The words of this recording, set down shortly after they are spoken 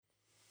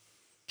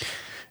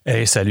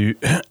Hey, salut.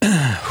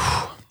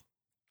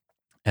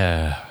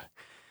 Euh,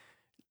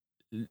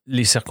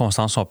 les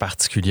circonstances sont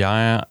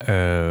particulières.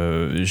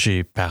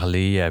 J'ai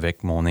parlé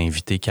avec mon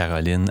invitée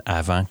Caroline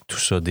avant que tout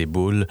ça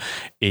déboule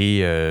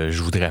et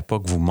je voudrais pas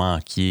que vous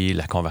manquiez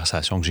la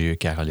conversation que j'ai eue avec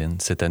Caroline.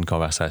 C'était une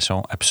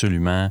conversation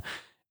absolument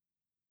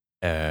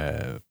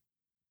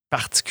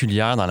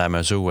particulière dans la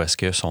mesure où est-ce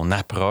que son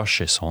approche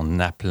et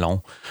son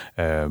aplomb,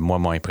 moi,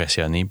 m'ont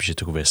impressionné. Puis j'ai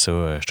trouvé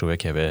ça, je trouvais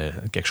qu'il y avait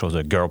quelque chose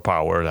de girl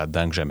power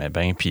là-dedans que j'aimais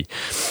bien. Puis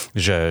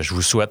je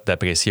vous souhaite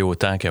d'apprécier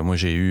autant que moi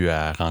j'ai eu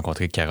à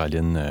rencontrer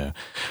Caroline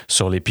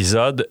sur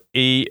l'épisode.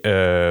 Et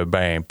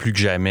plus que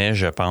jamais,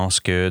 je pense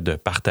que de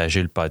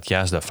partager le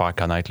podcast, de faire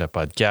connaître le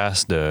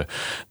podcast, de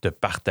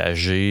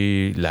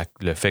partager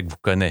le fait que vous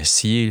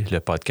connaissiez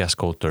le podcast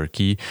Cold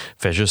Turkey,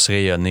 fait juste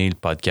rayonner le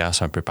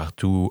podcast un peu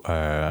partout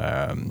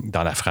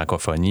dans la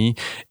francophonie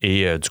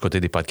et du côté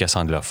des podcasts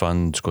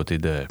anglophones, du côté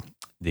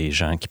des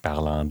gens qui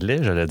parlent anglais.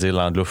 J'allais dire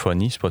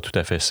l'anglophonie, c'est pas tout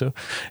à fait ça.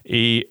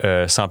 Et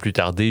sans plus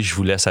tarder, je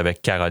vous laisse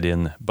avec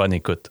Caroline. Bonne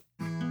écoute.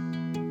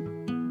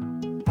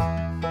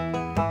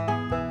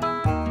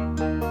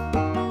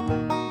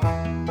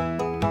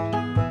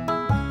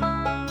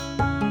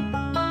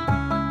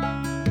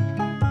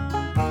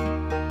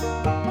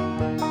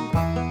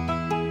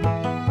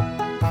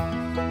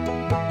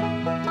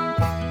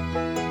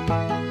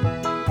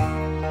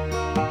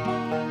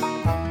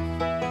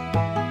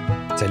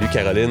 Salut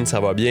Caroline, ça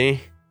va bien?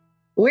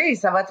 Oui,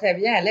 ça va très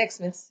bien, Alex,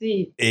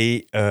 merci.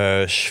 Et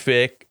je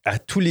fais, à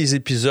tous les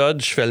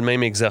épisodes, je fais le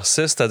même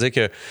exercice, c'est-à-dire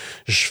que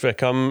je fais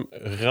comme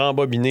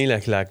rembobiner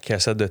la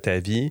cassette de ta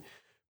vie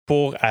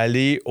pour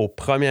aller aux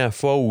premières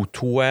fois où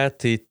toi,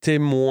 tu es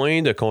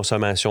témoin de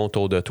consommation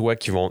autour de toi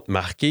qui vont te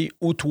marquer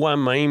ou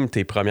toi-même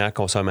tes premières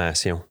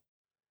consommations.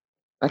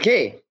 OK.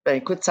 Ben,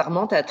 écoute, ça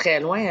remonte à très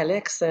loin,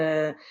 Alex.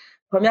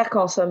 Première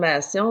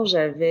consommation,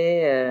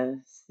 j'avais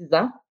 6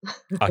 ans.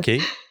 OK.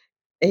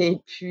 Et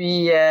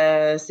puis,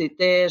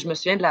 je me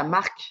souviens de la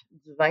marque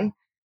du vin.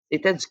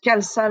 C'était du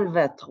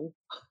Calsalvatro.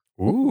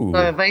 Ouh!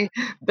 Un vin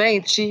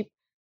bien cheap.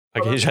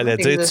 OK, Probablement j'allais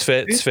dire, n'existe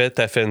tu plus. fais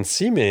ta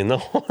fancy, mais non.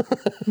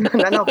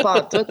 Non, pas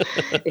en tout.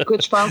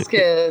 Écoute, je pense que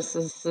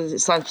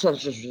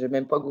je n'ai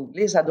même pas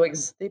googlé, ça doit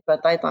exister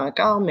peut-être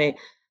encore, mais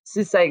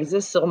si ça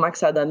existe, sûrement que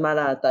ça donne mal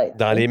à la tête.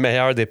 Dans les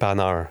meilleurs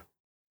dépanneurs.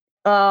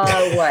 Ah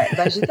ouais,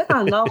 ben, j'étais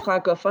dans le nord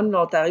francophone de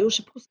l'Ontario, je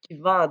sais pas ce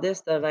qu'ils vendaient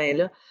ce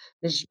vin-là,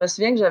 mais je me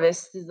souviens que j'avais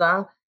 6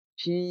 ans,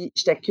 puis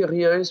j'étais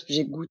curieuse, puis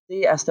j'ai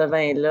goûté à ce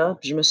vin-là,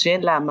 puis je me souviens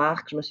de la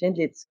marque, je me souviens de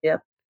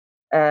l'étiquette.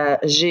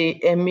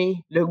 J'ai aimé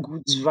le goût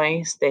du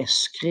vin, c'était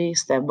sucré,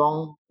 c'était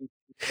bon.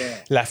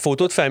 La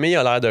photo de famille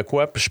a l'air de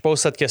quoi? Puis je pose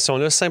cette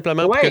question-là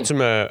simplement pour que Ouais, tu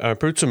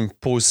me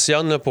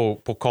positionnes là,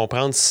 pour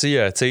comprendre si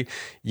il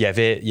y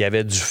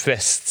avait du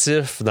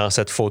festif dans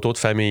cette photo de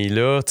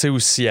famille-là, ou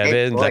s'il y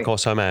avait de la ouais,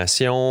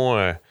 consommation.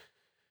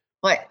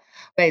 ouais.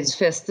 Ben, du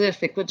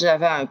festif. Écoute,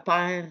 j'avais un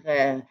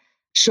père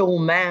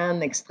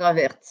showman,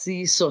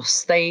 extraverti sur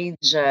stage.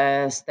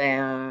 C'était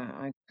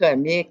un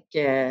comique,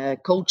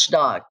 coach de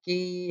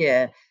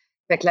hockey.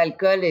 Fait que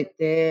l'alcool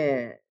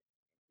était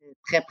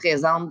très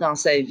présente dans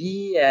sa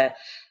vie.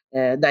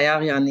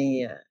 D'ailleurs, il en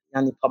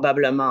est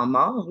probablement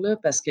mort, là,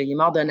 parce qu'il est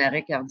mort d'un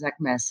arrêt cardiaque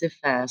massif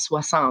à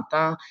 60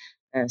 ans.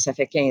 Ça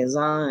fait 15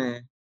 ans,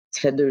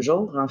 ça fait 2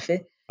 jours, en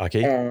fait. OK.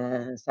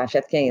 Ça a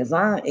fait 15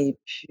 ans et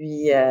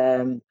puis,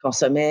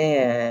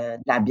 consommait,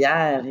 de la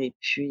bière et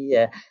puis,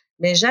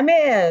 mais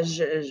jamais,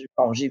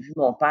 bon, j'ai vu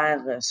mon père,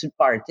 sur le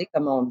party,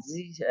 comme on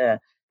dit,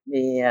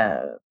 mais,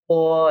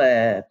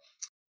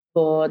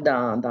 pas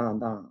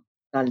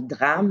dans le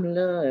drame,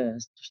 là,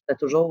 c'était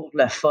toujours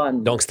le fun, là,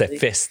 Donc, c'était tu sais.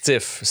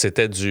 festif.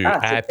 C'était du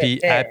Ah,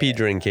 c'était happy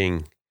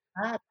drinking.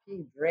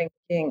 happy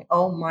drinking,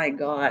 oh my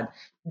God!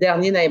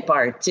 Dernier dans les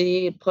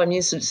parties,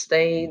 1er sur le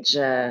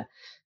stage,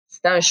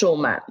 c'était un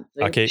showman, tu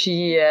sais. OK.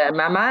 Puis,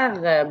 ma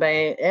mère,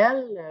 ben,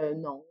 elle,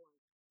 non.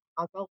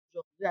 Encore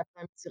aujourd'hui, elle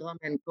prend un petit rum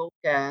and coke,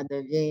 elle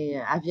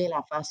vient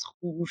la face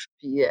rouge,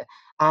 puis,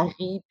 elle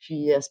rit,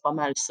 puis, c'est pas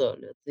mal ça,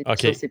 là, tu sais. Puis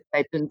ça, OK. c'est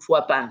peut-être une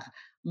fois par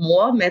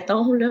mois,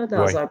 mettons, là,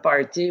 dans Ouais. un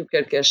party ou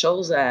quelque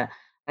chose.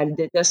 Elle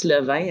déteste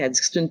le vin. Elle dit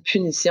que c'est une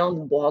punition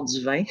de boire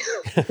du vin.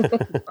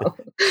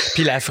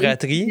 Puis la Et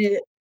fratrie?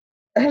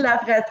 puis, la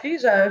fratrie,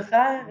 j'ai un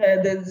frère,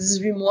 de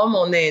 18 mois,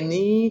 mon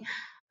aîné,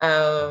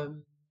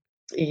 hem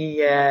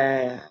et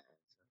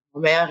mon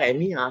meilleur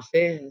ami, en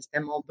fait, c'était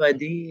mon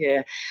buddy.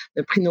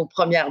 On a pris nos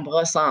premières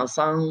brosses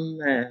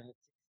ensemble.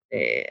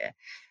 Et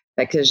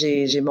fait que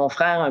j'ai mon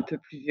frère un peu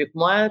plus vieux que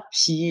moi,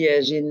 puis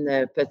j'ai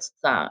une petite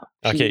sœur.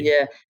 Puis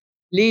OK.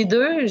 les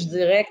 2, je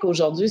dirais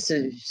qu'aujourd'hui,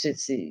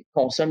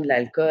 consomment de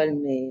l'alcool,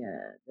 mais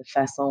de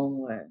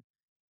façon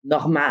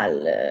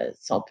normale,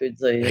 si on peut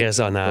dire, ou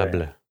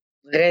Raisonnable.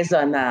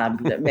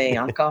 raisonnable. Mais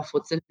encore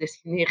faut-il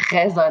définir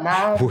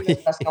raisonnable, Oui,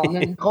 parce qu'on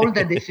a une drôle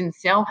de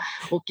définition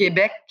au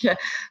Québec.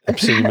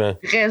 absolument.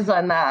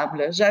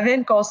 Raisonnable. J'avais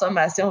une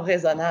consommation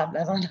raisonnable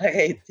avant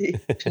d'arrêter,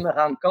 puis de me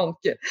rendre compte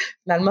que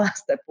finalement,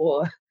 c'était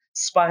pas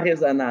super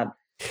raisonnable.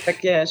 Fait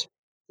que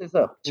c'est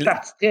ça. Je suis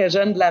partie très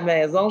jeune de la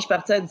maison. Je suis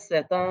partie à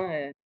 17 ans.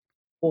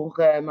 pour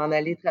m'en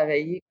aller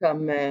travailler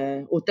comme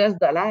hôtesse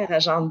de l'air à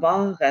Jean de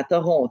Bar à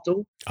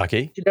Toronto. OK.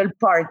 Puis là, le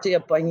party a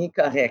pogné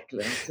correct,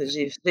 là.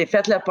 J'ai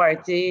fait le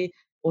party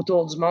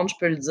autour du monde, je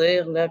peux le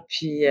dire, là.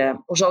 Puis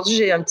aujourd'hui,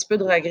 j'ai un petit peu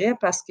de regret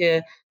parce que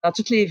dans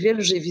toutes les villes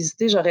où j'ai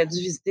visité, j'aurais dû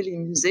visiter les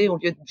musées au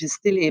lieu de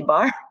visiter les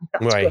bars. En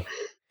tout cas, Ouais.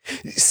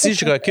 Si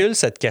je recule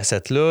cette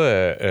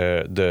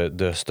cassette-là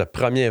de ce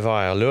premier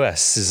verre-là à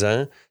 6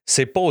 ans,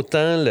 c'est pas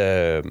autant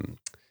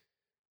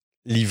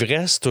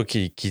l'ivresse, toi,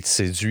 qui te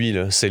séduit,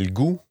 là. C'est le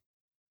goût.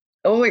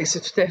 oh oui,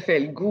 c'est tout à fait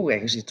le goût.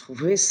 J'ai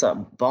trouvé ça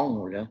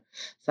bon, là.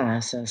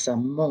 Ça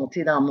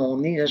montait dans mon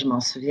nez, là, je m'en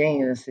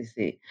souviens, là,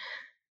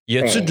 Y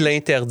a-tu de ben,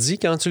 l'interdit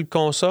quand tu le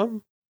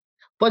consommes?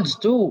 pas du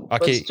tout, pas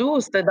du OK. tout.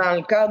 C'était dans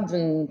le cadre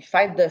d'une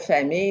fête de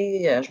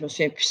famille. Je me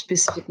souviens plus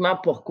spécifiquement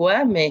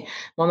pourquoi, mais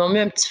on a mis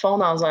un petit fond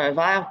dans un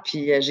verre,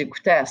 puis j'ai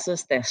goûté à ça.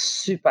 C'était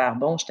super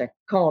bon. J'étais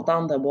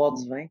contente de boire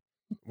du vin.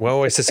 Ouais,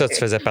 ouais, c'est ça, tu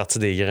faisais partie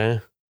des grands.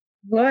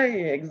 Oui,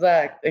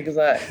 exact,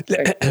 exact.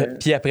 Fait que,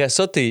 Puis après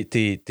ça,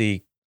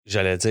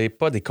 j'allais dire,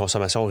 pas des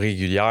consommations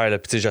régulières, là,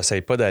 puis tu sais,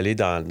 j'essaye pas d'aller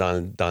dans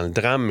le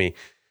drame, mais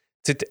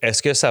tu sais,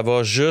 est-ce que ça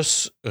va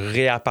juste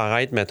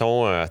réapparaître,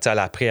 mettons, tu sais, à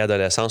la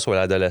préadolescence ou à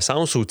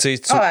l'adolescence, ou tu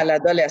sais, à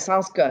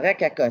l'adolescence,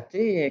 correct à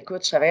côté.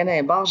 Écoute, je travaillais dans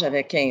un bar,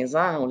 j'avais 15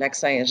 ans au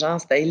Lac-Saint-Jean.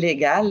 C'était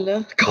illégal,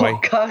 là, ouais,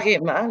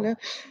 carrément, là.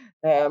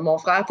 Mon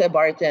frère était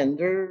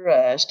bartender,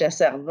 j'étais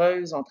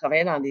serveuse, on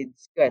travaillait dans des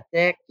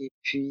discothèques et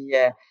puis,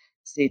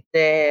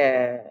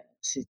 c'était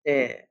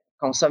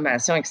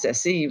consommation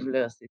excessive,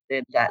 là.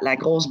 C'était de la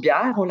grosse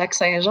bière au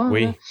Lac-Saint-Jean, là.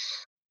 oui.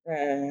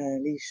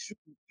 Les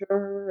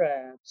shooters,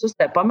 ça,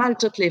 c'était pas mal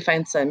toutes les fins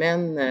de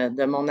semaine,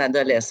 de mon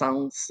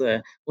adolescence,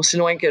 aussi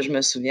loin que je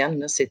me souvienne,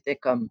 là, c'était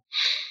comme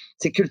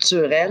c'est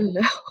culturel,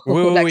 là.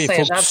 Oui, Au oui, oui, il faut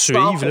que Lac-Saint-Jean, tu tu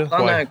sors suives, pour là,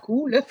 prendre ouais. un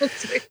coup, là, tu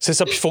sais. C'est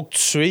ça, puis il faut que tu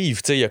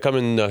suives. Tu sais, il y a comme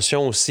une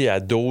notion aussi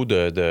ado tu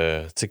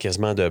sais,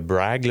 quasiment de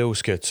brag, là, où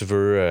ce que tu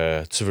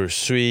veux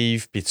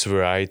suivre, puis tu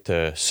veux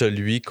être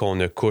celui qu'on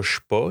ne couche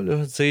pas,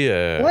 là, tu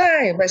sais.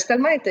 Ouais, ben, c'est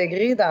tellement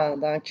intégré dans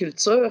la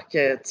culture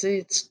que, tu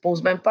sais, tu te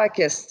poses même pas la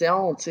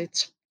question, tu sais,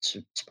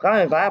 tu prends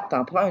un verre, puis tu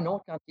en prends un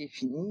autre quand tu es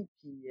fini,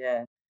 puis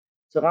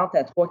tu rentres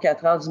à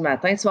 3-4 heures du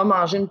matin, tu vas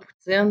manger une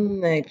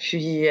poutine et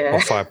puis,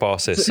 Pour faire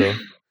passer tu ça.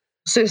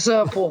 c'est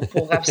ça pour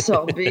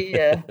absorber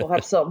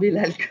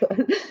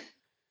l'alcool.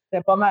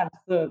 C'était pas mal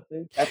ça, tu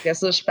sais. Après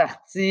ça, je suis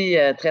partie,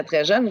 très,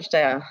 très jeune,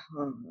 j'étais en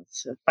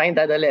fin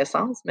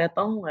d'adolescence,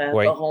 mettons, à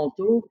Oui.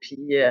 Toronto,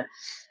 puis,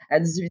 à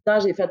 18 ans,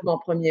 j'ai fait mon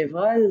premier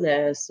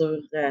vol, sur,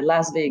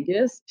 Las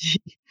Vegas, puis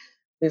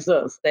c'est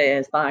ça,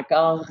 c'était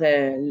encore,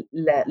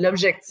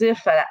 l'objectif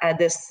à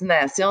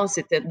destination,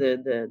 c'était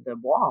de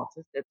boire,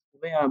 tu sais, c'était de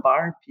trouver un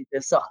bar, puis de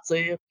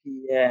sortir,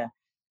 puis, tu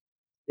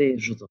sais,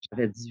 je veux dire,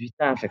 j'avais 18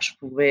 ans, fait que je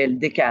pouvais le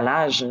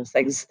décalage, ça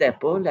existait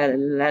pas,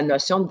 la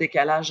notion de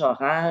décalage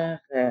horaire,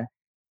 tu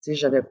sais,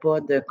 j'avais pas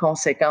de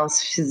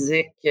conséquences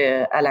physiques,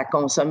 à la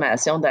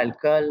consommation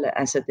d'alcool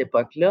à cette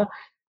époque-là.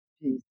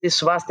 Puis, tu sais,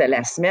 souvent, c'était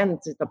la semaine,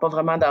 tu sais, pas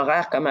vraiment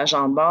d'horaire comme à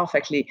Jean de Bar,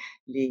 fait que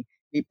les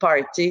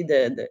parties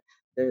de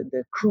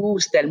crew,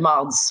 c'était le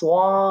mardi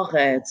soir, tu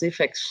sais,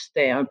 fait que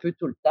c'était un peu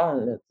tout le temps,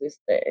 là, tu sais,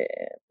 c'était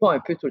pas un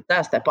peu tout le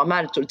temps, c'était pas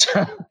mal tout le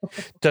temps.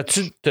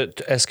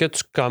 Est-ce que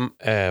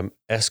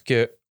est-ce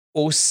que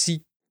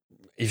aussi,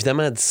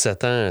 évidemment, à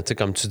 17 ans, tu sais,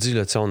 comme tu dis,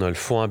 là, tu sais, on a le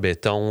foie en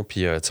béton,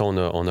 puis tu sais,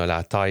 on a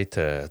la tête, tu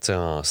sais,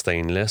 en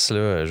stainless,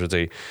 là, je veux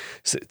dire,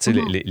 tu sais,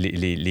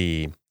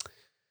 Mmh.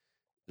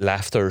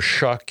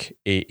 l'aftershock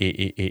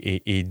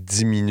est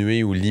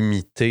diminué ou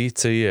limité,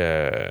 tu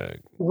sais,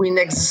 Ou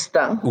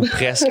inexistant, ou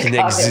presque carrément.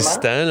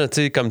 inexistant. Là,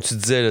 tu sais, comme tu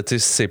disais, là, tu sais,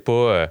 si c'est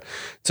pas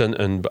tu sais,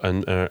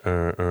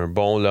 un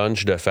bon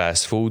lunch de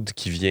fast-food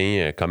qui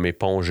vient comme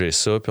éponger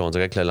ça, puis on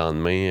dirait que le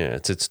lendemain,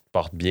 tu sais, tu te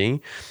portes bien.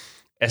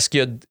 Est-ce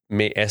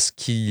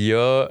qu'il y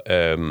a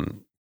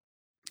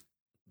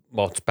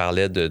bon, tu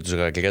parlais du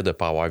regret de ne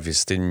pas avoir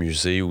visité le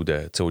musée ou tu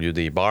sais, au lieu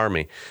des bars,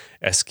 mais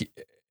est-ce qu'-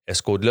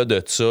 est-ce qu'au-delà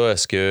de ça,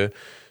 est-ce que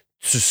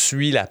tu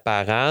suis la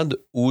parade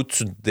ou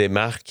tu te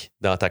démarques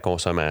dans ta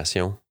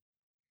consommation?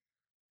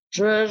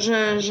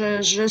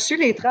 Je suis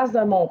les traces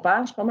de mon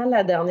père. Je suis pas mal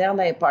la dernière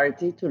dans les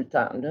parties tout le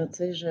temps, là, tu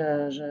sais,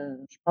 je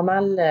suis pas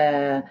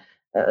mal,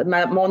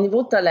 mon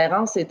niveau de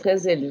tolérance est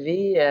très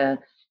élevé,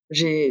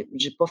 j'ai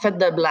pas fait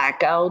de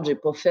blackout, j'ai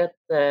pas fait,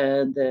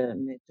 mais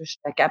tu sais,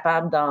 j'étais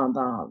capable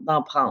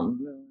d'en prendre,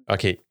 là,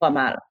 OK. pas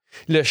mal.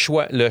 Le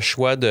choix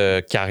de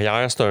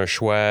carrière, c'est un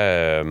choix,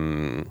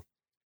 euh,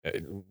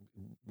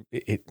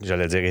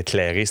 j'allais dire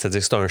éclairé, c'est-à-dire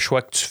que c'est un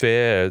choix que tu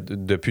fais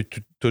depuis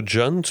toute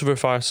jeune, tu veux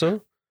faire ça?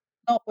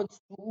 Non, pas du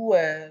tout,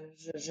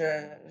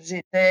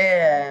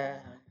 j'étais,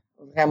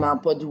 vraiment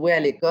pas douée à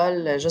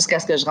l'école, jusqu'à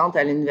ce que je rentre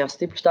à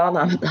l'université plus tard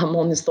dans dans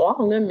mon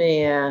histoire, là,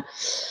 mais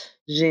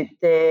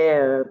j'étais,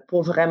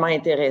 pas vraiment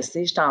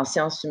intéressée. J'étais en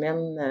sciences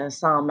humaines,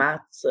 sans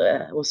maths,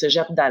 au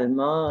cégep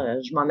d'Alma,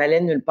 je m'en allais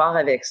nulle part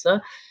avec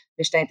ça,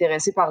 mais j'étais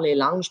intéressée par les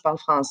langues. Je parle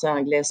français,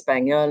 anglais,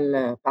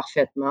 espagnol,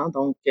 parfaitement,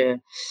 donc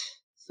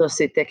ça,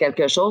 c'était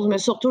quelque chose, mais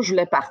surtout, je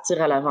voulais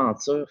partir à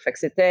l'aventure. Fait que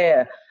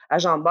c'était, À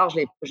Jean de Bar,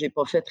 je l'ai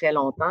pas fait très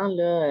longtemps,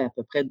 là, à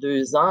peu près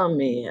 2 ans,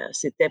 mais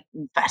c'était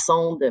une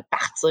façon de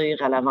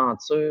partir à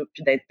l'aventure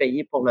puis d'être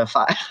payé pour le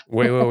faire.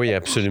 Oui, oui, oui,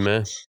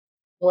 absolument.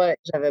 Ouais,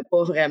 j'avais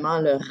pas vraiment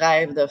le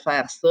rêve de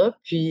faire ça.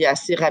 Puis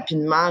assez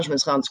rapidement, je me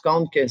suis rendu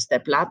compte que c'était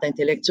plate.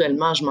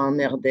 Intellectuellement, je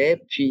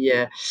m'emmerdais. Puis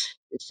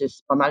c'est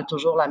pas mal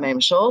toujours la même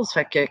chose.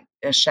 Fait que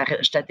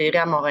je atterri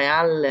à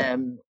Montréal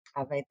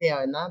à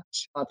 21 ans. Puis je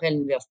suis rentrée à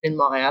l'Université de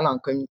Montréal en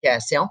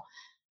communication.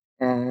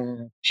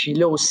 Puis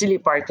là aussi, les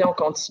parties ont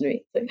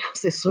continué, tu sais,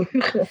 c'est sûr.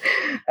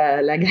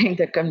 La gang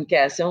de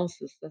communication,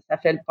 ça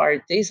fait le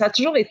party. Ça a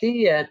toujours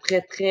été très,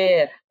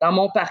 très, dans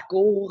mon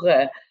parcours,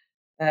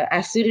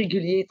 assez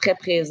régulier, très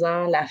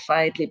présent, la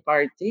fête, les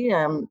parties.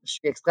 Je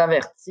suis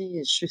extravertie,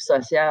 je suis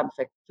sociable.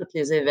 Fait que tous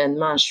les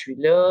événements, je suis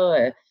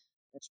là.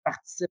 Je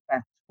participe à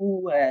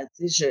tout.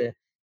 Tu sais,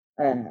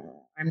 euh,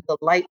 I'm the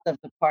light of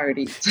the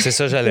party. C'est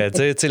ça, j'allais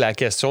dire. Tu sais, la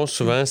question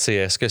souvent, c'est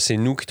est-ce que c'est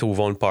nous qui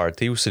trouvons le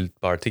party ou c'est le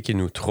party qui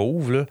nous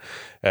trouve, là?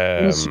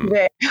 Il me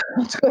suivait.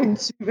 En tout cas, il me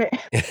suivait.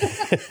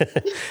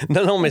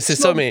 Non, non, mais c'est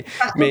ça, mais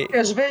Partout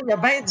que je vais, il y a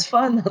bien du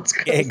fun, en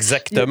tout cas.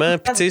 exactement.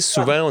 Puis, tu sais,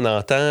 souvent, on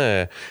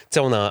entend, tu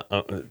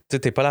sais,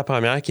 t'es pas la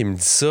première qui me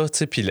dit ça, tu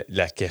sais, puis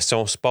la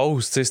question se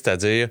pose, tu sais,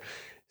 c'est-à-dire,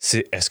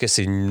 est-ce que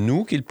c'est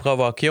nous qui le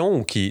provoquions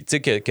ou qui, tu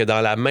sais, que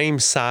dans la même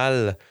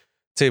salle,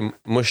 tu sais,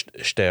 moi,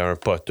 j'étais un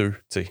poteux,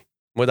 tu sais.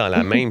 Moi, dans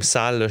la même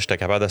salle, là, j'étais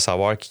capable de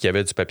savoir qui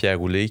avait du papier à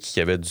rouler, qui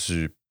avait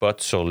du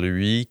pot sur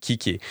lui, tu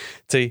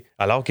sais,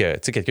 alors que, tu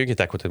sais, quelqu'un qui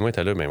était à côté de moi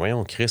était là, mais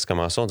voyons, Chris,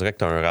 comment ça, on dirait que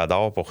t'as un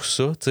radar pour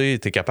ça, tu sais,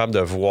 t'es capable de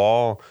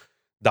voir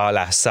dans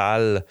la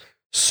salle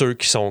ceux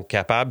qui sont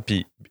capables,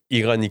 puis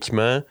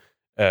ironiquement,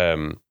 tu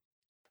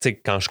sais,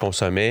 quand je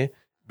consommais,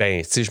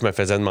 ben, tu sais, je me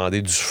faisais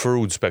demander du feu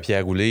ou du papier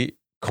à rouler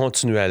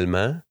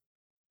continuellement.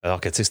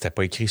 Alors que, tu sais, c'était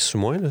pas écrit sous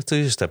moi, là,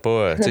 tu sais, c'était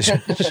pas... tu sais,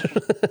 tu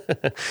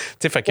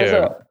sais, fait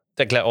que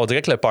on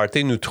dirait que le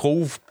party nous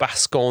trouve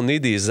parce qu'on est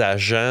des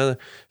agents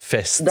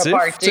festifs. De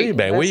party. Tu sais,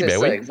 ben oui, c'est ben ça,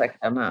 oui.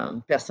 exactement.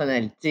 Une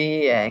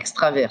personnalité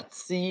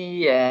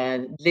extravertie,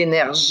 de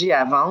l'énergie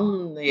à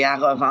vendre et à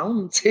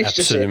revendre. Tu sais,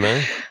 Absolument.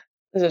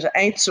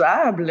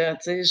 intuable, là,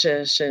 tu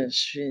sais,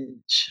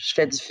 je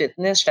fais du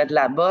fitness, je fais de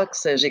la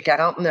boxe, j'ai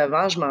 49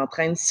 ans, je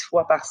m'entraîne 6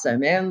 fois par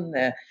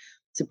semaine.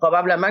 C'est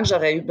probablement que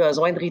j'aurais eu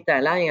besoin de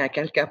Ritalin à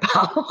quelque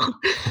part.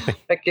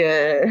 Fait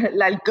que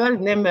l'alcool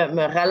venait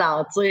me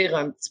ralentir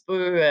un petit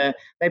peu.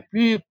 Ben,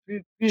 plus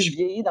je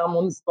vieillis dans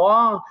mon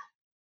histoire,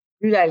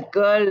 plus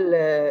l'alcool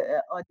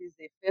a des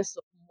effets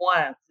sur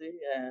moi, tu sais.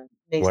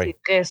 Mais Oui. c'est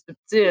très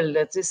subtil,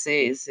 là, tu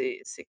sais,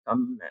 c'est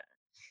comme...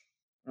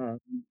 euh,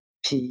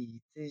 puis,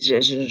 tu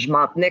sais, je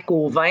m'en tenais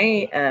qu'au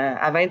vin.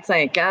 À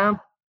 25 ans,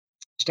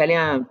 j'étais allée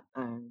à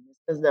un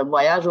espèce de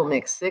voyage au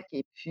Mexique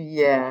et puis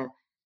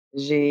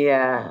j'ai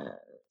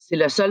c'est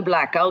le seul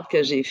blackout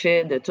que j'ai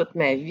fait de toute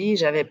ma vie.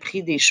 J'avais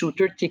pris des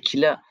shooters de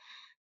tequila.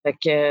 Fait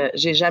que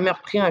j'ai jamais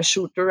repris un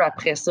shooter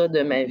après ça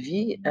de ma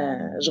vie.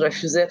 Je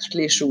refusais tous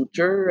les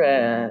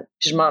shooters,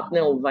 puis je m'en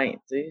tenais au vin, tu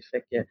sais.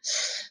 Fait que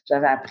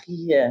j'avais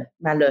appris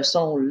ma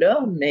leçon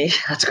là, mais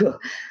en tout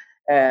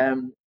cas,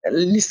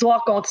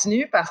 l'histoire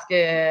continue parce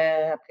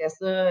que après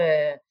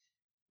ça,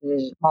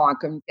 bon, en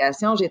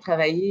communication, j'ai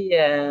travaillé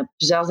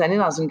plusieurs années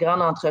dans une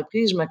grande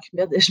entreprise.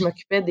 Je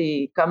m'occupais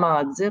des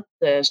commandites.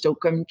 J'étais aux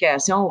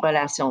communications, aux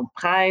relations de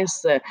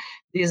presse,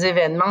 des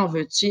événements,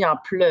 veux-tu, il en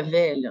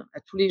pleuvait là, à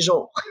tous les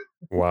jours.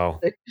 Wow.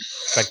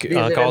 Fait que Des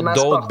encore événements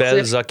d'autres sportifs.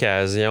 belles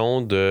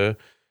occasions de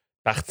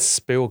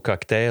participer au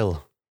cocktail.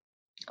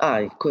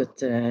 Ah,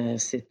 écoute,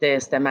 c'était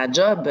ma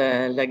job,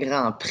 le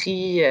Grand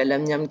Prix,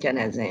 l'Omnium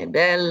Canadien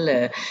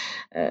Bell,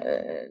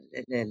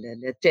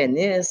 le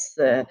tennis,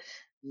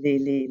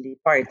 les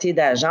parties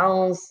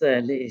d'agence,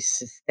 ça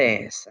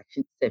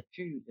finissait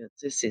plus, là,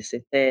 tu sais,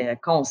 c'était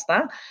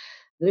constant.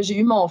 Là, j'ai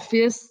eu mon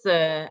fils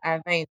à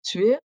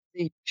 28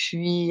 et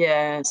puis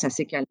ça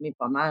s'est calmé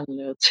pas mal,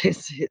 là, tu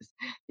sais,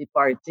 les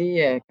parties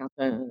quand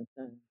tu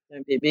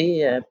un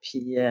bébé,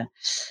 puis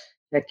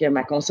fait que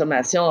ma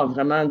consommation a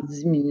vraiment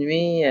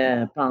diminué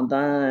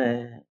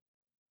pendant,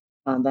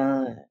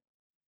 pendant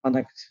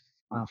que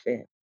en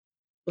fait,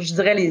 je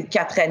dirais les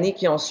 4 années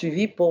qui ont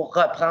suivi pour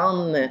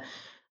reprendre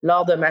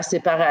lors de ma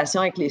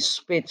séparation avec les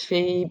soupers de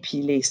filles,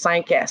 puis les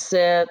 5 à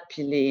 7,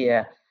 puis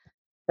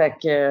fait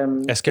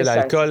que, Est-ce que tu sais,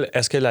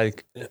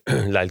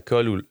 ça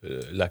l'alcool ou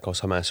la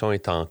consommation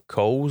est en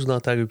cause dans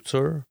ta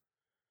rupture?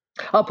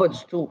 pas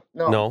du tout.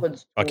 Non, Non? pas du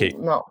OK.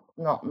 tout. Non,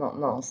 non, non,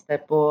 non, c'était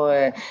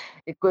pas,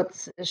 écoute,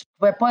 je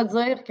pouvais pas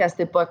dire qu'à cette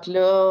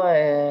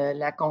époque-là,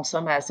 la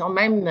consommation,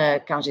 même,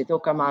 quand j'étais aux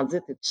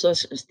commandites et tout ça,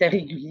 c'était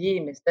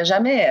régulier, mais c'était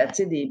jamais, tu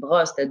sais, des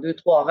bras, c'était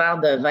 2-3 verres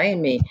de vin,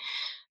 mais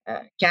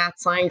 4,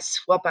 5, 6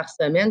 fois par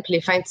semaine. Puis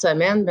les fins de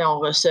semaine, ben, on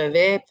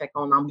recevait, fait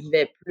qu'on en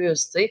buvait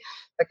plus, tu sais.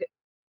 Fait que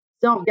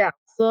si on regarde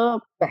ça,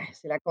 ben,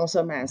 c'est la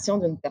consommation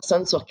d'une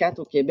personne sur 4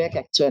 au Québec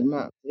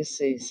actuellement. Tu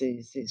sais,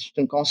 c'est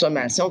une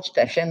consommation tout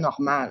à fait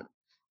normale.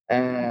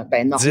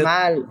 Ben,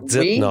 normale,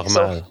 Dites oui, sauf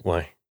normal,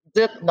 ouais.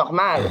 dite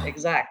normale,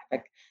 exact. Fait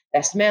que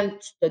la semaine,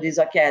 tu as des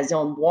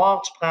occasions de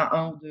boire, tu prends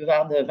 1 ou 2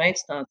 verres de vin,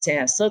 tu t'en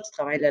tiens à ça, tu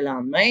travailles le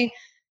lendemain.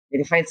 Et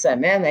les fins de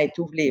semaine, elle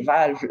t'ouvre les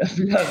valves,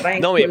 le vin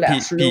Non, mais coule à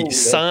puis flot, là,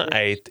 sans tu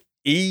sais. être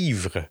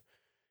ivre,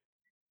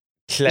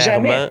 Jamais,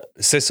 clairement,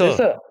 c'est c'est ça.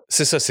 ça.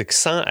 C'est ça, c'est que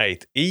sans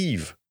être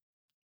ivre,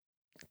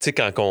 tu sais,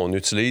 quand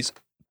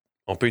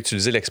on peut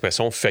utiliser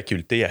l'expression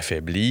faculté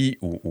affaiblie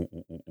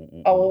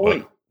Ah tu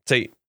oui, sais,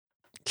 oui.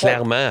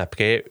 clairement,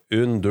 après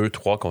une, deux,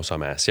 trois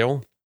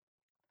consommations,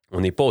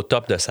 on n'est pas au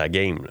top de sa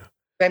game, là.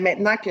 Ben,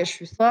 maintenant que je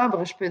suis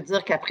sobre, je peux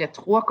dire qu'après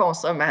 3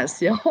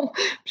 consommations,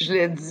 puis je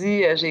l'ai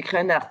dit, j'ai écrit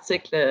un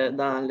article,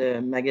 dans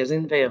le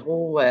magazine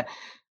Véro,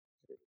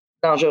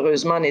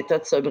 Dangereusement en état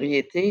de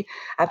sobriété.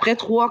 Après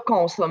 3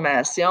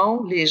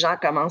 consommations, les gens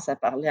commencent à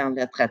parler en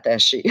lettres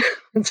attachées.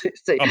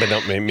 Ah ben non,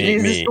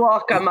 Les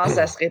histoires commencent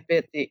à se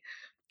répéter.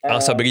 en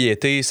Heu,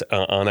 sobriété,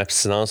 en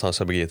abstinence, en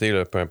sobriété,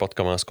 là, peu importe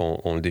comment est-ce qu'on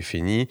on le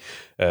définit,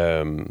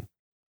 euh,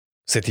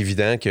 c'est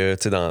évident que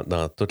tu sais,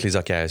 dans toutes les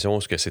occasions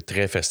où c'est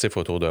très festif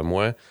autour de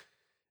moi,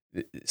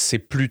 c'est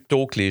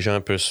plutôt que les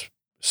gens puissent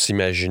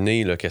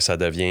s'imaginer là, que ça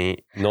devient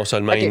non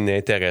seulement OK.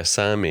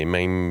 inintéressant, mais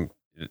même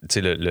tu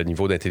sais, le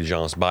niveau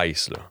d'intelligence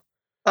baisse. Là.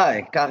 Ah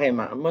ouais,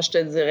 carrément. Moi, je te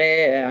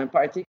dirais, un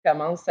party qui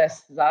commence à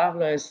 6 heures,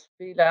 là, un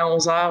souper là, à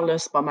 11 heures, là,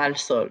 c'est pas mal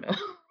ça, là.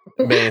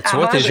 Ben, tu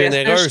vois, Avant, t'es je restais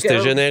généreuse, t'es jusqu'à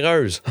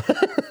généreuse.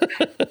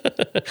 ouais,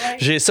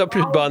 J'ai ça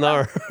plus de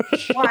bonheur.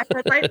 ouais,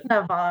 peut-être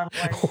 9 heures,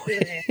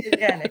 ouais, c'est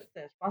vrai, Alex,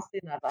 je pense que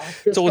c'est 9 heures,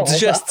 plus Au qu'11 heures.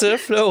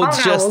 digestif, là,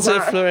 Je pars à 11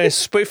 heures. un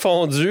souper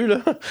fondu,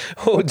 là,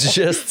 au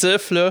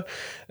digestif, là, tu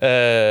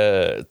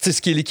sais, ce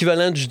qui est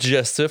l'équivalent du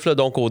digestif, là,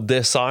 donc au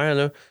dessert,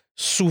 là,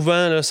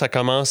 souvent, là, ça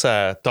commence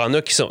à... T'en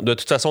as qui sont... De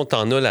toute façon,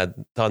 t'en as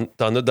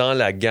dans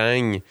la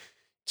gang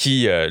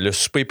qui, le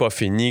souper n'est pas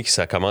fini, que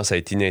ça commence à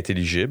être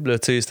inintelligible, là,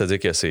 tu sais, c'est-à-dire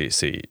que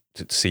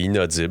c'est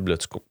inaudible, là,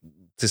 tu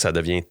sais, ça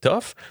devient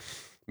tough.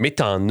 Mais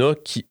t'en as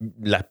qui,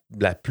 la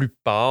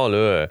plupart,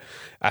 là,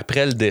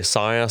 après le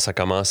dessert, ça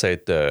commence à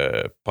être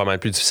pas mal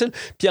plus difficile.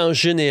 Puis en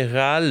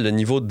général, le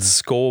niveau de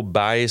discours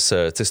baisse, tu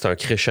sais, c'est un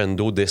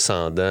crescendo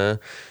descendant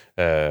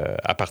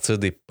à partir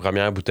des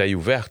premières bouteilles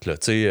ouvertes, là,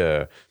 tu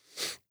sais.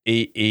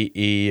 Je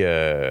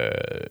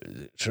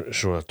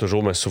vais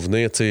toujours me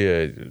souvenir, tu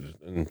sais,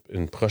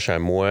 une proche à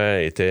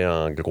moi était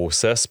en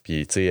grossesse,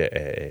 puis tu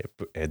sais,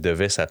 elle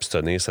devait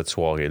s'abstenir cette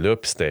soirée-là,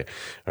 puis c'était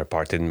un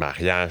party de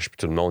mariage, puis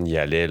tout le monde y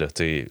allait, là,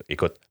 tu sais.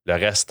 Écoute, le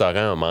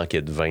restaurant a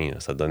manqué de vin, là,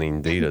 ça te donne une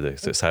idée, là,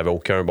 ça avait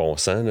aucun bon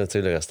sens, là, tu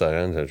sais, le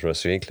restaurant. Je me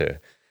souviens que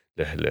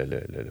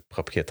le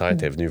propriétaire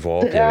était venu voir,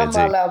 puis il avait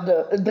Drame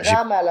dit... J'ai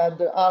drame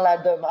en la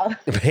demande.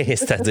 ben,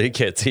 c'est-à-dire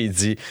que, tu sais, il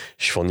dit,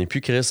 je fournis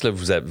plus Chris, là,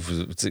 vous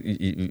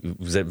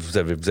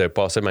avez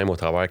passé même au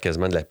travers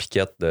quasiment de la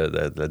piquette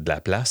de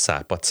la place, ça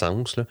n'a pas de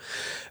sens, là.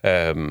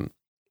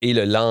 Et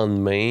le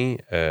lendemain,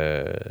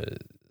 elle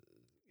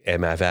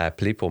m'avait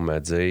appelé pour me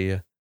dire,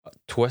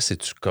 toi,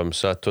 c'est-tu comme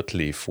ça à toutes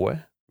les fois?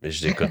 Mais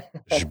je dis, écoute,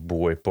 je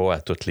bois pas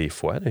à toutes les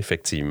fois, là,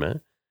 effectivement.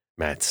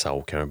 Mais elle dit, ça n'a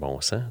aucun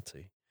bon sens, tu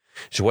sais.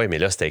 Je dis, ouais, mais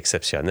là, c'était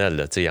exceptionnel.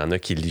 Là. Il y en a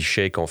qui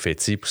lichaient les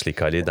confettis pour se les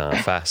coller dans la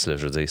face. Là.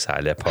 Je veux dire, ça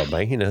allait pas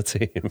bien. Là,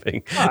 Ouais,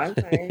 ben,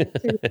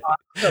 c'est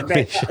ça.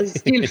 Ben, ce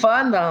qui est le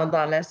fun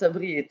dans la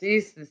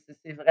sobriété,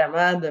 c'est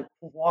vraiment de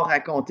pouvoir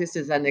raconter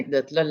ces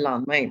anecdotes-là le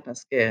lendemain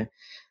parce que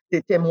tu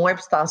es témoin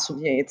puis tu t'en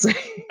souviens, tu sais.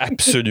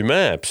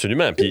 Absolument,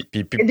 absolument. Puis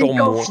Et des pour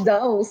moi,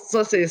 confidences,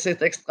 ça,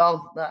 c'est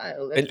extraordinaire,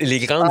 là. les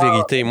grandes Ah,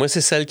 vérités, moi, c'est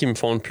celles qui me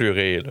font le plus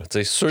rire. Là.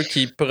 Ceux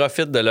qui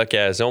profitent de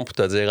l'occasion pour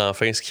te dire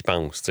enfin ce qu'ils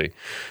pensent. T'sais.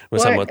 Moi,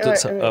 ça ouais, m'a tout.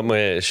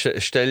 Moi,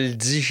 je te le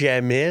dis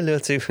jamais. Là,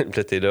 puis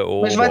là, t'es là, mais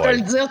oh je vais te boy.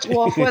 le dire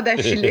 3 fois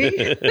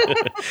d'affilée.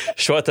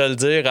 Je vais te le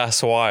dire à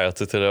soir.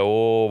 T'es là,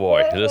 oh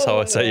boy. Là,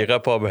 ça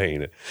ira pas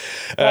bien. Là.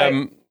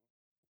 Ouais.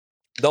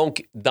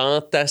 Donc, dans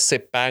ta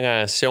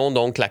séparation,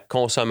 donc la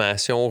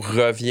consommation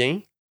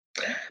revient.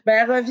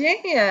 Ben, elle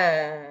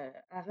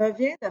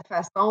revient de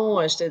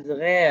façon, je te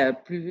dirais,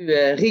 plus,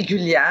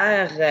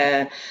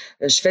 régulière.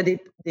 Je fais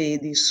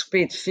des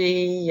soupers de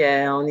filles,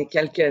 on est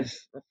quelques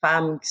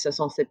femmes qui se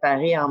sont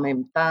séparées en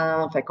même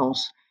temps, fait qu'on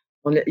s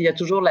on a il y a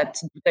toujours la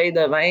petite bouteille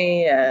de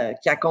vin,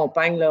 qui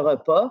accompagne le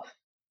repas.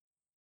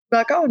 Mais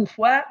encore une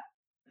fois,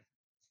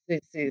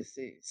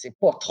 c'est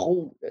pas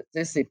trop, là, tu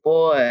sais, c'est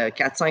pas,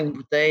 4-5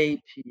 bouteilles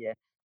puis, un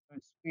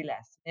souper la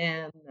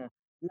semaine.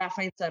 La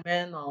fin de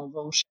semaine, on va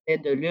au chalet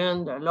de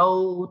l'une, de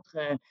l'autre,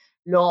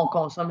 là, on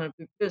consomme un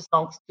peu plus.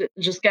 Donc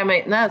jusqu'à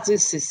maintenant, tu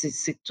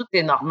sais, tout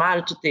est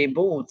normal, tout est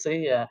beau, tu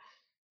sais,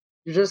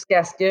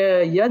 jusqu'à ce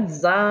qu'il y a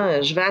 10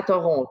 ans, je vais à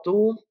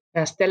Toronto,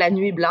 c'était la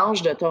nuit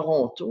blanche de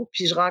Toronto,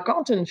 puis je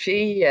rencontre une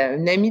fille,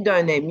 une amie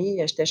d'un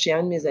ami, j'étais chez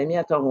un de mes amis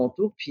à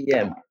Toronto, puis,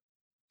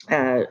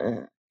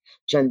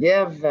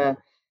 Geneviève,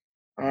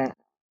 elle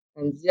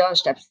elle me dit: «Ah,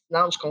 je suis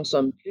abstinente, je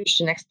consomme plus, je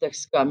suis une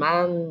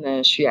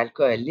ex-toxicomane, je suis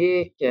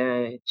alcoolique»,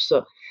 et tout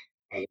ça.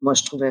 Et moi,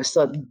 je trouvais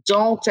ça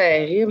donc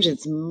terrible. J'ai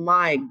dit: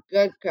 «My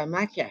God,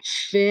 comment qu'elle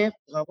fait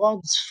pour avoir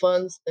du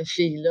fun, cette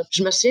fille-là?» Puis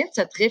je me souviens de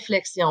cette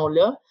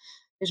réflexion-là,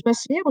 mais je me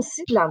souviens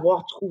aussi de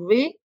l'avoir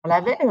trouvée, elle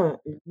avait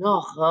une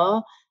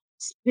aura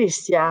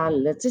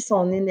spéciale, là. Tu sais,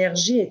 son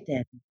énergie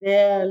était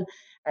belle,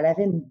 elle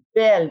avait une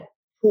belle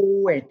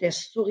peau, elle était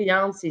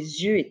souriante, ses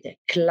yeux étaient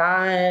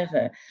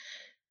clairs,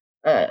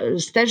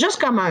 C'était juste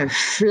comme un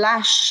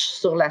flash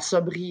sur la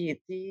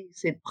sobriété.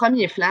 C'est le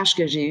premier flash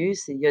que j'ai eu,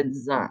 c'est il y a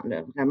 10 ans,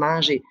 là.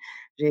 Vraiment, j'ai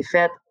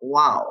fait: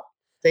 «Wow!»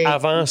 Tu sais,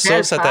 Avant une ça,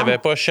 belle ça t'avait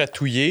femme. pas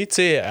chatouillé, tu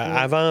sais? Mmh.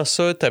 Avant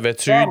ça,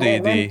 t'avais-tu eu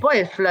Jamais, même des... pas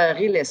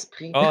effleurer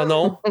l'esprit. Ah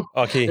non?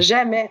 OK.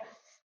 Jamais.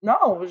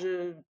 Non,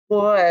 je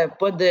pas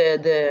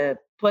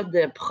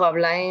de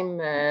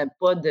problème,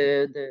 pas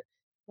de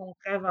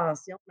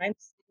contravention, même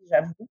si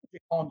j'avoue que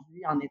j'ai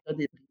conduit en état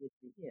d'ébriété.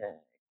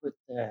 Écoute,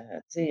 tu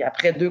sais,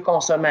 après 2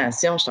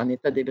 consommations, je suis en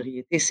état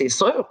d'ébriété, c'est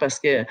sûr, parce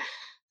que, tu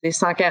sais,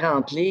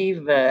 140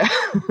 livres,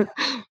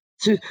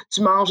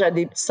 tu manges à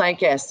des petits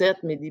 5 à 7,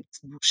 mais des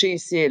petites bouchées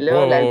ici et Ouais,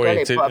 là, ouais, l'alcool ouais.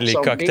 est Tu sais, pas les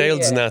cocktails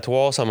absorbé,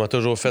 dînatoires, ça m'a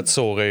toujours fait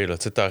sourire, là.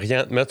 Tu sais, rien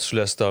à te mettre sous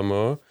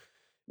l'estomac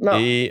non,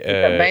 et,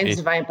 c'était bien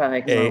du vin, par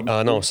exemple,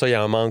 ah tu non, sais. ça, il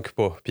en manque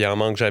pas. Puis il en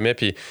manque jamais.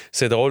 Puis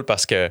c'est drôle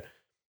parce que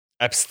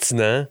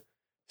abstinent,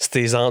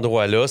 ces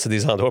endroits-là, c'est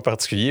des endroits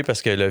particuliers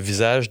parce que le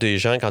visage des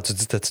gens, quand tu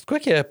dis, t'as-tu de quoi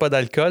qu'il n'y a pas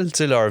d'alcool? Tu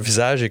sais, leur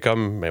visage est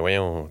comme, ben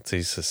voyons,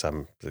 tu sais,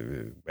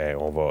 ben,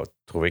 on va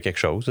trouver quelque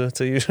chose, là,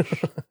 tu sais.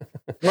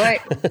 Ouais,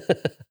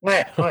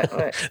 ouais, ouais,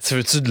 ouais. Tu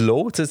veux-tu de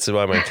l'eau? Tu sais, tu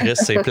vois, ben Chris,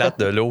 c'est plate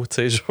de l'eau, tu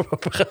sais, je vais pas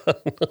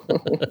prendre.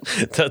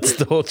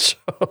 T'as-tu d'autres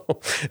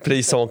choses? Puis là,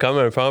 ils sont comme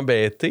un peu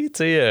embêtés,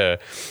 tu sais.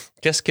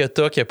 Qu'est-ce que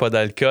t'as qu'il n'y a pas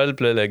d'alcool?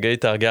 Puis là, le gars, il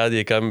te regarde, il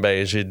est comme,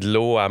 ben, j'ai de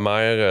l'eau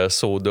amère,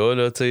 soda,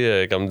 là, tu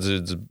sais, comme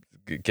du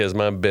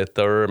quasiment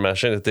better,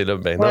 machin. T'es là,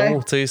 ben Ouais, non,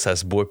 tu sais, ça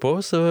se boit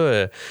pas,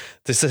 ça.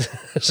 Tu sais,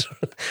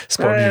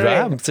 c'est pas ouais, ouais.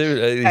 buvable, tu sais.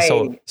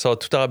 Hey, Sont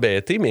tout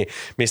embêtés, mais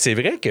c'est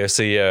vrai que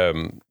c'est...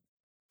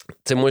 tu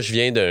sais, moi, je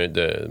viens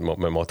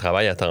mon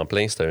travail à temps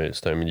plein,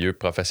 c'est un milieu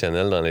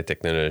professionnel dans les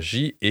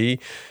technologies et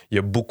il y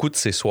a beaucoup de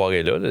ces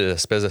soirées-là,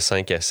 l'espèce de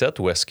 5 à 7,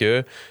 où est-ce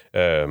que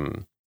euh,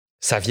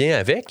 ça vient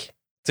avec.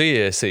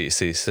 Tu sais,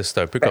 c'est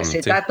un peu ben, comme, c'est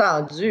tu sais,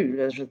 attendu,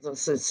 là, je veux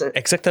dire,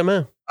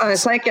 exactement. un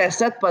 5 à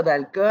 7, pas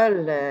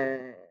d'alcool,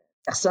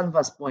 personne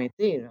va se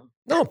pointer, là.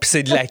 Non, puis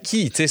c'est de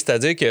l'acquis, tu sais,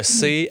 c'est-à-dire que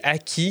c'est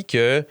acquis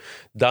que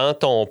dans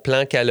ton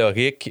plan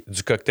calorique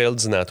du cocktail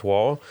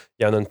dînatoire,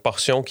 il y en a une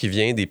portion qui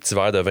vient des petits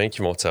verres de vin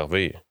qui vont te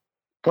servir.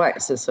 Ouais,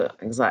 c'est ça,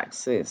 exact,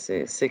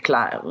 c'est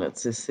clair, là,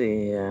 tu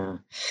sais,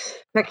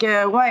 fait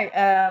que ouais,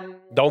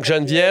 Donc, fait que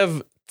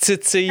Geneviève,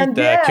 titille ta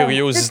Geneviève, tu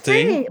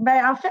curiosité. sais,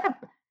 ben, en fait,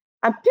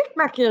 elle pique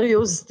ma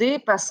curiosité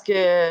parce que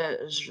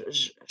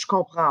je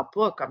comprends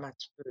pas comment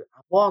tu peux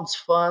avoir du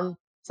fun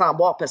sans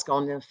boire, parce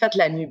qu'on a fait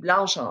la nuit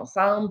blanche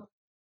ensemble.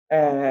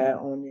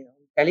 On est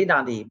allés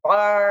dans des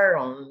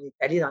bars, on est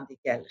allés dans des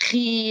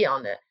galeries,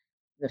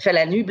 on a fait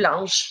la nuit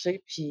blanche, tu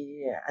sais,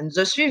 puis elle nous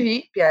a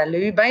suivis, puis elle a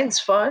eu bien du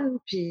fun,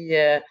 puis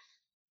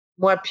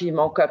moi puis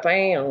mon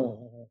copain,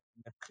 on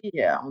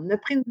a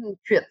pris une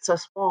cuite ce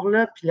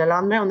soir-là, puis le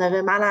lendemain, on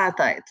avait mal à la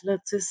tête, là,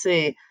 tu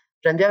sais,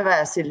 Geneviève,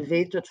 elle s'est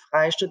levée toute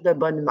fraîche, toute de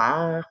bonne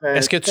humeur,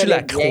 Est-ce que tout tu allait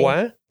la bien.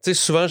 crois? Tu sais,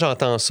 souvent,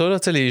 j'entends ça, là,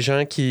 tu sais, les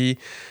gens qui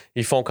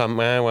ils font comme,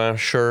 ah, ouais,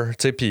 sure,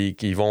 tu sais, puis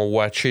qui vont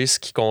watcher ce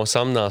qu'ils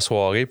consomment dans la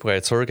soirée pour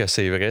être sûr que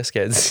c'est vrai ce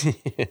qu'elle dit.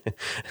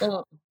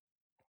 Mmh.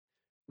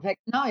 Fait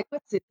que non,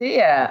 écoute,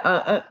 c'était,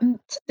 une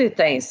petite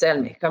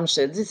étincelle, mais comme je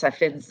te dis, ça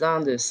fait 10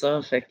 ans de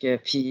ça, fait que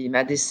puis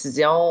ma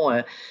décision,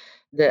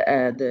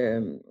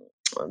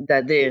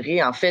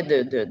 d'adhérer, en fait,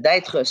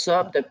 d'être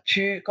sobre, de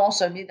plus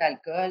consommer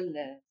d'alcool,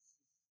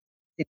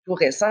 c'est tout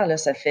récent, là,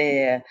 ça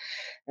fait,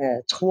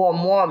 3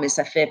 mois, mais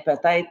ça fait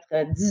peut-être,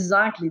 10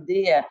 ans que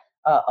l'idée,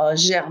 a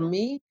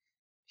germé.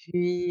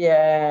 Puis,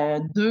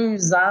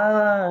 2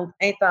 ans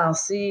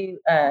intensives,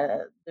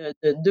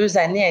 de 2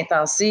 années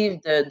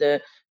intensives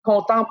de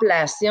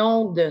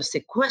contemplation de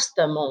c'est quoi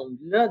ce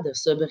monde-là de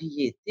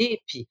sobriété,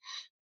 puis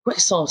pourquoi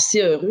ils sont si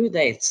heureux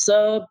d'être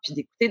sobres, puis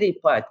d'écouter des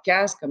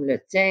podcasts comme le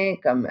tien,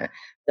 comme,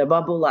 The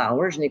Bubble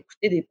Hour. Je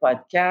écouté des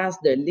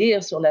podcasts, de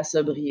lire sur la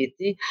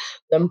sobriété,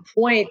 de me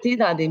pointer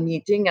dans des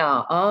meetings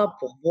en A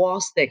pour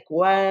voir c'était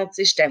quoi. Tu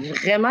sais, j'étais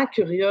vraiment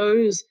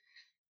curieuse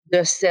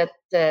de cette,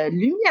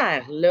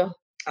 lumière-là,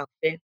 en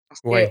fait.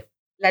 Parce que Oui.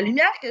 la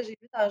lumière que j'ai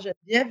vue dans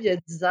Geneviève il y a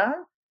 10 ans,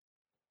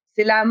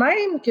 c'est la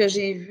même que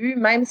j'ai vue,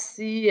 même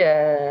si,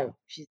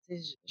 puis tu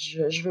sais,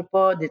 je veux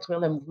pas détruire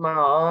le mouvement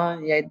AA,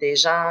 il y a des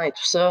gens et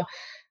tout ça.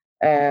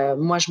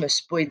 Moi, je me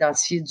suis pas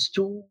identifiée du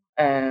tout.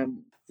 Tu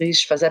sais,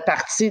 je faisais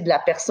partie de la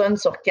personne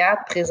sur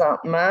 4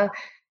 présentement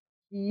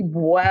qui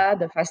boit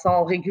de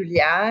façon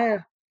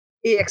régulière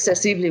et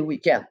excessive les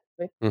week-ends,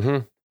 tu sais.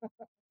 Mhm.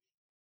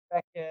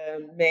 Fait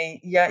que, mais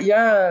il y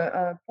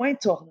a un point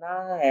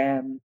tournant,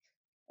 heu,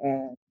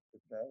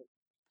 de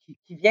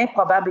qui vient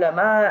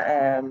probablement,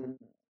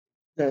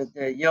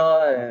 il y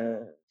a,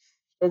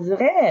 je te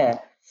dirais,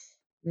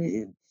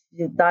 heu,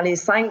 dans les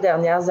 5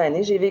 dernières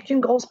années, j'ai vécu une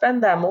grosse peine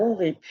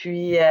d'amour et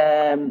puis,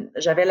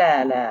 j'avais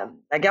la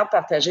garde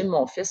partagée de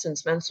mon fils une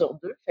semaine sur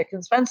 2. Fait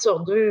qu'une semaine sur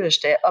 2,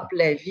 j'étais up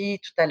la vie,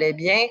 tout allait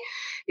bien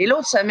et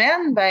l'autre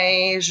semaine,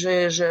 ben,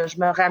 je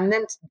me ramenais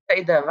une petite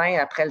bouteille de vin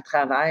après le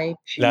travail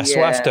La puis,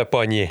 soif te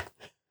pognait.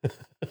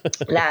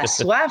 la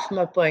soif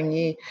m'a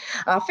pognée.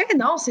 En fait,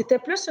 non, c'était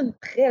plus une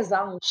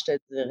présence, je te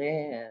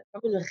dirais,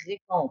 comme une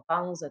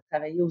récompense de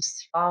travailler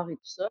aussi fort et tout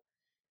ça.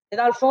 Mais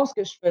dans le fond, ce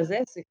que je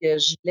faisais, c'est que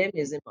je gelais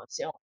mes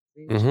émotions.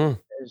 Tu sais. Mhm.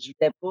 Je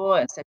voulais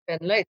pas, cette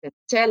peine-là était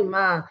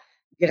tellement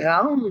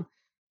grande,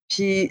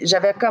 puis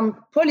j'avais comme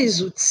pas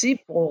les outils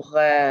pour,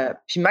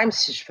 puis même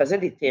si je faisais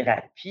des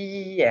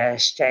thérapies,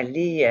 j'étais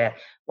allée,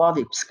 voir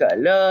des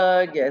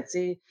psychologues, tu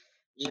sais,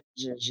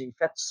 j'ai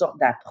fait toutes sortes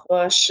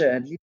d'approches,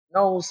 de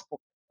l'hypnose pour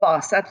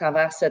passer à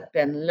travers cette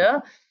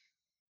peine-là.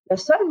 Le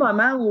seul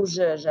moment où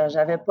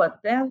j'avais pas de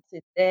peine,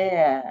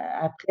 c'était,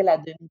 après la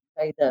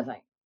demi-bouteille de vin,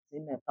 tu sais,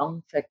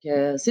 mettons. Fait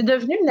que c'est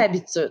devenu une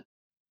habitude.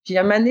 Puis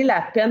à un moment donné,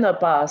 la peine a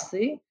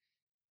passé,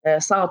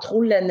 sans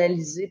trop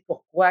l'analyser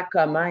pourquoi,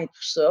 comment et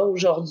tout ça.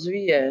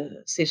 Aujourd'hui,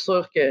 c'est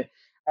sûr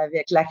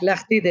qu'avec la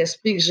clarté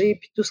d'esprit que j'ai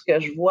puis tout ce que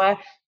je vois,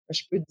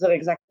 je peux te dire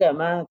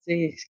exactement,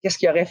 tu sais, qu'est-ce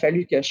qu'il aurait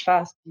fallu que je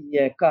fasse puis,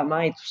 comment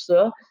et tout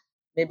ça.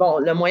 Mais bon,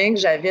 le moyen que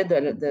j'avais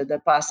de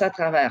passer à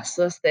travers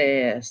ça,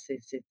 c'était,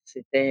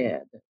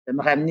 de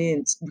me ramener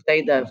une petite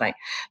bouteille de vin.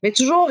 Mais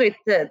toujours être,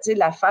 tu sais,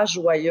 la face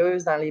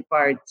joyeuse dans les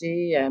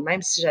parties,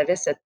 même si j'avais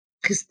cette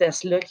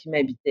tristesse-là qui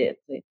m'habitait,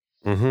 tu sais.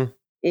 Mhm.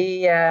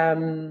 Et là,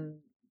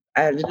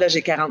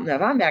 j'ai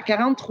 49 ans, mais à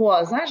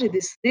 43 ans, j'ai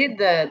décidé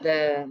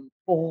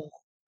pour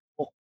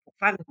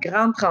faire une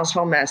grande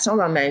transformation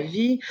dans ma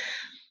vie,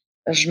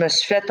 je me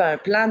suis fait un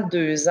plan de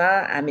 2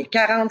 ans. À mes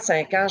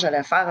 45 ans,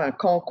 j'allais faire un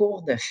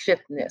concours de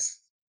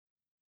fitness.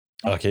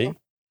 OK.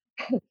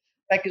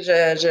 Fait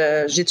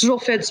que j'ai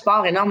toujours fait du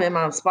sport,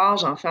 énormément de sport,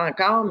 j'en fais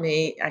encore,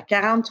 mais à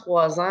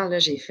 43 ans, là,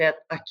 j'ai fait: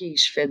 «OK,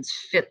 je fais du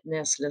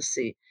fitness, là,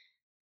 c'est»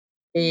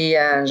 et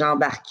j'ai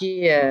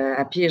embarqué,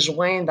 à pieds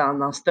joints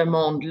dans ce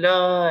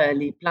monde-là,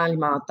 les plans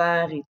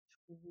alimentaires et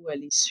tout,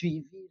 les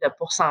suivis, le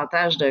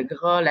pourcentage de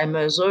gras, la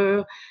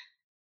mesure,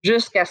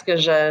 jusqu'à ce que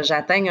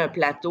j'atteigne un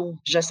plateau.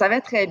 Je savais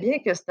très bien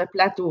que ce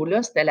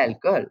plateau-là, c'était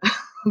l'alcool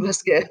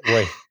parce que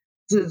Oui.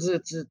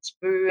 tu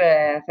peux,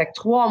 fait que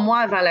 3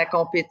 mois avant la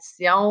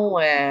compétition,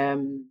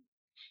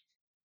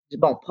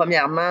 bon,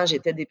 premièrement,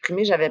 j'étais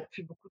déprimée, j'avais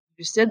plus beaucoup de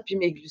glucides, puis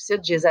mes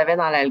glucides, je les avais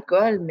dans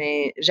l'alcool,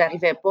 mais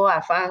j'arrivais pas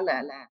à faire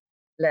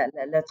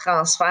le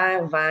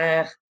transfert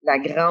vers la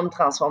grande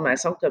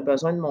transformation que tu as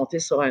besoin de monter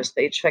sur un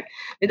stage. Fait que,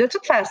 mais de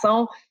toute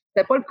façon,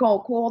 c'était pas le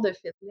concours de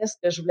fitness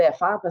que je voulais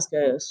faire parce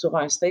que sur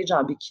un stage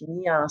en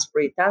bikini, en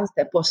spray tan,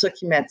 c'était pas ça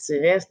qui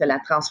m'attirait, c'était la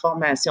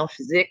transformation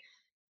physique.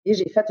 Et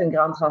j'ai fait une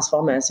grande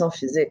transformation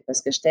physique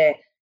parce que j'étais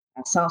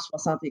à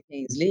 175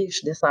 livres, je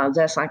suis descendue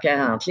à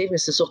 140 livres, mais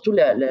c'est surtout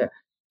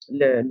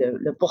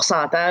le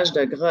pourcentage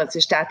de gras. Tu sais,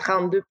 j'étais à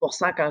 32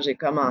 quand j'ai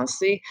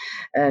commencé.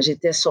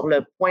 J'étais sur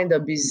le point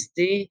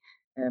d'obésité.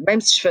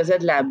 Même si je faisais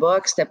de la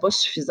boxe, c'était pas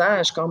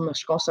suffisant.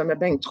 Je consommais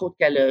bien trop de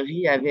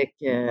calories avec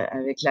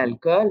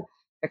l'alcool.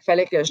 Fait qu'il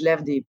fallait que je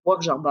lève des poids,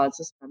 que je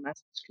rebâtisse ma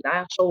masse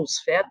musculaire.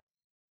 Chose faite,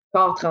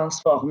 corps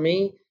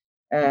transformé.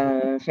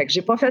 Fait que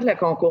j'ai pas fait le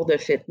concours de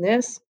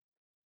fitness.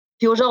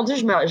 Puis aujourd'hui,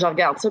 je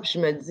regarde ça puis je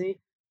me dis,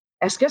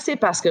 est-ce que c'est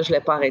parce que je n'ai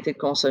pas arrêté de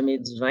consommer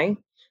du vin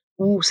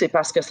ou c'est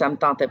parce que ça ne me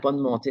tentait pas de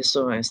monter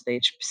sur un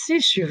stage? Puis si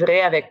je suis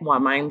vraie avec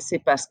moi-même, c'est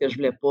parce que je ne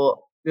voulais pas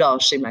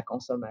lâcher ma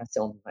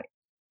consommation de vin.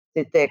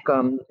 C'était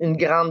comme une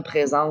grande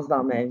présence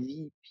dans ma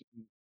vie, puis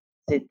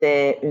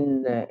c'était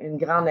une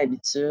grande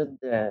habitude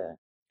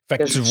Fait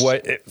que que je tu vois,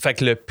 fait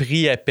que le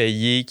prix à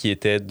payer qui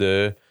était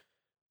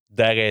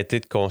d'arrêter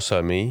de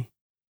consommer,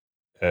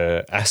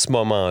 à ce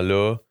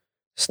moment-là,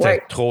 c'était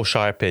ouais. trop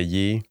cher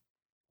payé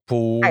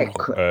pour.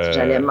 Écoute,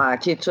 j'allais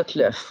manquer tout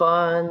le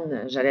fun,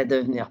 j'allais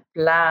devenir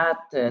plate,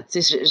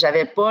 tu sais,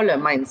 j'avais pas le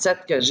mindset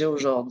que j'ai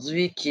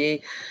aujourd'hui qui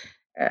est,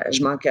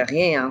 je manque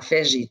rien, en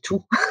fait, j'ai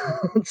tout.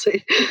 Tu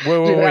sais, Oui, j'ai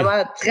oui,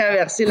 vraiment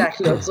traversé la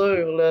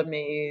clôture, là,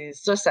 mais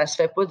ça se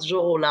fait pas du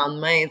jour au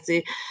lendemain, tu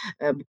sais.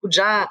 Beaucoup de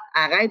gens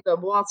arrêtent de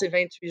boire, tu sais,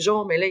 28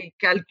 jours, mais là, ils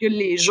calculent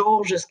les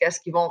jours jusqu'à ce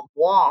qu'ils vont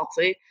boire,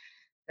 tu sais.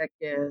 Fait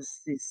que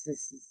c'est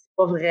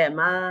pas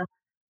vraiment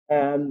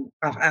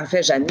en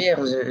fait, j'admire,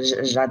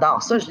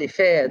 j'adore ça. Je l'ai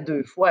fait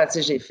 2 fois. Tu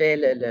sais, j'ai fait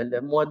le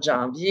mois de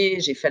janvier,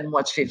 j'ai fait le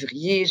mois de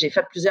février, j'ai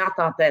fait plusieurs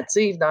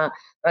tentatives dans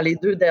les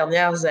 2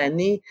 dernières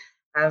années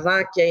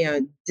avant qu'il y ait un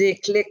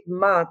déclic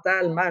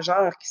mental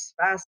majeur qui se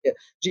fasse, que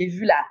j'ai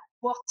vu la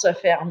porte se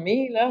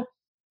fermer, là,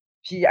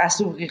 puis elle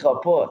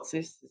s'ouvrira pas,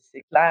 tu sais,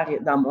 c'est clair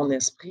dans mon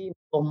esprit.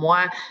 Pour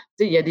moi, tu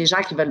sais, il y a des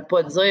gens qui veulent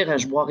pas dire: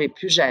 «Je boirai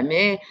plus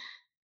jamais».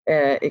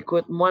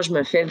 Écoute, moi, je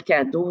me fais le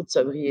cadeau de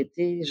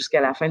sobriété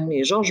jusqu'à la fin de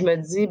mes jours. Je me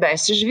dis, ben,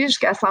 si je vis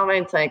jusqu'à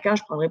 125 ans,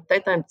 je prendrais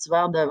peut-être un petit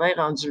verre de vin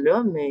rendu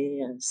là,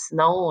 mais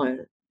sinon,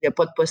 il n'y a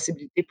pas de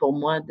possibilité pour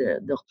moi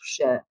de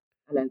retoucher à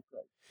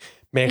l'alcool.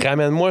 mais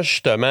ramène-moi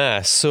justement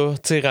à ça.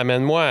 Tu sais,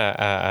 ramène-moi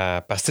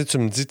parce que tu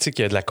me dis tu sais,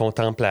 qu'il y a de la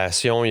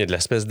contemplation, il y a de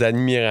l'espèce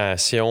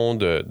d'admiration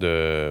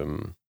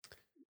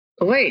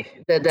Oui,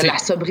 de tu la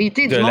sais,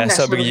 sobriété, de du monde la de la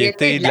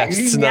sobriété, sobriété, de de la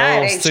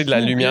lumière. l'abstinence, tu sais, de la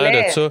lumière,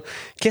 de ça.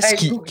 Qu'est-ce Je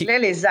qui. googlais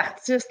les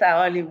artistes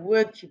à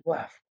Hollywood qui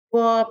boivent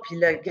pas, puis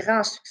le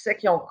grand succès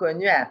qu'ils ont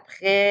connu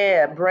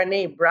après.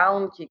 Brené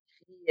Brown qui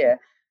écrit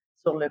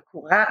sur le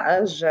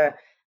courage.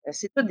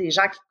 C'est tous des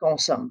gens qui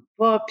consomment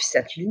pas, puis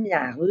cette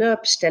lumière-là.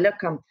 Puis j'étais là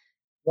comme,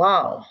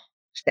 wow!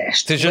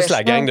 C'est juste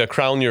la gang de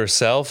Crown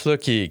Yourself là,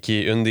 qui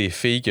est une des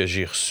filles que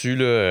j'ai reçues,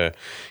 là,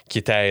 qui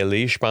était à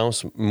LA, je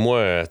pense.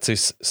 Moi,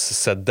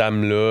 cette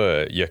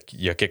dame-là, il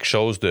y a quelque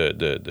chose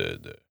de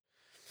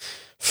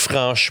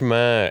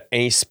franchement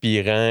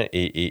inspirant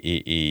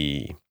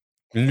et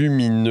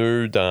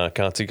lumineux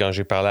quand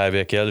j'ai parlé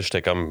avec elle.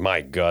 J'étais comme,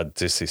 my God,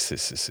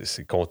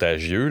 c'est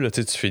contagieux. Là,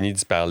 tu finis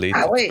d'y parler.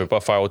 Tu peux pas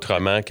faire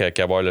autrement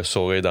qu'avoir le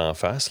sourire d'en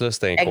face. Là,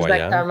 c'était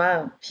incroyable.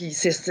 Exactement. Puis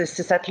c'est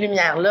cette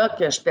lumière-là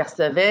que je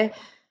percevais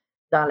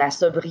dans la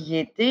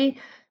sobriété.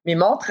 Mais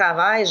mon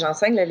travail,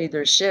 j'enseigne le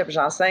leadership,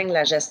 j'enseigne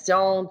la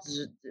gestion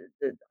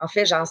en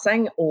fait,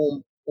 j'enseigne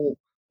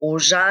aux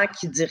gens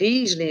qui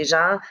dirigent les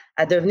gens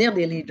à devenir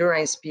des leaders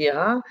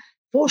inspirants.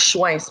 Il faut que je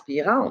sois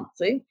inspirante,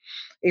 tu sais.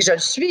 Et je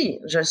suis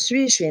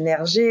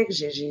énergique,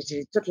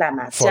 j'ai toute la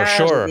matière,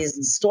 j'ai des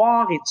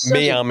histoires et tout ça.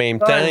 Mais en même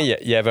temps, il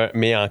y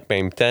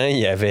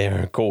avait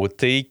un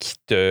côté qui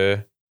te...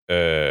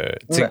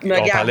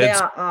 me gardait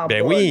en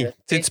ben bas, oui, là,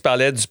 tu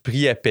parlais du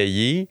prix à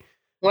payer.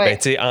 Ouais.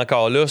 Ben,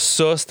 encore là,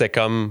 ça, c'était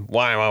comme,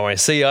 ouais,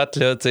 c'est hot,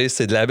 là,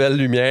 c'est de la belle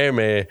lumière,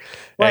 mais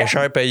elle est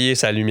cher payée,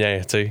 sa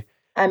lumière, tu sais.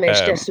 Ah, mais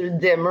j'étais sur le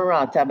dimmer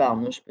en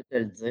tabarnouche, je peux te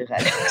le dire,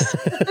 Alex.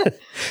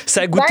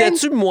 Ça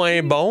goûtait-tu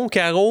moins bon,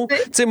 Caro? Tu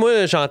sais,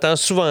 moi, j'entends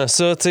souvent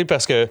ça, tu sais,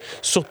 parce que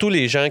surtout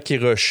les gens qui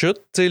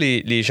rechutent, tu sais,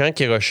 les gens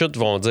qui rechutent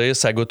vont dire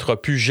ça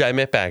goûtera plus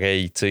jamais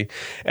pareil, tu sais.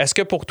 Est-ce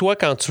que pour toi,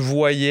 quand tu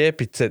voyais,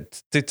 puis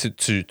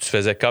tu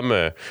faisais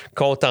comme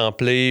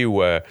contempler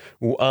ou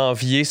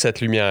envier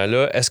cette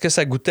lumière-là, est-ce que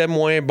ça goûtait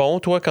moins bon,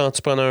 toi, quand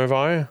tu prenais un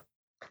verre?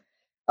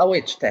 Ah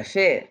oui, tout à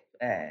fait.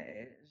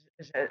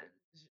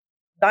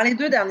 Dans les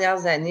 2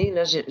 dernières années,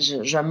 là,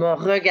 je me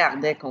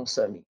regardais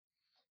consommer.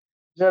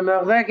 Je me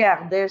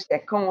regardais,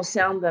 j'étais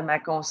consciente de ma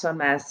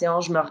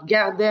consommation. Je me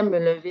regardais me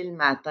lever le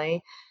matin.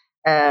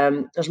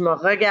 Je me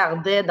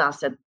regardais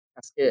parce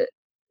que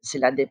c'est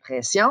la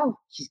dépression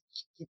qui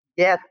te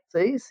guette,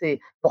 tu sais.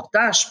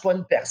 Pourtant, je ne suis pas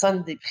une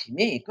personne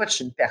déprimée. Écoute, je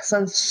suis une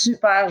personne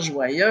super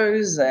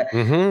joyeuse,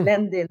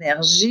 pleine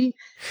d'énergie.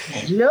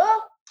 Mais là,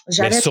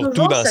 j'avais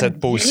surtout dans cette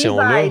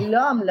position-là.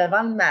 Là, en me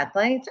levant le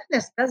matin, tu sais, une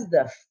espèce de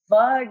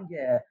fog.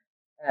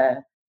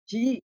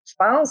 Puis, je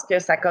pense que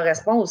ça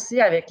correspond aussi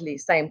avec les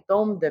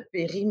symptômes de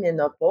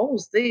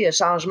périménopause, tu sais,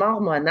 changement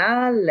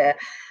hormonal.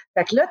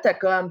 Fait que là, tu as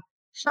comme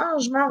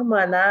changement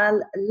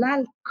hormonal,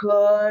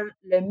 l'alcool,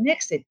 le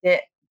mix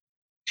était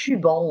plus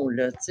bon,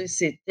 là, tu sais,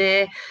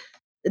 c'était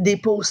des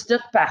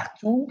post-it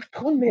partout,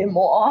 trop de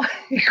mémoire.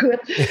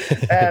 Écoute,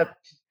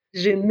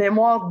 j'ai une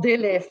mémoire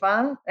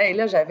d'éléphant. Hey,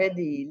 là, j'avais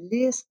des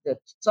listes de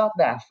toutes sortes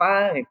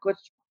d'affaires. Écoute,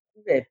 je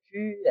ne pouvais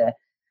plus.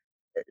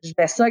 Je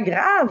fais ça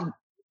grave,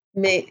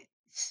 mais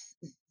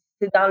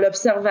c'est dans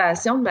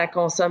l'observation de ma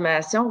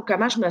consommation,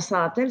 comment je me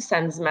sentais le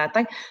samedi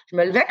matin. Je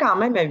me levais quand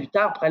même à 8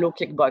 heures pour aller au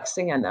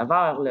kickboxing à 9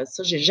 heures. Là.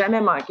 Ça, j'ai jamais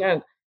manqué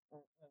un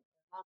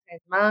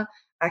entraînement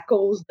à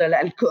cause de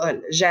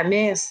l'alcool.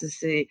 Jamais.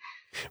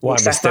 Ouais,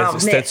 mais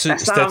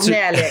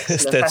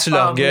c'était-tu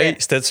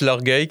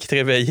l'orgueil qui te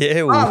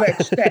réveillait? Ou... Ah, ben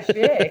tout à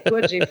fait.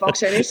 Écoute, j'ai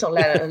fonctionné sur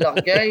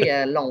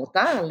l'orgueil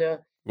longtemps. Là.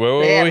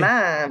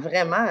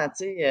 Vraiment,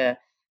 tu sais...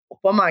 pour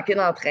pas manquer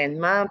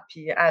d'entraînement,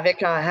 puis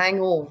avec un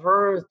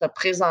hangover, te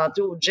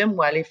présenter au gym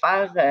ou aller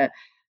faire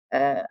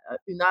 1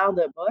 heure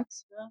de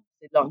boxe, là,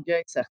 c'est de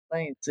l'orgueil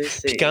certain.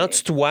 Puis quand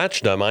tu te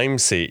watches de même,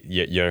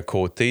 il y a un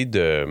côté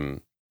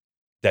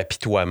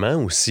d'apitoiement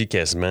aussi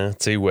quasiment,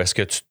 où est-ce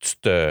que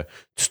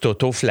tu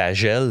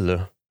t'auto-flagelles,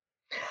 là?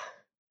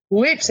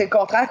 Oui, puis c'est le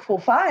contraire qu'il faut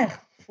faire.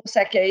 Il faut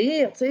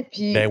s'accueillir, tu sais,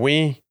 puis... Ben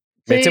oui.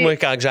 Mais tu sais, moi,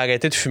 quand j'ai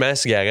arrêté de fumer la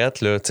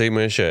cigarette, là, tu sais,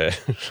 moi,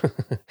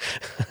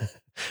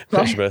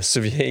 je me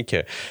souviens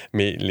que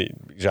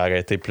j'ai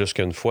arrêté plus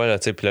qu'une fois, là,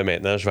 puis là,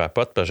 maintenant, je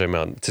vapote, parce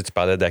que tu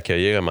parlais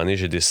d'accueillir, à un moment donné,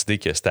 j'ai décidé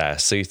que c'était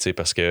assez,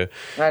 parce que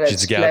j'ai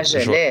dit, là.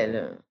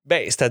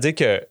 Ben, c'est-à-dire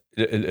que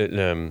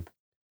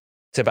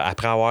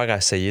après avoir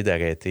essayé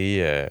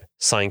d'arrêter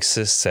 5,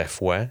 6, 7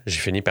 fois, j'ai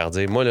fini par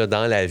dire, moi, là,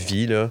 dans la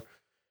vie, là,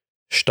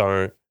 je suis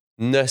un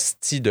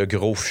hostie de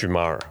gros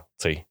fumeur,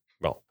 tu sais.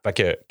 Bon, fait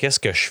que qu'est-ce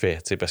que je fais?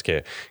 T'sais, parce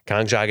que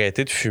quand j'ai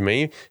arrêté de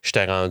fumer,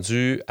 j'étais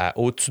rendu à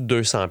au-dessus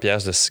de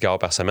 200$ de cigares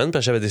par semaine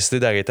parce que j'avais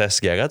décidé d'arrêter la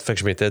cigarette, fait que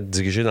je m'étais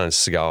dirigé dans le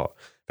cigare.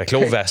 Fait que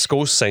là, au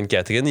Vasco,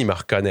 Sainte-Catherine, il me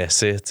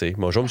reconnaissait, tu sais.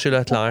 Bonjour, M.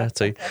 Leclerc,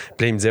 tu sais. Puis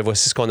là, il me disait,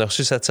 voici ce qu'on a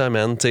reçu cette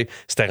semaine, tu sais.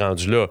 C'était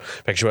rendu là.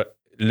 Fait que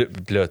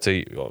là,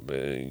 tu sais,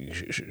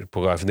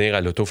 pour revenir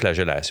à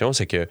l'autoflagellation,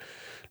 c'est que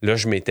là,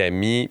 je m'étais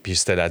mis, puis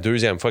c'était la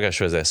 2e fois que je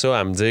faisais ça,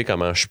 à me dire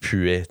comment je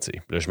puais, tu sais.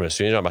 Là, je me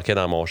souviens, j'embarquais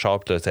dans mon char,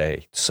 puis là,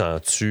 hey, tu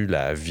sens-tu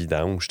la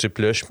vidange, tu sais.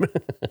 Puis là,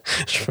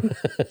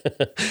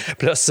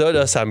 puis là, ça,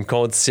 là, ça me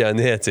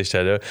conditionnait, tu sais.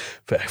 J'étais là,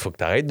 faut que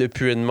t'arrêtes de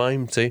puer de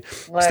même, tu sais.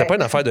 Ouais. C'était pas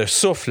une affaire de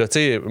souffle, là, tu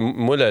sais.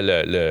 Moi,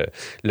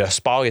 le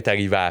sport est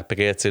arrivé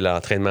après, tu sais,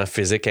 l'entraînement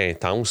physique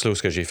intense, là, où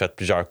j'ai fait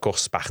plusieurs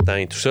courses par temps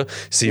et tout ça.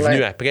 C'est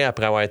venu après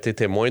avoir été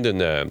témoin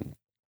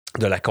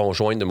de la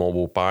conjointe de mon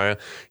beau-père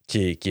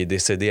qui est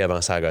décédée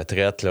avant sa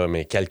retraite, là,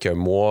 mais quelques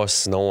mois,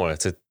 sinon,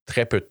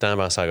 très peu de temps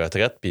avant sa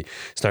retraite. Puis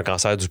c'est un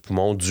cancer du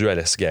poumon dû à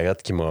la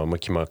cigarette qui m'a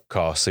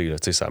cassé. Là,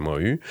 ça m'a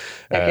eu.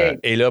 OK.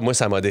 Et là, moi,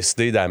 ça m'a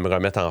décidé de me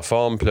remettre en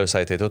forme. Puis là, ça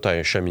a été tout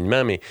un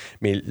cheminement. Mais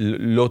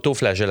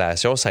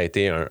l'autoflagellation, ça a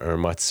été un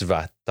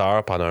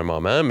motivateur pendant un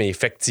moment. Mais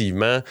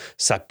effectivement,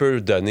 ça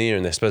peut donner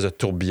une espèce de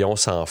tourbillon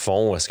sans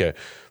fond. Est-ce que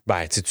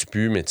ben, tu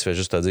pues, mais tu fais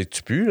juste te dire que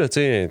tu pues, là, tu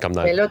sais, comme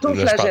dans... Mais là, je parle-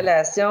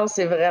 l'autoflagellation,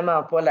 c'est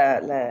vraiment pas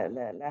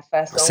la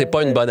façon C'est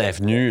pas une bonne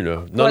avenue,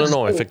 là. Non, pas du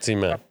non, tout.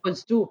 effectivement. Pas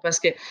du tout. Parce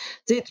que, tu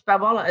sais, tu peux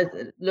avoir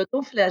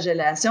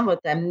l'autoflagellation va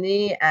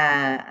t'amener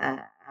à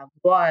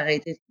vouloir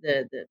arrêter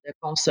de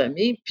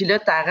consommer. Puis là,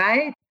 tu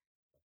arrêtes,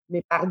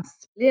 mais par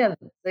discipline,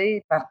 tu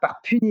sais,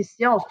 par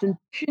punition. C'est une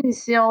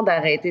punition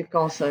d'arrêter de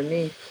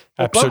consommer. Faut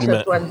pas que ce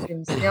Absolument. soit une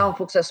punition,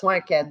 faut que ce soit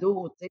un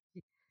cadeau, tu sais.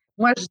 Puis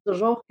moi, je dis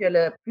toujours que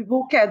le plus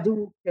beau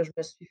cadeau que je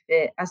me suis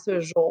fait à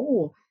ce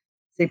jour,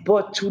 c'est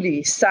pas tous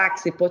les sacs,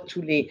 c'est pas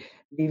tous les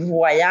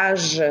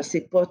voyages,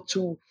 c'est pas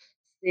tout,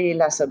 c'est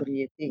la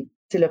sobriété.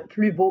 C'est le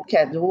plus beau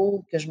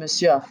cadeau que je me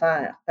suis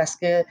offert parce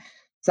que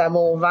ça m'a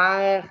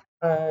ouvert,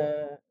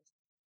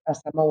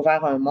 ça m'a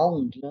ouvert un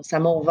monde, là. Ça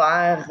m'a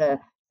ouvert,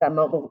 ça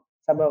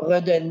m'a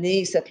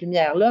redonné cette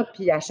lumière-là.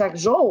 Puis à chaque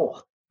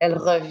jour, elle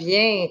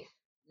revient,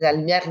 la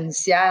lumière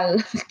initiale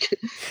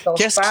dont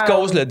je Qu'est-ce qui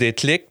cause parle. le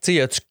déclic? Tu sais, y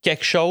a-tu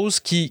quelque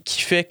chose qui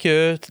fait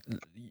que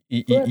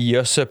Écoute, il y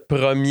a ce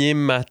premier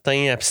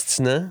matin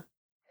abstinent?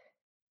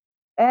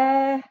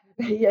 il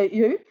y a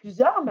eu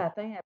plusieurs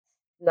matins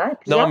abstinents, Non,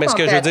 plusieurs mais ce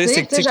que je veux dire,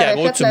 c'est tentatives. que, Tu tu sais, sais, j'avais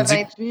Caro, fait tu me le dis...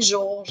 28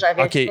 jours,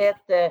 j'avais OK, fait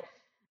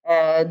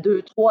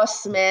 2-3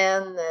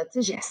 semaines.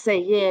 Tu sais,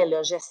 j'essayais,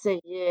 là,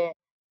 j'essayais.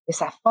 Mais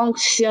ça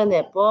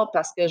fonctionnait pas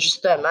parce que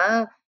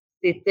justement,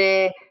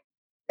 c'était,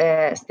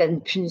 c'était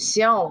une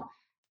punition.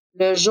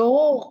 Le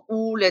jour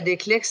où le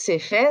déclic s'est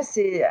fait,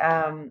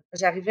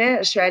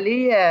 je suis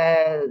allée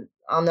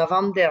en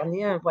novembre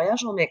dernier à un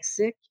voyage au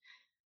Mexique,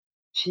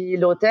 puis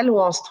l'hôtel où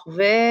on se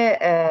trouvait,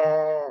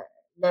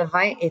 le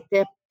vin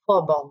était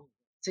pas bon.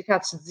 Tu sais, quand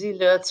tu dis,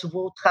 là, tu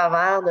vois au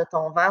travers de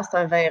ton verre, c'est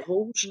un vin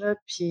rouge, là,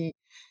 puis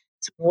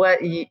tu vois,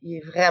 il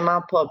est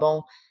vraiment pas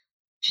bon.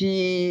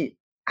 Puis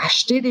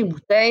acheter des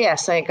bouteilles à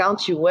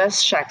 50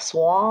 US chaque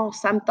soir,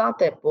 ça me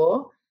tentait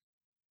pas.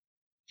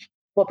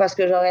 Pas parce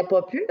que j'aurais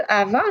pas pu.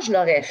 Avant, je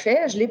l'aurais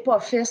fait. Je l'ai pas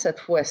fait cette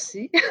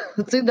fois-ci. Tu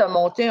sais, de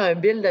monter un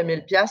bill de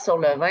 1000 $ sur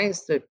le vin,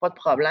 c'est pas de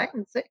problème,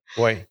 tu sais.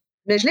 oui.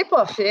 Mais je l'ai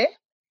pas fait.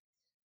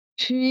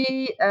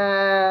 Puis,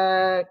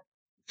 fait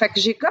que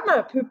j'ai comme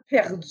un peu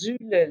perdu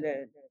la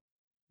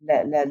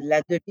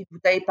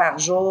demi-bouteille par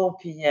jour,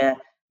 puis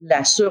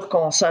la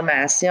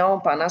surconsommation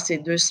pendant ces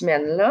 2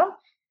 semaines-là.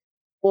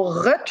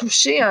 Pour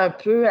retoucher un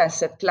peu à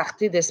cette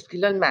clarté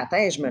d'esprit-là le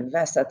matin, je me levais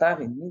à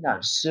 7h30 dans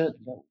le sud,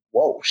 là.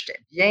 Wow, j'étais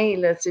bien,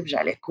 là, tu sais, puis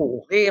j'allais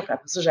courir, puis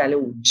après ça, j'allais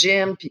au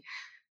gym, puis, tu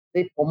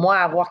sais, pour moi,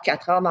 avoir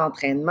 4 heures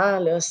d'entraînement,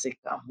 là, c'est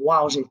comme,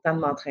 wow, j'ai le temps de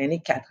m'entraîner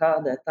 4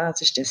 heures de temps,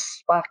 tu sais, j'étais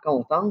super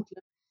contente,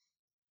 là.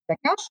 Fait que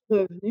quand je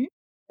suis revenue,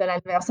 c'était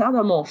l'anniversaire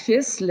de mon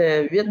fils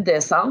le 8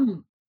 décembre,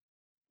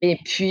 et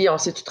puis on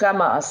s'est tout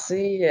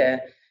ramassé.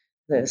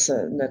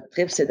 Notre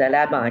trip, c'est d'aller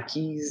à la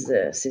banquise.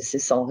 C'est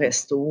son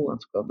resto, en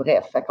tout cas.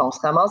 Bref, fait qu'on se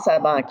ramasse à la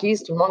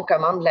banquise, tout le monde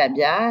commande de la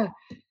bière.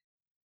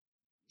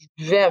 Je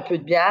buvais un peu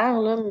de bière,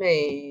 là,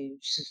 mais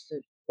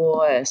c'est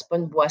pas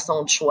une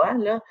boisson de choix,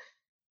 là.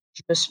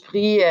 Je me suis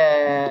pris,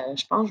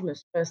 je pense que je me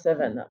suis pris un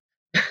 7-Up.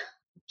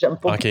 J'aime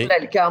pas beaucoup OK. la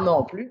liqueur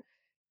non plus.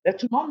 Là,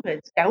 tout le monde me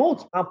dit: «Caro,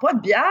 tu prends pas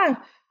de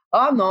bière?»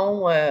 «Ah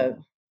non,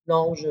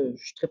 non,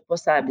 je trippe pas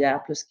sur la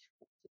bière plus qu'il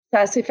faut».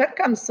 Ça s'est fait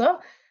comme ça,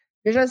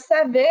 mais je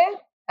savais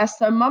à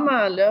ce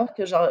moment-là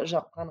que je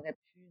reprendrais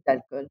plus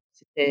d'alcool.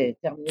 C'était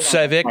terminé Tu dans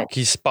savais ma tête.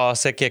 qu'il se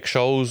passait quelque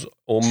chose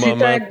au C'est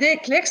moment... un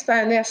déclic, c'est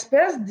une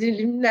espèce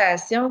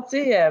d'illumination,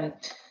 tu sais,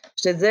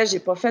 je te disais, j'ai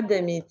pas fait de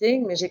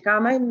meeting, mais j'ai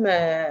quand même,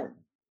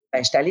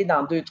 j'étais allée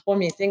dans 2-3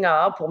 meetings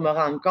en pour me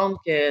rendre compte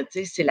que, tu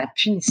sais, c'est la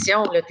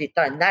punition, là, tu es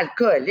un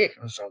alcoolique.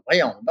 Je dis: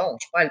 «Voyons donc,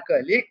 je suis pas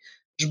alcoolique,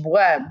 je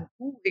bois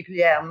beaucoup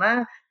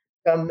régulièrement,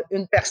 comme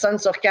une personne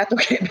sur 4 au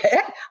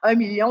Québec, 1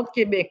 million de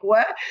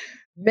Québécois».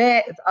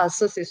 Mais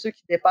ça, c'est ceux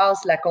qui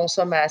dépassent la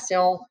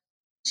consommation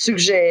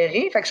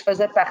suggérée. Fait que je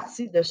faisais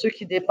partie de ceux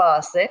qui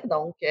dépassaient.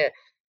 Donc,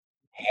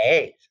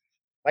 hey,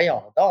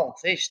 voyons donc,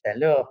 tu sais, j'étais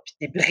là, puis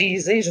t'es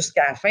brisé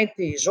jusqu'à la fin de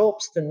tes jours,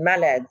 puis c'est une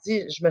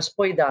maladie. Je me suis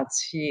pas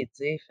identifiée,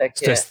 tu sais. Fait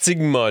Ce que,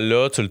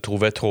 stigma-là, tu le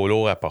trouvais trop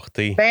lourd à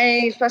porter.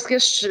 ben, c'est parce que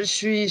je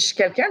suis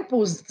quelqu'un de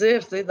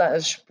positif, tu sais. Je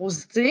suis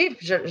positive,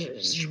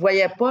 je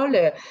voyais pas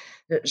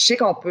je sais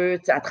qu'on peut,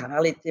 tu sais, à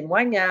travers les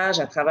témoignages,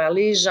 à travers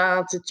les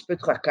gens, tu sais, tu peux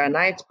te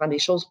reconnaître, tu prends des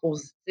choses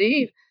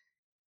positives.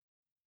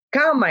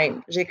 Quand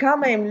même, j'ai quand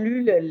même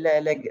lu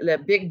le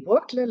big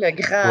book, là, le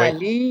grand Oui.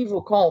 livre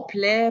au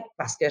complet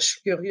parce que je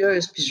suis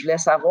curieuse, puis je voulais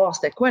savoir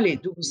c'était quoi les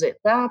 12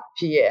 étapes.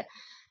 Puis,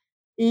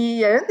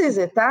 et une des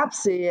étapes,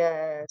 c'est,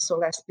 sur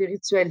la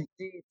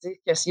spiritualité, tu sais,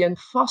 que s'il y a une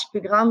force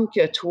plus grande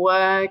que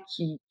toi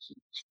qui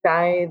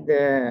t'aide,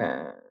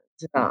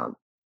 tu sais,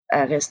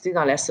 à rester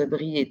dans la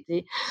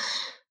sobriété.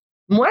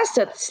 Moi,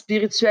 cette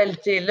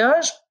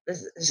spiritualité-là,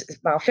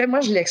 En fait,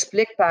 moi, je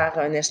l'explique par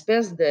une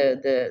espèce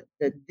de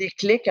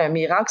déclic, un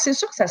miracle. C'est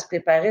sûr que ça se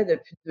préparait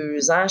depuis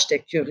 2 ans. J'étais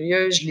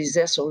curieuse, je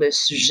lisais sur le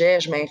sujet,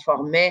 je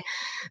m'informais,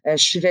 je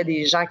suivais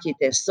des gens qui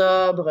étaient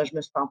sobres, je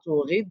me suis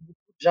entourée de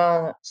beaucoup de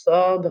gens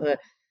sobres.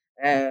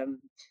 Euh,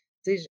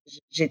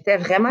 J'étais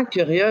vraiment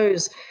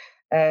curieuse.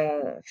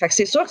 Fait que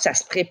c'est sûr que ça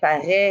se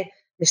préparait.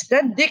 Mais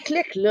ce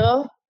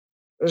déclic-là,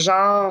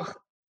 genre,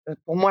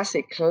 pour moi,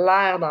 c'est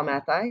clair dans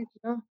ma tête,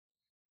 là.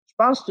 Je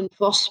pense que c'est une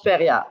force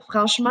supérieure.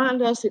 Franchement,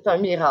 là, c'est un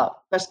miracle.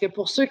 Parce que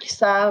pour ceux qui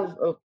savent,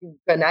 qui me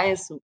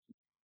connaissent ou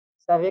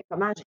qui savaient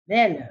comment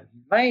j'aimais le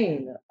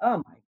vin, là, oh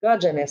my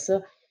God, j'aimais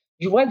ça.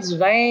 Je vois du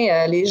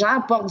vin, les gens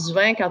apportent du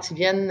vin quand ils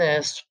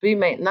viennent souper.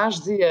 Maintenant, je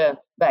dis,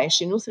 ben,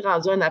 chez nous, c'est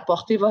rendu un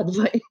apporter votre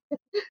vin,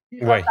 puis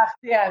Oui.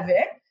 repartez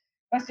avec.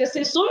 Parce que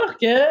c'est sûr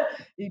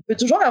qu'il peut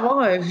toujours avoir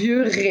un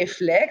vieux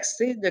réflexe,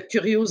 tu sais, de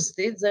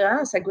curiosité, de dire,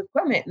 ah, ça goûte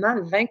quoi maintenant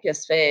le vin que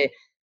ça fait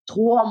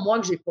 3 mois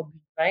que j'ai pas bu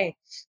de vin?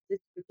 Tu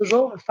peux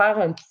toujours faire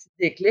un petit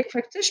déclic.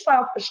 Fait que, tu sais,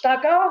 je suis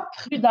encore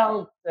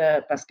prudente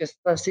parce que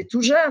c'est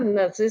tout jeune,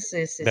 là, tu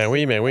sais, c'est Ben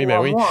oui, ben oui, ben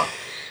 3 oui. mois.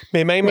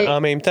 Mais même Mais en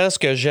même temps, ce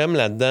que j'aime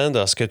là-dedans,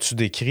 dans ce que tu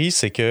décris,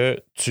 c'est que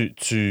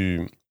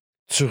tu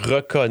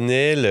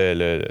reconnais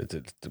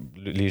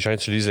les gens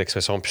utilisent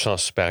l'expression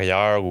puissance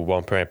supérieure ou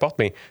bon, peu importe,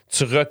 mais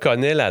tu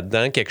reconnais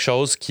là-dedans quelque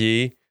chose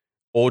qui est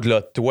au-delà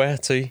de toi,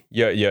 tu sais. Il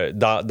y a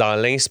dans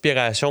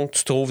l'inspiration que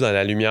tu trouves dans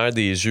la lumière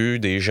des yeux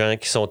des gens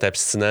qui sont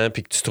abstinents,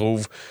 puis que tu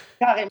trouves...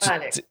 carrément, tu-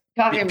 Alex, tu-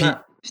 carrément. tu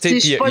Puis, tu sais, sais, je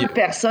puis suis pas une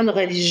personne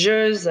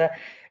religieuse,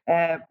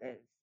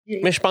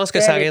 mais je pense que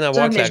ça n'a rien à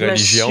voir avec mais la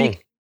religion.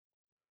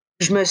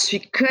 je me suis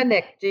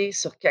connectée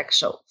sur quelque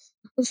chose.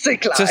 C'est C'est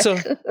clair. ça.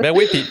 Ben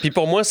oui, puis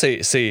pour moi,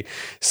 c'est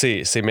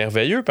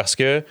merveilleux parce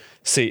que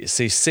c'est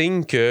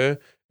signe que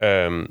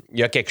il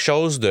y a quelque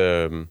chose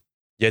de...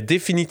 Il y a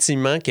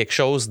définitivement quelque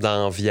chose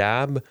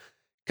d'enviable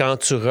quand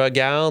tu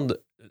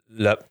regardes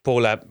pour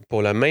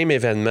le même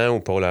événement ou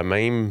pour le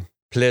même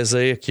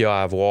plaisir qu'il y a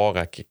à avoir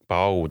à quelque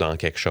part ou dans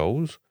quelque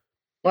chose,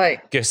 Ouais.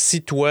 que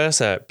si toi,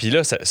 ça... Puis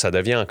là, ça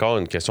devient encore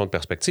une question de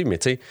perspective, mais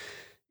tu sais,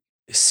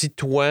 si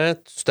toi,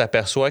 tu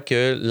t'aperçois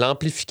que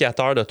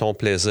l'amplificateur de ton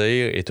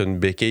plaisir est une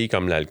béquille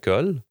comme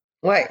l'alcool,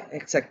 Ouais,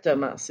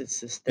 exactement.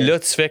 là,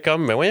 tu fais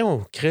comme, mais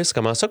voyons, Chris,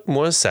 comment ça que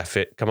moi, ça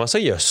fait. Comment ça,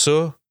 il y a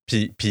ça?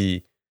 Puis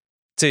tu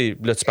sais,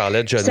 là, tu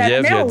parlais de Ça le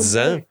Geneviève met il y a au 10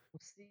 ans. point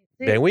aussi, tu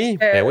Ben sais, oui,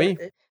 ben oui.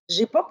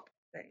 j'ai pas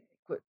ben,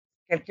 écoute,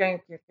 quelqu'un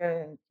qui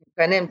me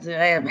connaît me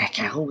dirait: «Ben,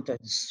 Caro, tu as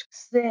du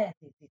succès,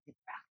 tu es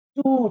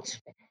partout, tu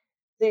fais»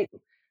 tu sais,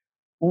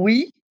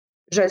 oui,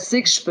 je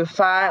sais que je peux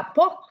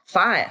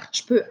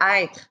je peux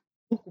être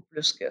beaucoup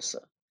plus que ça.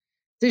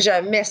 Tu sais, j'ai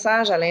un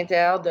message à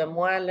l'intérieur de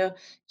moi là,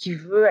 qui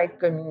veut être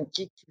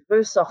communiqué, qui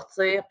veut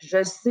sortir. Puis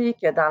je sais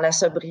que dans la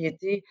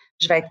sobriété,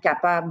 je vais être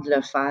capable de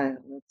le faire.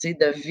 Là, tu sais,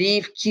 de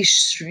vivre qui je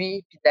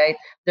suis, puis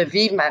de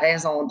vivre ma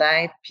raison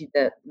d'être, puis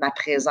de ma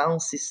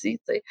présence ici.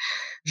 Tu sais.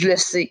 Je le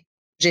sais.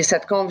 J'ai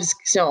cette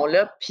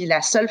conviction-là. Puis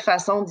la seule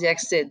façon d'y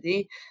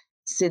accéder,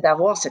 c'est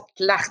d'avoir cette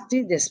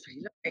clarté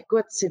d'esprit-là.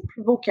 Écoute, c'est le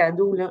plus beau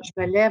cadeau. Là. Je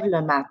me lève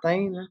le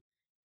matin, là,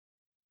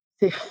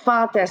 c'est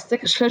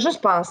fantastique. Je fais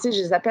juste penser, je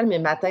les appelle mes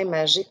matins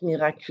magiques,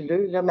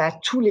 miraculeux, là, mais à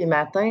tous les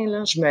matins,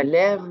 là, je me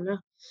lève, là,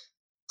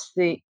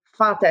 c'est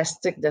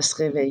fantastique de se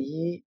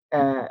réveiller. Tu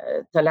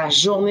as la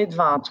journée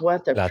devant toi,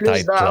 tu as La plus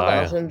tête d'heures dans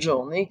claire. une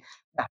journée.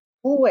 La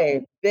peau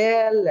est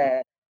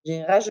belle,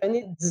 j'ai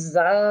rajeuni de 10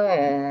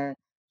 ans,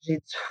 j'ai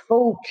du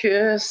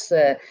focus,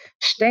 je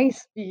suis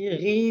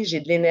inspirée, j'ai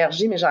de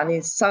l'énergie, mais j'en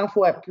ai 100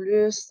 fois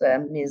plus.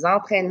 Mes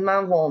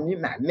entraînements vont mieux,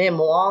 ma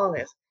mémoire,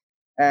 tu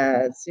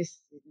sais,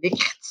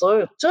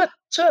 l'écriture,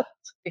 tout.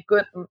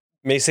 Écoute,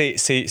 Mais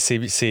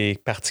c'est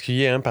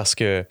particulier, hein, parce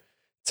que,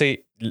 tu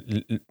sais,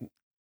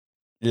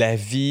 la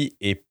vie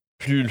est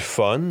plus le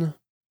fun,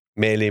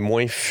 mais elle est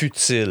moins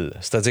futile.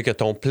 C'est-à-dire que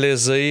ton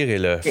plaisir et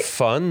le c'est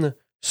fun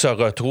se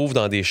retrouvent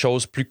dans des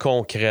choses plus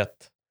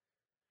concrètes.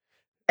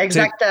 Tu sais,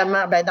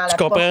 exactement, ben, dans tu la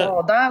comprends?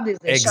 profondeur des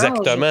échanges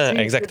Exactement, aussi, tu sais, dans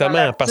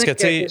exactement. Parce que, l'article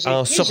tu que sais, j'ai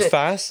en écrit,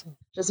 surface,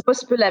 je ne sais pas si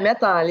tu peux la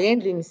mettre en lien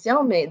de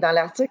l'émission, mais dans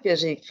l'article que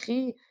j'ai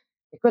écrit,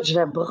 écoute, je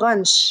vais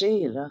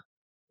bruncher, là.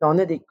 On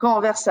a des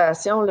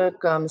conversations, là,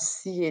 comme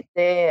s'il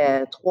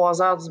était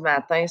 3 heures du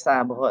matin,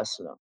 ça brosse,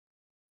 là.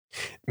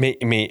 mais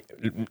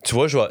tu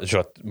vois, je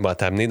vais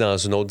t'amener dans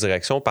une autre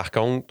direction. Par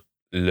contre,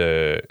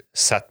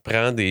 ça te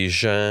prend des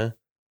gens,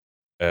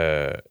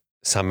 euh,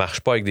 ça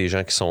marche pas avec des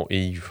gens qui sont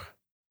ivres.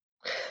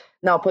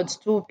 Non, pas du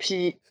tout.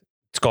 Puis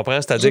Tu comprends?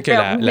 j'ai C'est-à-dire que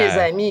perdu des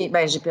amis.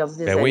 Ben, j'ai perdu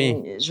ben des oui.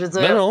 amis. Je veux Non,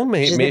 dire, non, je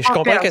les ai mais je pas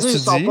comprends perdus, ce ils que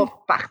tu sont dis.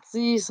 pas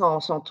partis,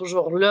 sont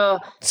toujours là.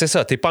 C'est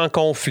ça, t'es pas en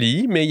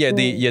conflit, mais il y a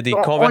des On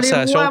les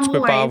conversations voit que tu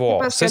peux pas moins, tu sais, avoir.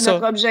 parce que C'est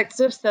notre ça.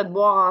 objectif, c'était de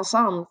boire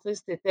ensemble, tu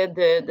sais,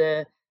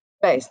 c'était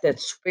ben, c'était de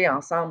souper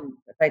ensemble,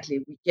 peut-être les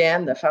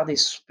week-ends, de faire des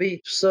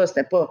soupers, tout ça.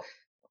 C'était pas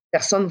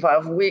personne ne va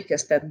avouer que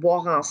c'était de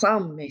boire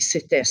ensemble, mais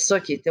c'était ça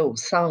qui était au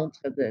centre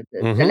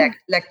Mhm.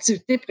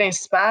 l'activité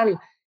principale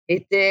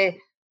était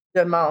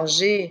de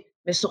manger,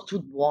 mais surtout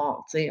de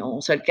boire, tu sais,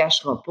 on se le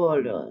cachera pas,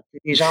 là.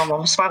 Les gens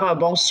vont se faire un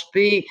bon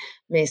souper,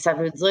 mais ça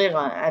veut dire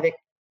avec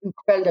une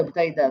coupelle de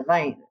bouteille de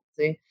vin, tu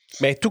sais.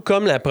 Mais tout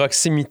comme la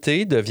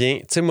proximité devient...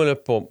 Tu sais, moi, là,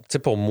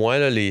 pour moi,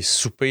 là, les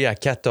soupers à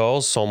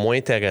 14 sont moins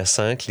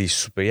intéressants que les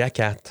soupers à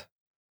 4.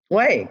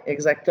 Oui,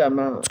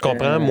 exactement. Tu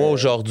comprends? Moi,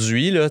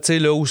 aujourd'hui, là, tu sais,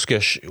 là où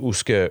j'ai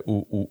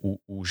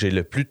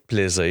le plus de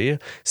plaisir,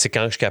 c'est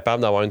quand je suis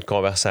capable d'avoir une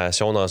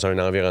conversation dans un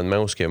environnement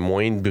où il y a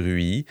moins de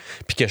bruit,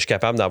 puis que je suis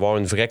capable d'avoir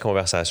une vraie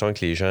conversation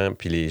avec les gens,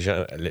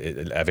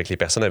 avec les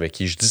personnes avec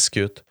qui je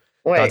discute.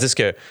 Ouais. Tandis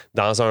que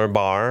dans un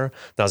bar,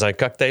 dans un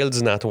cocktail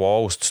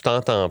dînatoire où si tu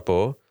t'entends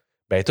pas,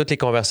 ben toutes les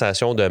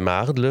conversations de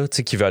marde, là, tu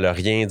sais, qui veulent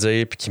rien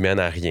dire puis qui mènent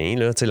à rien,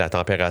 là, tu sais, la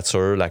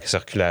température, la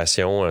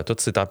circulation,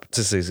 toutes ces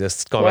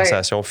petites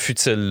conversations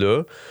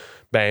futiles-là,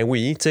 ben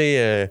oui, tu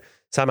sais,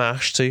 ça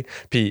marche, tu sais.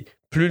 Puis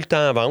plus le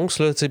temps avance,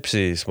 là, tu sais,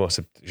 puis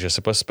je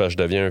sais pas si je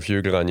deviens un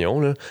vieux grognon,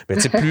 là, mais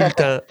tu sais,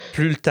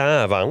 plus le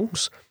temps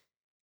avance,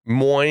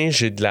 moins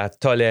j'ai de la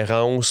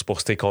tolérance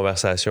pour ces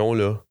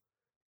conversations-là.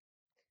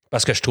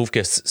 Parce que je trouve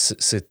que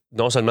c'est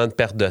non seulement une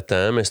perte de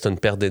temps, mais c'est une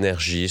perte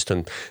d'énergie.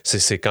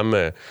 C'est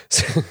comme,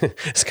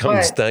 c'est comme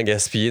du temps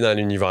gaspillé dans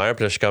l'univers.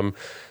 Puis là, je suis comme,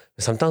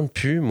 ça me tente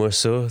plus, moi,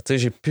 ça. Tu sais,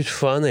 j'ai plus de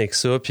fun avec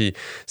ça. Puis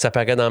ça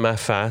paraît dans ma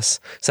face.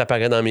 Ça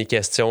paraît dans mes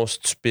questions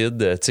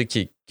stupides, tu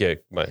sais,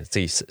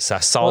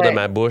 ça sort de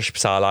ma bouche, puis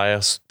ça a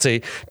l'air, tu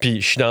sais. Puis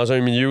je suis dans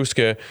un milieu où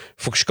il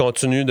faut que je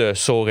continue de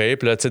sourire.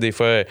 Puis là, tu sais, des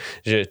fois,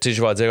 je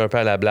vais dire un peu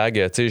à la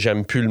blague, tu sais,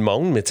 j'aime plus le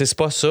monde. Mais tu sais, c'est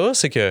pas ça.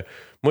 C'est que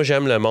moi,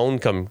 j'aime le monde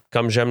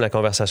comme j'aime la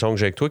conversation que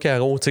j'ai avec toi,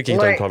 Caro, tu sais, qui est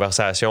une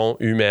conversation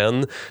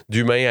humaine,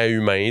 d'humain à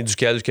humain,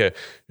 duquel que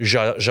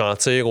j'en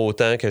tire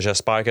autant que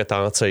j'espère que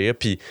t'en tires.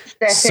 Puis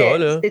ça,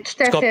 là... C'est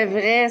tout à fait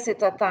vrai,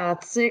 c'est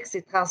authentique,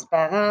 c'est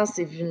transparent,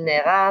 c'est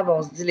vulnérable,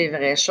 on se dit les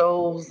vraies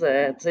choses, tu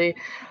sais.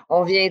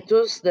 On vient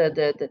tous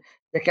de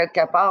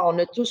quelque part, on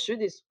a tous eu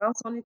des souffrances.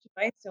 Si on est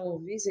humain, si on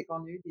vit, c'est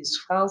qu'on a eu des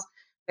souffrances.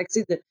 Fait que,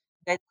 tu sais,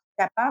 d'être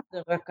capable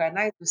de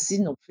reconnaître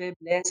aussi nos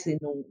faiblesses et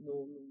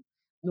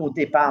nos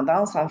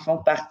dépendances en font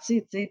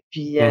partie, tu sais,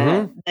 puis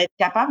d'être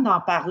capable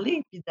d'en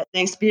parler, puis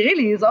d'inspirer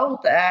les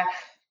autres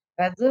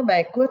à dire, ben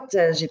écoute,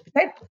 j'ai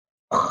peut-être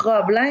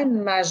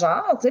problème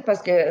majeur, tu sais,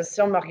 parce que si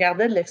on me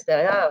regardait de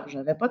l'extérieur, je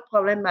n'avais pas de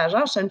problème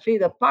majeur, je suis une fille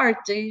de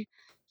party,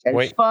 j'ai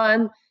le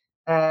fun,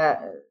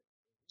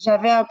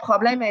 j'avais un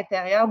problème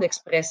intérieur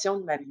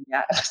d'expression de ma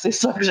lumière, c'est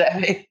ça que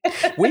j'avais.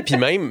 Oui, puis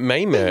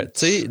même tu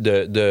sais,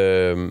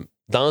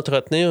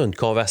 d'entretenir une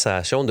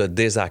conversation de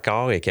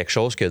désaccord est quelque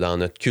chose que dans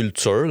notre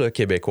culture là,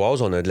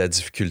 québécoise, on a de la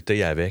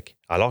difficulté avec,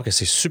 alors que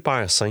c'est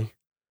super sain.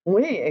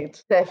 Oui,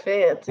 tout à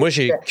fait. Moi,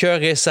 j'ai que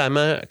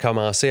récemment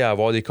commencé à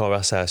avoir des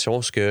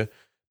conversations, ce que,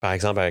 par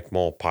exemple, avec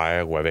mon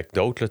père ou avec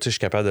d'autres, là, je suis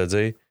capable de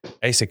dire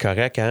 « Hey, c'est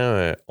correct,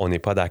 hein, on n'est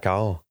pas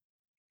d'accord. »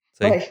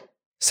 Oui,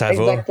 ça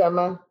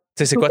exactement. va.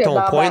 C'est quoi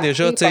ton point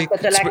déjà? Parce que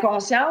tu as la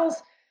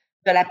conscience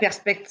de la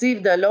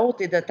perspective de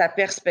l'autre et de ta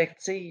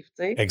perspective.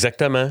 T'sais.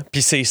 Exactement.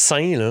 Puis c'est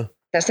sain, là.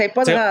 Tu n'essaies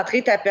pas de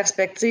rentrer ta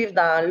perspective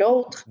dans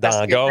l'autre. Dans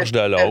la gorge de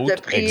l'autre. Tu as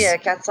pris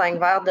 4-5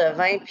 verres de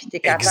vin, puis tu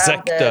es capable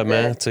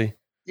Exactement, tu sais.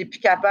 Tu n'es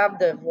plus capable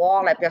de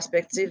voir la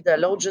perspective de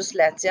l'autre, juste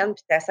la tienne,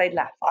 puis tu essaies de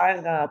la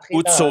faire rentrer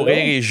ou de dans sourire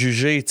l'autre. et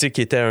juger, tu sais,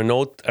 qui était un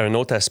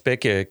autre aspect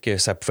que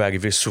ça pouvait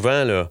arriver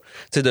souvent, là.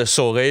 Tu sais, de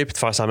sourire puis de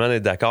faire semblant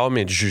d'être d'accord,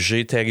 mais de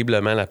juger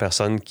terriblement la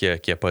personne qui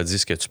a pas dit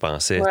ce que tu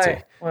pensais, tu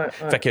sais.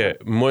 Fait que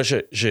moi,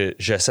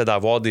 j'essaie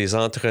d'avoir des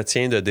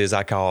entretiens de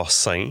désaccord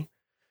sains.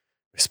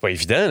 C'est pas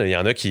évident, là. Il y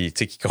en a qui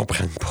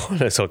comprennent pas.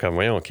 Là. Ils sont comme,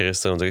 on dirait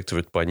que tu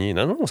veux te pogner.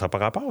 Non, ça n'a pas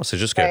rapport. C'est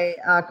juste que.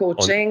 En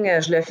coaching,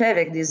 je le fais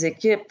avec des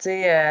équipes.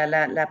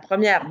 La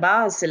première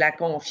base, c'est la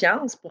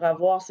confiance pour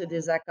avoir ces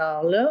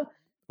désaccords-là.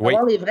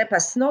 Avoir les vrais,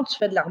 parce que sinon, tu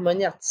fais de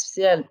l'harmonie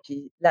artificielle.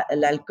 Puis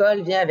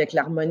l'alcool vient avec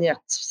l'harmonie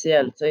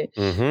artificielle.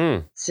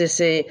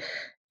 Mm-hmm.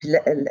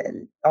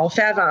 On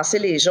fait avancer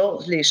les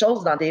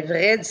choses dans des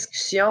vraies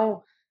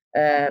discussions,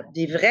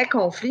 des vrais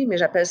conflits, mais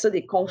j'appelle ça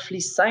des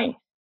conflits sains.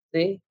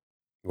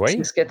 Oui,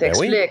 c'est ce que tu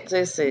expliques,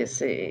 c'est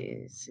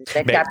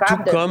d'être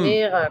capable de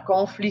tenir un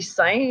conflit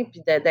sain,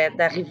 puis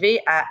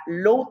d'arriver à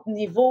l'autre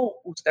niveau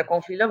où ce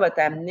conflit-là va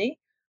t'amener,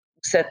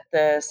 où cet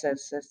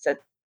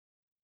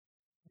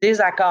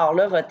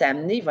désaccord-là va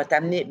t'amener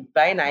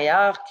bien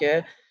ailleurs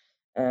que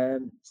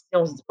si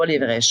on ne se dit pas les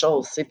vraies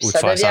choses. Puis ou ça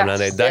de faire devient semblant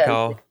d'être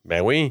d'accord.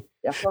 Ben oui.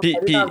 Puis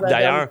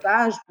d'ailleurs...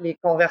 les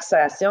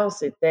conversations,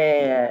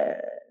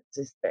 c'était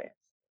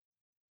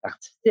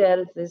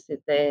artificiel,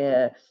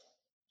 c'était...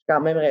 quand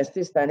même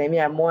resté, c'est un ami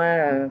à moi,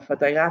 un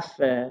photographe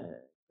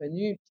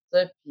connu,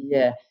 puis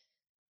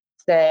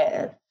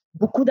c'était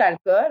beaucoup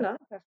d'alcool, hein,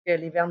 parce que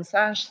les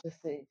vernissages,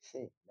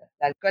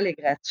 l'alcool est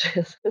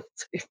gratuit.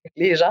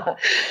 Les gens,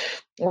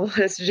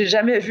 j'ai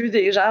jamais vu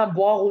des gens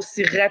boire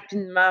aussi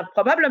rapidement.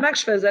 Probablement que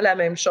je faisais la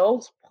même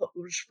chose.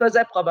 Je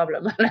faisais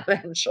probablement la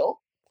même chose.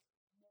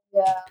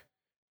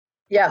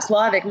 Hier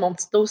soir, avec mon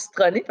petit eau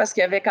citronnée, parce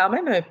qu'il y avait quand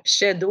même un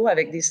pichet d'eau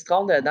avec des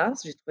citrons dedans.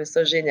 J'ai trouvé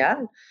ça génial.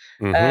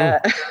 Mm-hmm.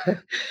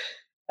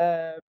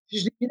 Puis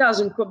je l'ai mis dans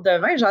une coupe de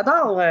vin.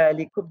 J'adore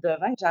les coupes de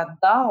vin.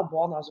 J'adore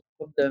boire dans une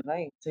coupe de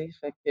vin.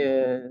 Fait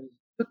que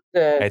Tout,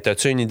 Hey,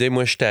 t'as-tu une idée?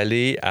 Moi, je suis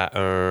allé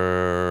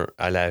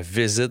à la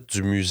visite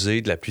du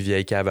musée de la plus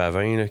vieille cave à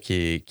vin, là,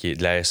 qui est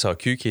de la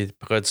SAQ, qui est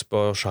près du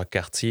port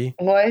Jacques-Cartier.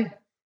 ouais.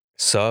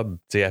 Sobre,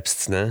 tu sais,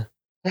 abstinent.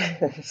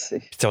 C'est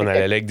Puis tu sais, on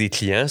allait avec des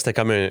clients. C'était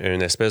comme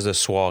une espèce de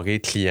soirée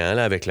de clients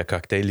là, avec le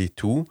cocktail et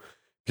tout.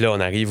 Puis là, on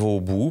arrive au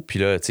bout. Puis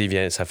là, tu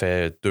sais, ça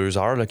fait 2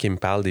 heures là, qu'il me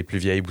parle des plus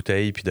vieilles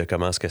bouteilles puis de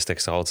comment est-ce que c'est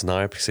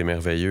extraordinaire puis que c'est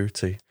merveilleux, tu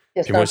sais.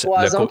 c'est Puis un moi,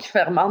 poison qui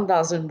fermente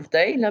dans une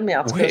bouteille, là, mais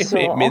en tout cas, oui, ça,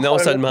 mais on non fera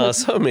seulement là.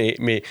 ça,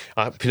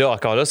 puis là,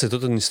 encore là, c'est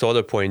toute une histoire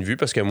de point de vue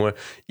parce que moi,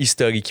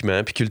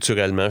 historiquement puis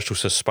culturellement, je trouve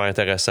ça super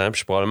intéressant. Puis je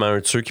suis probablement un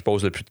de ceux qui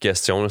pose le plus de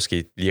questions, là, ce qui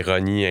est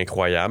l'ironie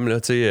incroyable, là,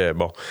 tu sais.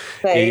 Bon.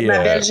 Ben, Et, ma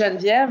belle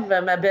Geneviève,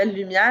 ma belle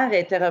Lumière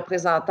était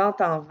représentante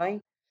en vin.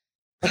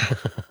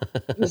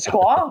 Je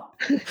crois.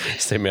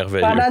 c'est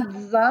merveilleux. Pendant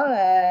 10 ans,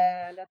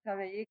 elle a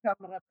travaillé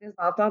comme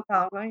représentante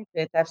en vin.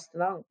 Elle était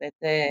abstinente. Elle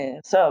était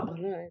sobre.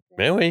 Là.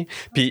 Ben oui.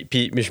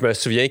 Mais je me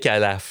souviens qu'à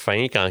la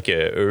fin, quand que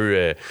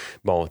eux,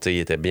 bon, tu sais, ils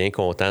étaient bien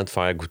contents de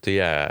faire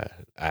goûter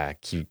à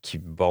qui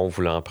bon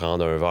voulant en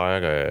prendre un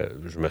verre.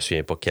 Je me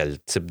souviens pas quel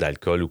type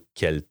d'alcool ou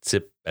quel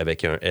type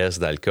avec un S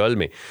d'alcool,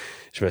 mais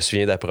je me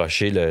souviens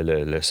d'approcher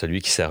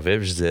celui qui servait.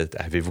 Puis je disais,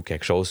 avez-vous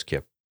quelque chose qui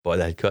a pas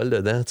d'alcool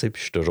dedans, tu sais, puis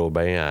je suis toujours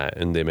bien à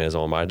une des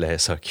maisons mères de la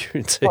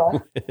SAQ, tu sais,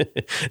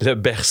 le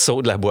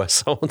berceau de la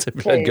boisson, tu sais,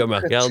 puis là, le gars me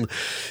regarde,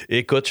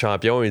 écoute,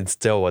 champion, il dit,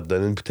 on va te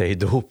donner une bouteille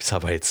d'eau, puis ça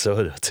va être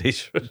ça, là, tu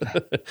sais,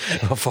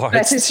 va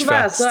falloir c'est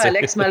souvent ça,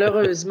 Alex,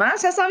 malheureusement.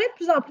 Ça s'en vient de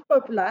plus en plus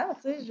populaire,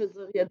 tu sais, je veux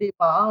dire, il y a des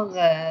bars,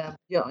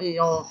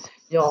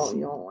 ils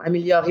ont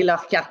amélioré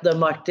leur carte de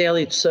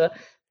mocktail et tout ça.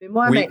 Mais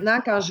moi, maintenant,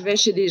 quand je vais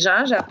chez des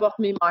gens, j'apporte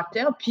mes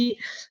mocktails, puis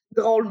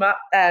drôlement,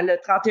 le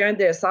 31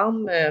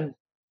 décembre,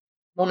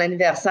 mon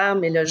anniversaire,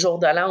 mais le jour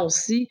de l'an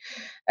aussi.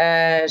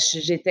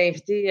 J'ai été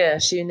invitée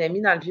chez une amie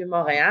dans le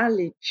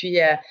Vieux-Montréal et puis,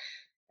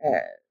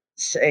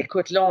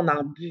 écoute, là, on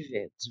en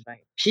buvait du vin.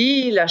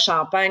 Puis le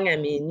champagne à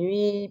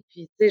minuit,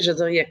 puis tu sais, je veux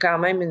dire, il y a quand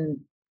même une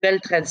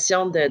belle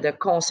tradition de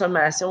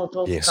consommation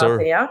autour du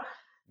 31.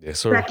 Bien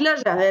sûr. Fait que là,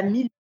 j'avais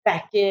mis le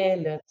paquet,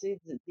 là, tu sais,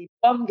 des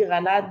pommes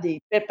grenades,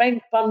 des pépins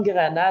de pommes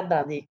grenades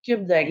dans des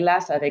cubes de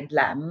glace avec de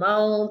la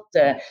menthe.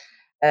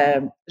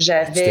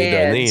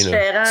 J'avais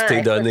différents. Tu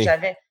t'es donné.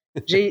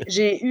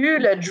 J'ai eu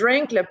le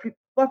drink le plus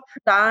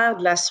populaire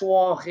de la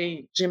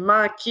soirée. J'ai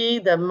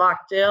manqué de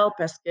mocktail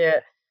parce que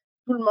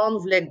tout le monde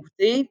voulait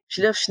goûter.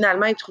 Puis là,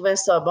 finalement, ils trouvaient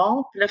ça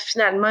bon. Puis là,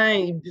 finalement,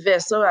 ils buvaient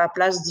ça à la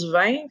place du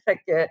vin.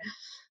 Fait que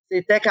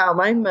c'était quand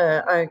même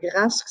un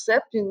grand succès.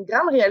 Puis une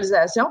grande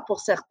réalisation pour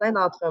certains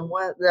d'entre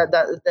moi,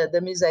 de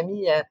mes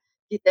amis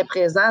qui étaient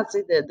présents, tu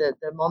sais,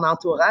 de mon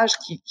entourage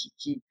qui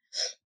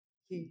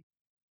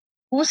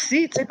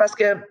aussi, tu sais, parce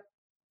que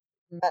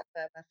ma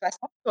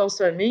façon de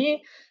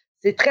consommer,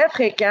 c'est très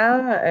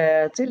fréquent.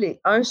 Tu sais,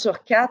 les 1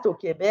 sur 4 au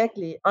Québec,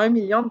 les 1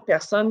 million de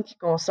personnes qui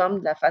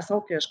consomment de la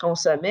façon que je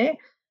consommais,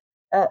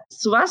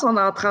 souvent sont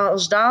en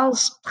tranche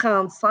d'âge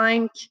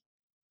 35,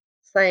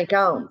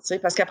 50, tu sais,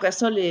 parce qu'après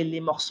ça,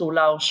 les morceaux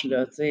lâchent,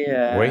 là, tu sais,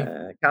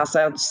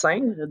 cancer du sein,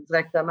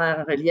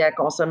 directement relié à la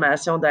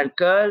consommation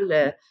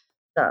d'alcool,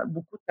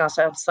 beaucoup de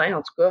cancers du sein,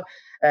 en tout cas.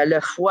 Le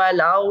foie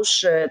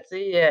lâche, tu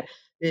sais,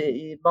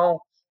 et bon,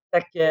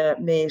 fait que,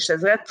 mais je te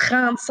dirais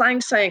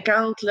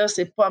 35-50, là,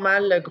 c'est pas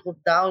mal le groupe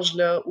d'âge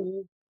là,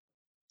 où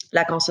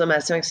la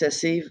consommation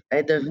excessive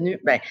est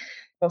devenue,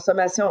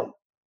 consommation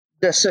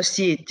de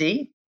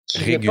société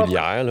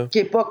régulière,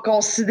 qui n'est pas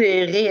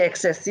considérée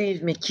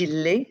excessive, mais qui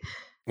l'est.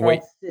 Oui.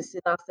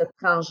 C'est dans cette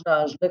tranche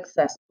d'âge-là que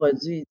ça se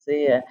produit, tu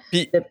sais,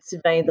 Puis, le petit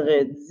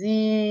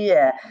vendredi,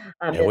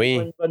 amène-moi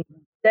une bonne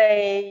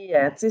bouteille,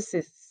 tu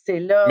sais, c'est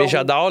là. Mais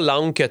j'adore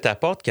l'angle que tu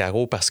apportes,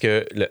 Caro, parce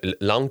que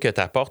l'angle que tu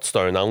apportes, c'est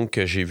un angle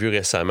que j'ai vu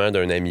récemment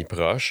d'un ami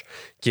proche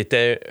qui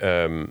était,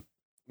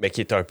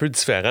 qui est un peu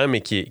différent, mais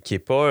qui est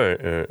pas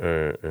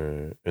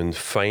une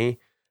fin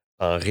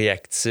en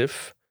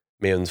réactif,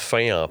 mais une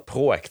fin en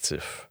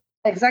proactif.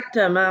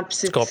 Exactement. Puis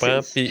tu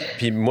comprends?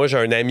 Puis moi, j'ai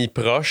un ami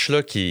proche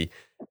là, qui,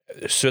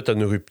 suite à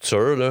une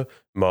rupture, là,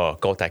 m'a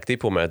contacté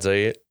pour me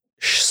dire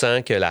je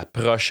sens que la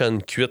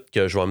prochaine cuite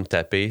que je vais me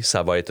taper,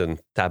 ça va être une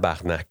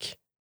tabarnak.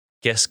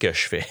 Qu'est-ce que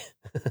je fais?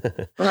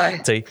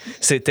 Ouais.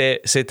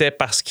 C'était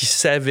parce qu'il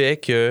savait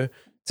que,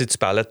 tu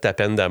parlais de ta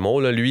peine d'amour,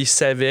 là, lui, il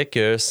savait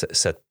que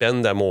cette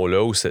peine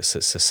d'amour-là ou ce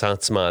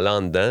sentiment-là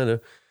en dedans là,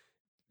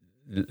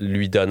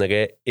 lui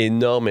donnerait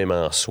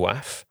énormément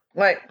soif.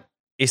 Ouais.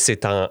 Et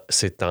c'est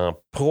en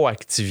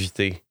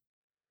proactivité.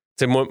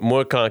 T'sais, moi,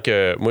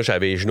 moi,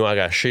 j'avais les genoux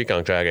arrachés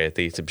quand j'ai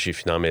arrêté. Puis j'ai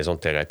fini en maison de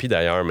thérapie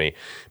d'ailleurs, mais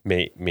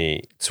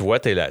tu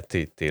vois, t'es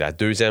la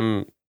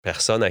deuxième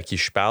personne à qui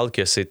je parle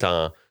que c'est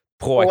en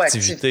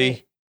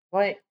proactivité.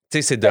 Oui.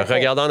 C'est de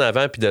regarder en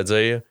avant puis de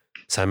dire,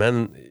 ça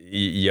mène.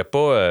 Il n'y a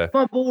pas.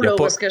 Pas beau là,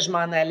 où est-ce que je m'en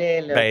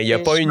allais. Il n'y a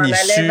pas une issue.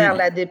 Je m'en allais vers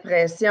la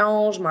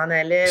dépression, je m'en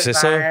allais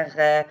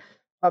vers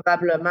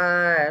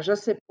probablement, je ne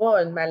sais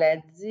pas, une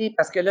maladie,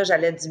 parce que là,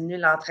 j'allais diminuer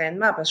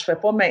l'entraînement, parce que je ne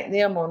fais pas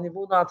maintenir mon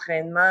niveau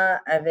d'entraînement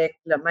avec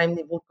le même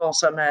niveau de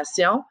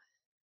consommation.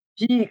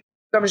 Puis,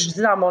 comme je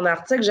dis dans mon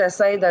article,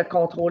 j'essaie de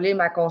contrôler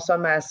ma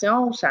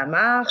consommation, ça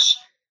marche,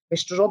 Mais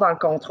je suis toujours dans le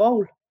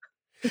contrôle.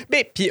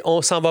 Mais puis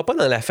on s'en va pas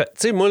dans la... Tu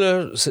sais, moi,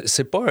 là,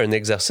 c'est pas un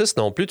exercice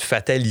non plus de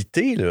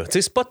fatalité, là. Tu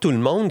sais, c'est pas tout le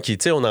monde qui...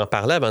 Tu sais, on en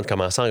parlait avant de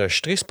commencer à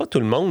enregistrer. C'est pas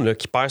tout le monde, là,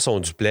 qui perd son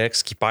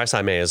duplex, qui perd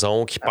sa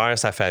maison, qui perd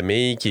sa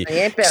famille,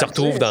 Rien qui se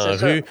retrouve perdu, dans la c'est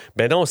ça. rue.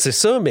 Ben non, c'est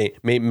ça, mais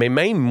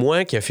même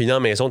moi qui a fini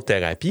en maison de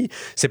thérapie,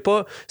 c'est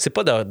pas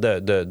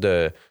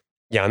Il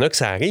y en a que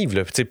ça arrive,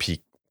 là, tu sais,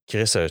 puis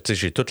Chris, tu sais,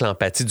 j'ai toute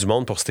l'empathie du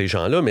monde pour ces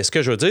gens-là, mais ce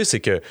que je veux dire, c'est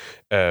que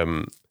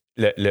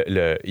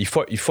il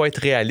faut être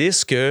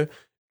réaliste que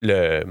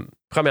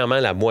premièrement,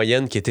 la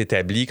moyenne qui est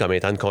établie comme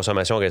étant une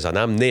consommation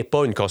raisonnable n'est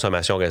pas une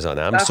consommation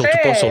raisonnable, En surtout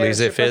pas sur fait, les je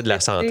sais pas effets de si la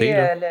tu santé.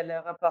 Là.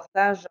 le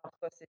reportage, en tout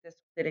cas, c'était sur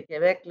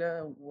Télé-Québec,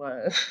 là, où,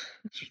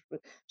 je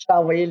t'ai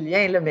envoyé le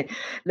lien, là, mais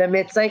le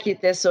médecin qui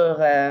était sur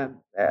Dans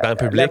le le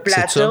public, c'est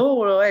ça?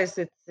 plateau, là, ouais,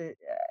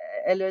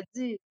 elle a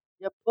dit,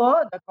 il n'y a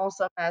pas de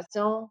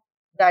consommation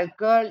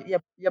d'alcool, il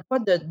y a pas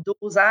de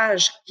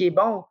dosage qui est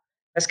bon.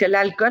 Parce que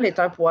l'alcool est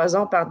un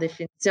poison par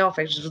définition.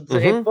 Fait que je ne vous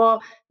dirais Mhm. pas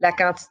la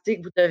quantité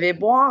que vous devez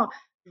boire,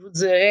 je vous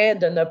dirais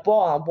de ne pas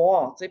en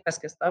boire, tu sais, parce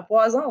que c'est un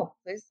poison.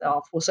 Il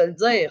faut se le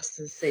dire.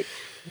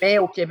 Mais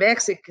au Québec,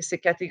 c'est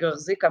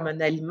catégorisé comme un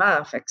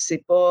aliment. Fait que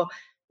c'est pas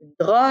une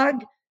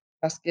drogue,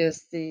 parce que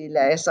c'est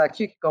la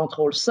SAQ qui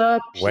contrôle ça,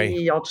 puis Oui.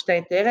 ils ont tout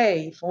intérêt.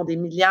 Ils font des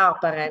milliards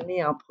par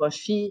année en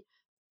profit.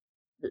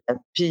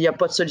 Puis il n'y a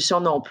pas de solution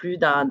non plus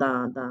dans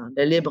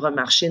le libre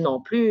marché non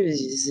plus.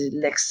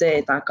 L'excès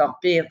est encore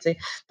pire. Tu sais.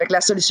 Fait que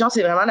la solution,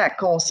 c'est vraiment la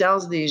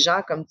conscience des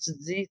gens, comme tu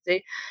dis, tu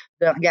sais,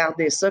 de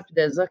regarder ça puis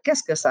de dire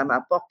qu'est-ce que ça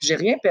m'apporte. J'ai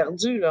rien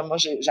perdu, là. Moi,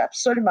 j'ai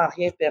absolument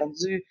rien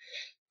perdu.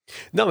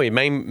 Non, mais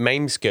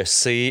même ce que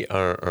c'est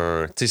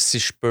tu sais, si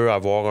je peux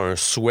avoir un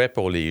souhait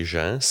pour les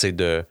gens, c'est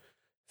de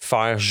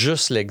faire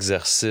juste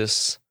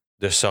l'exercice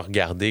de se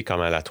regarder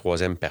comme à la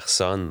troisième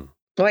personne.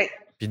 Oui,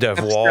 Puis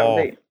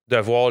observer. de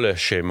voir le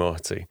schéma,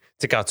 tu sais. Tu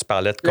sais, quand tu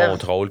parlais de Là,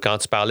 contrôle, quand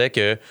tu parlais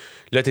que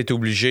là, tu es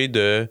obligé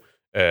de,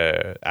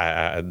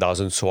 dans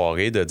une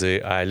soirée, de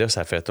dire, ah là,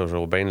 ça fait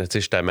toujours bien, là,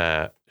 tu sais, j'étais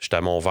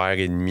à mon verre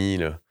et demi,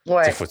 là. Tu sais,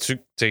 ouais. faut-tu,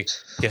 tu sais,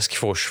 qu'est-ce qu'il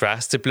faut que je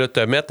fasse? Tu sais, puis là, te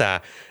mettre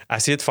à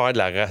essayer de faire tu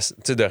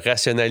sais, de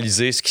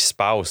rationaliser ce qui se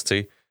passe, tu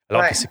sais.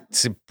 Alors Ouais,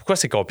 que pourquoi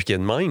c'est compliqué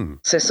de même?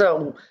 c'est ça.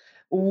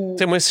 Tu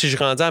sais, moi, si je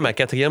rendais à ma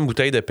 4e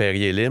bouteille de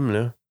Perrier Lime,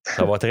 là,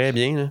 ça va très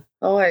bien, là.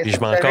 Ouais, Puis ça je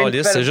te m'en ferait une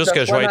calisse, c'est coupe juste de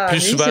que je fois vais être dans la plus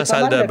vie. souvent en C'est pas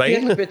salle mal de le pire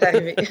bain. qui peut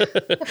t'arriver.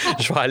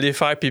 Je vais aller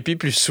faire pipi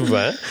plus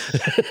souvent.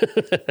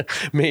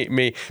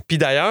 mais puis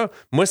d'ailleurs,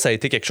 moi, ça a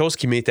été quelque chose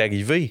qui m'est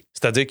arrivé.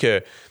 C'est-à-dire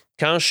que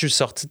quand je suis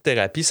sorti de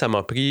thérapie, ça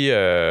m'a pris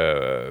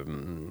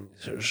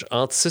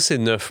entre 6 et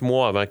 9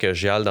 mois avant que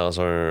j'y aille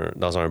dans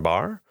un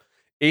bar.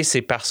 Et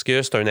c'est parce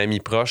que c'est un ami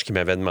proche qui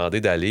m'avait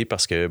demandé d'aller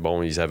parce que,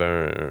 bon, ils avaient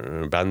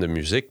un band de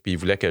musique puis ils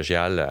voulaient que j'y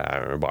aille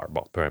à un bar.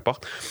 Bon, peu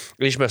importe.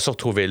 Et je me suis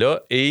retrouvé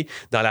là et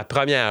dans la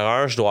première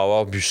heure, je dois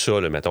avoir bu ça,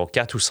 là, mettons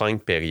 4 ou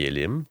 5 Perrier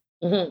Lime.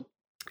 Mhm.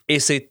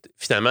 Et c'est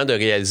finalement de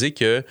réaliser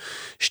que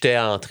j'étais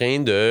en train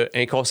de,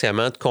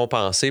 inconsciemment, de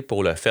compenser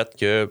pour le fait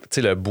que, tu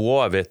sais, le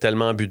bois avait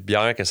tellement bu de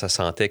bière que ça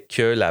sentait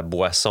que la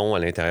boisson à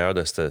l'intérieur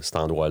de cet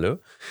endroit-là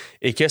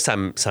et que ça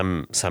me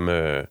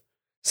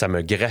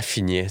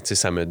graffinait, tu sais,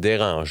 ça me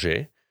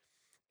dérangeait.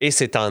 Et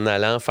c'est en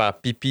allant faire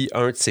pipi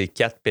un de ces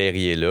 4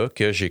 Perriers-là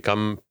que j'ai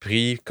comme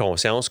pris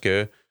conscience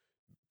que,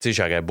 tu sais,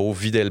 j'aurais beau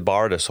vider le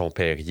bar de son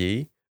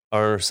Perrier.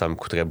 Un, ça me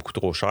coûterait beaucoup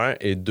trop cher.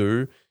 Et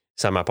deux,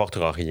 ça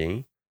m'apportera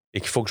rien. Et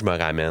qu'il faut que je me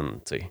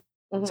ramène, tu sais.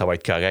 Ça Mhm. va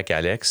être correct,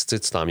 Alex. Tu sais,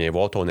 tu t'en viens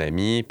voir ton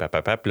ami,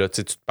 papa, puis là, tu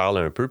sais, tu te parles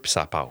un peu, puis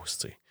ça passe,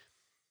 tu sais.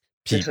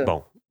 C'est Puis ça.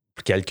 bon,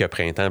 quelques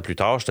printemps plus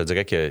tard, je te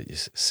dirais que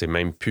c'est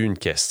même plus une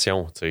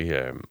question, tu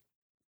sais.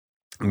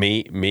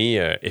 Mais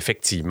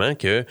effectivement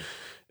que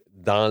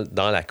dans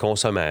la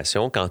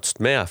consommation, quand tu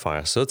te mets à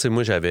faire ça, tu sais,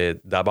 moi, j'avais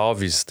d'abord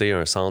visité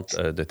un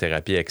centre de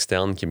thérapie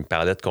externe qui me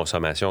parlait de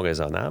consommation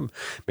raisonnable,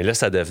 mais là,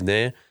 ça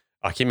devenait,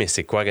 OK, mais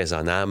c'est quoi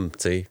raisonnable, tu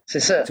sais? C'est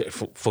ça.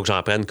 Faut que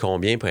j'en prenne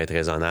combien pour être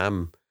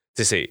raisonnable?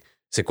 Tu sais,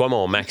 c'est quoi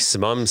mon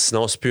maximum,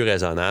 sinon c'est plus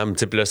raisonnable? Tu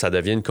sais, puis là, ça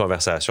devient une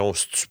conversation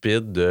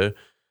stupide de,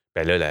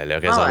 ben là, le Ah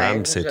ouais,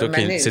 raisonnable, c'est toi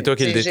qui le j'ai tout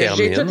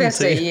détermine, tu sais.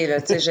 essayé, là,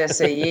 tu sais, j'ai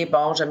essayé.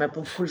 Bon, j'aimais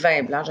pas beaucoup le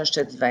vin blanc,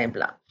 j'achetais du vin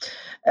blanc.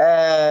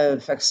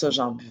 Fait que ça,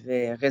 j'en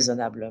buvais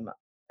raisonnablement.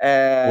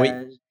 Oui.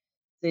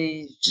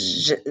 Tu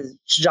sais,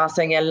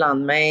 j'enseignais le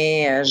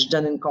lendemain, je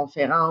donne une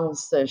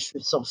conférence, je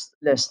suis sur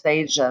le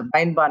stage,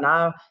 ben de bonne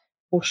heure.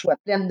 Faut que je sois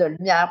pleine de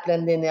lumière,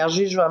 pleine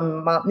d'énergie. Je vais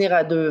m'en tenir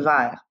à 2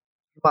 verres.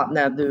 Je vais m'en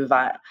tenir à 2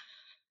 verres.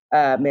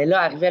 Mais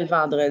là, arrivait le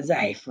vendredi,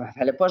 il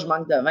fallait pas que je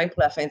manque de vin pour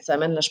la fin de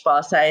semaine. Là, je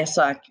passais à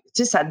SAQ. Tu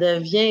sais, ça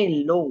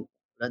devient lourd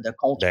là, de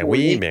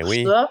contrôler Ben tout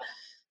oui. ça.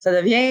 Ça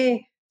devient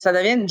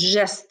une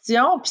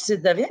gestion, puis ça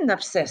devient une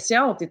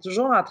obsession. Tu es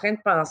toujours en train de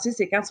penser,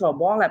 c'est quand tu vas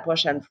boire la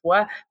prochaine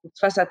fois, il faut que tu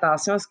fasses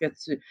attention à ce que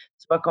tu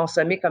vas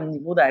consommer comme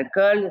niveau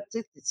d'alcool.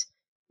 Tu sais,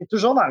 es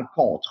toujours dans le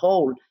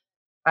contrôle.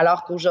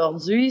 Alors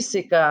qu'aujourd'hui,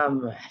 c'est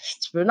comme,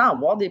 tu peux en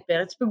boire des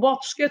périodes, tu peux boire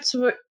tout ce que tu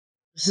veux.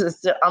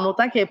 En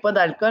autant qu'il n'y ait pas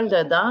d'alcool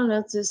dedans,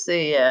 là, tu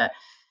sais,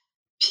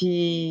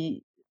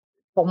 puis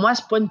pour moi,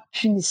 c'est pas une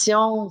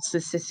punition,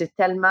 c'est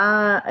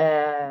tellement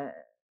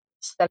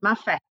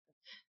facile.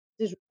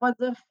 sais, je veux pas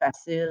dire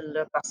facile,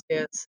 là, parce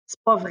que c'est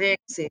pas vrai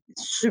que c'est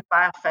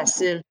super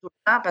facile tout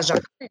le temps, parce que j'ai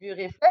encore des vieux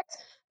réflexes.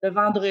 Le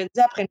vendredi,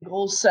 après une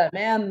grosse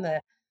semaine,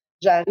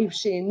 j'arrive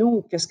chez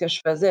nous, qu'est-ce que je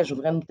faisais?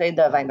 J'ouvrais une bouteille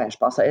de vin. Ben, je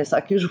pensais à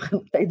SAQ, j'ouvrais une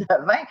bouteille de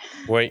vin.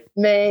 Oui.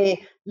 Mais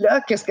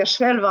là, qu'est-ce que je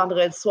fais le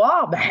vendredi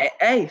soir? Ben,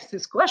 hey,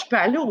 c'est quoi? Je peux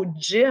aller au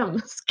gym.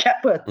 C'est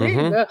capoté,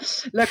 là.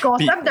 Le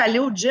concept d'aller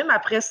au gym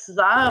après 6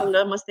 heures,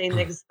 là, moi, c'était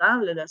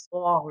inexistant là, le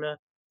soir, là.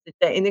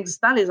 C'était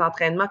inexistant, les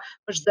entraînements.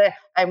 Moi, je disais,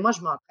 hey, moi,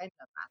 je m'entraîne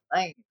le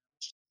matin.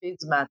 Je suis une fille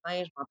du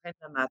matin, je m'entraîne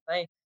le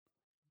matin.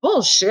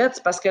 Bullshit!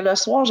 C'est parce que le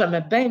soir,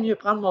 j'aimais bien mieux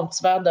prendre mon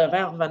petit verre de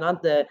vin en revenant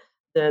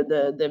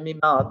de mes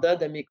mandats,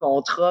 de mes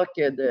contrats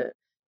que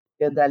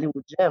d'aller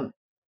au gym.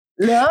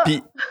 Là,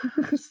 Puis,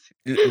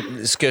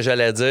 ce que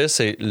j'allais dire,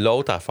 c'est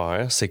l'autre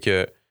affaire, c'est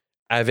que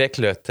avec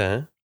le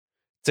temps,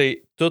 tu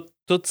sais,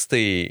 tous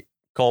ces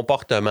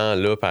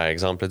comportements-là, par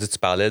exemple, là, tu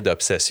parlais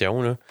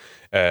d'obsession,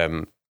 là,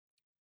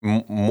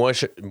 moi,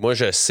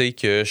 je sais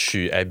que je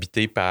suis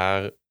habité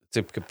par.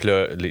 Puis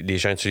là, les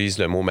gens utilisent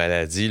le mot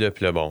maladie, là,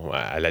 puis là, bon,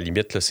 à la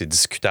limite, là, c'est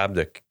discutable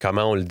de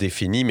comment on le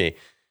définit, mais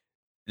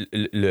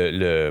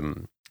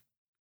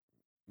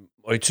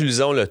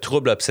utilisons le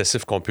trouble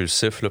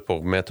obsessif-compulsif là,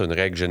 pour mettre une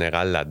règle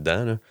générale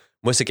là-dedans. Là.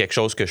 Moi, c'est quelque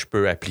chose que je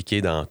peux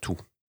appliquer dans tout.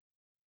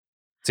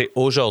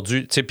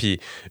 Aujourd'hui, puis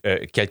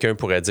quelqu'un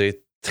pourrait dire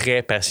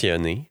très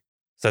passionné.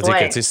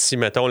 C'est-à-dire que si,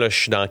 mettons, là, je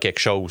suis dans quelque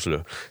chose,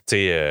 là,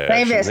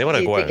 d'investi,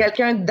 t'es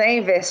quelqu'un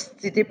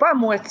d'investi. T'es pas à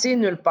moitié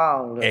nulle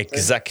part. Là,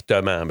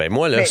 exactement. Ben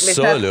moi, là, mais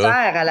ça là,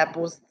 sert à la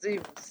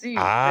positive aussi.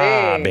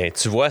 Ben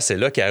tu vois, c'est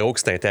là, Caro, que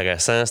c'est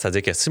intéressant.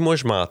 C'est-à-dire que si moi,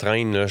 je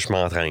m'entraîne, là, je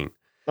m'entraîne.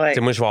 Ouais.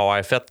 Moi, je vais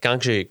avoir fait, quand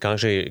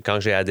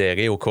j'ai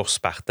adhéré aux courses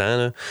Spartan,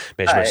 là,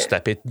 ben, je me suis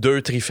tapé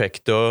 2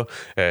 trifecta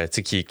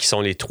qui sont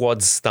les 3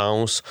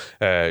 distances.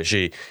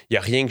 Il n'y a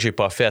rien que j'ai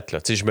pas fait. Là.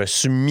 Je me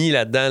suis mis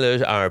là-dedans là,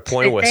 à un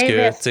point où est-ce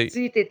que...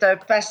 Tu es un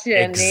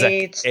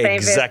passionné, tu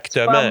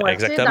exactement,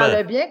 dans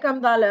le bien comme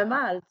dans le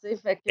mal.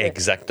 Fait que...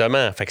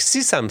 Exactement. Fait que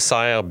si ça me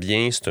sert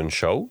bien, c'est une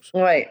chose.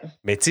 Ouais.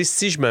 Mais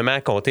si je me mets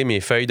à compter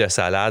mes feuilles de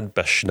salade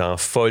parce que je suis dans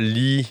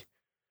folie,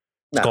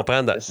 tu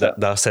comprends,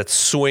 dans cette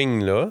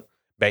swing-là,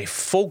 ben, il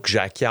faut que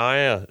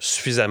j'acquière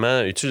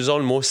suffisamment, utilisons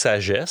le mot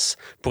sagesse,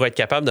 pour être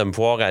capable de me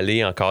voir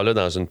aller encore là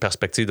dans une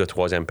perspective de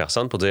 3e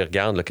personne pour dire,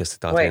 regarde, là, qu'est-ce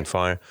que tu es en train de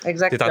faire.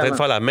 Exactement. Tu es en train de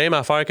faire la même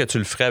affaire que tu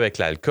le ferais avec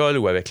l'alcool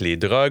ou avec les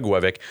drogues ou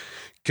avec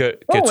que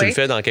tu le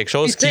fais dans quelque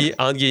chose qui,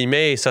 entre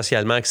guillemets, est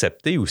socialement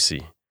accepté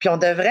aussi. Puis on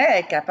devrait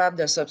être capable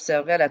de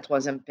s'observer à la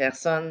 3e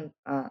personne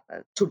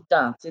tout le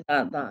temps,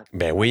 dans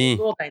le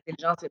cours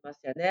d'intelligence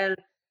émotionnelle.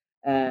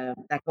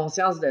 La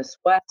conscience de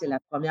soi, c'est la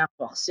première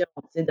portion,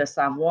 de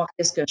savoir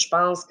qu'est-ce que je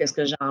pense, qu'est-ce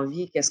que j'ai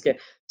envie,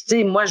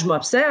 moi, je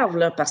m'observe,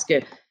 là, parce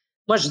que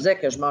moi, je disais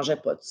que je mangeais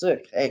pas de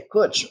sucre.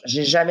 Écoute,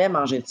 j'ai jamais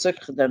mangé de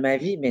sucre de ma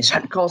vie, mais je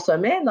le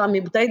consommais dans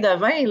mes bouteilles de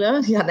vin,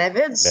 là. Il y en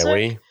avait du sucre.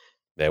 Oui.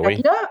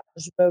 Là,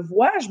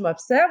 je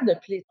m'observe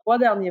depuis les 3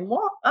 derniers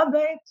mois. Ah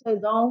ben, c'est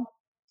donc,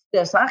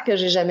 dessert que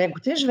j'ai jamais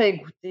goûté, je vais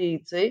goûter,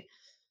 tu sais.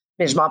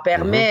 Mais je m'en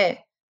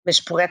permets, mais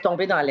je pourrais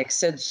tomber dans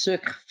l'excès du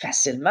sucre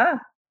facilement.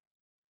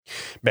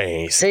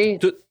 Ben, c'est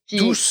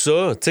tout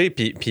ça, tu sais,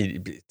 puis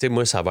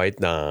moi, ça va être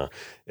dans...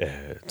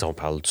 on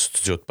parle du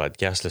studio de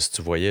podcast, là, si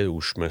tu voyais où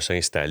je me suis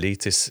installé,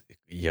 tu sais,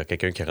 il y a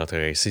quelqu'un qui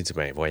rentrerait ici et dit,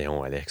 ben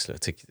voyons, Alex, là,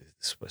 tu sais,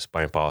 c'est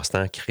pas un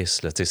passe-temps, Chris,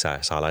 là, tu sais,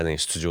 ça a l'air d'un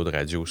studio de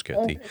radio, ce que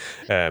t'es.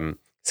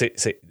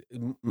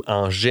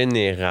 En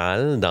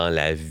général, dans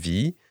la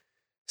vie,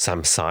 ça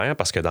me sert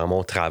parce que dans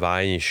mon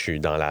travail, je suis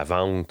dans la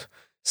vente.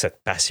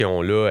 Cette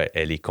passion-là,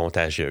 elle est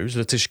contagieuse.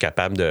 Là, tu sais, je suis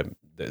capable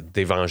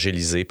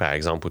d'évangéliser, par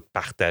exemple, ou de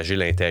partager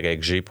l'intérêt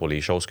que j'ai pour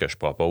les choses que je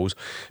propose.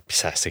 Puis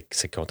ça,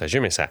 c'est contagieux,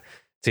 mais ça...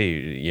 Tu sais,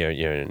 il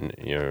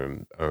y a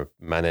un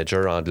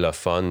manager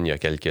anglophone il y a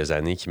quelques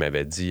années qui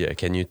m'avait dit «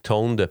 Can you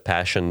tone the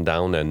passion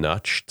down a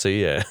notch? »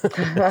 Tu sais,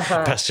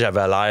 parce que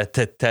j'avais l'air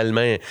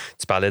tellement...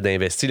 Tu parlais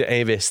d'investir,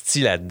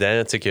 investi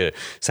là-dedans, tu sais, que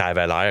ça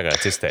avait l'air...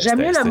 J'aime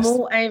mieux le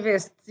mot «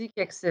 investi »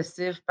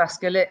 qu'excessif, parce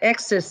que le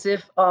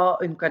excessif a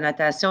une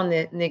connotation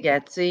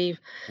négative.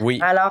 Oui.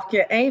 Alors que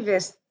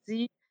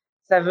investi,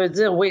 ça veut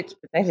dire, oui, tu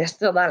peux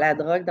t'investir dans la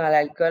drogue, dans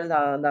l'alcool,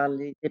 dans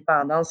les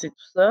dépendances et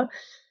tout ça,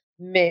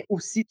 mais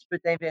aussi tu peux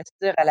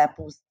t'investir à la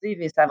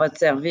positive et ça va te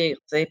servir,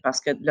 tu sais,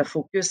 parce que le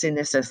focus est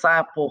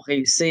nécessaire pour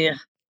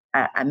réussir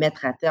à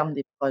mettre à terme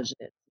des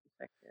projets.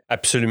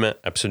 Absolument,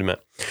 absolument.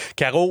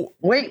 Caro?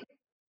 Oui.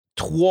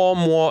 3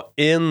 mois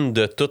in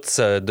de toute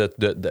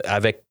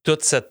avec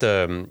toute cette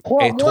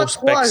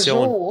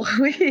introspection. 3 jours,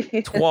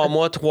 oui. 3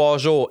 mois, 3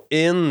 jours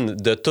in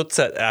de toute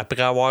cette,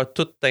 après avoir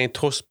tout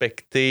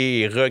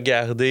introspecté,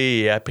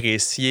 regardé et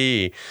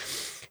apprécié.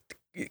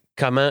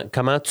 Comment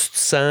tu te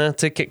sens?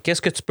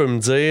 Qu'est-ce que tu peux me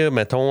dire,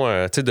 mettons,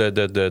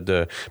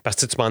 parce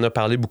que tu m'en as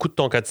parlé beaucoup de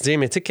ton quotidien,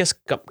 mais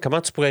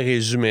comment tu pourrais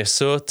résumer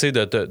ça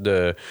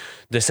de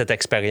cette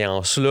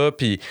expérience-là?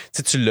 Puis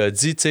tu l'as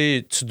dit,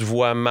 tu te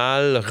vois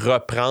mal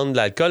reprendre de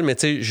l'alcool, mais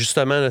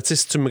justement, là,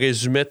 si tu me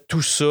résumais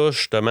tout ça,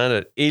 justement,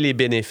 là, et les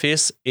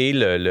bénéfices et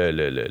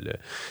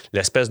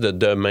l'espèce de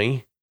demain.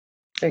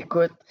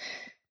 Écoute,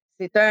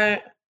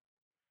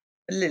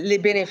 Les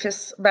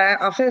bénéfices, ben,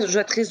 en fait, je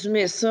vais te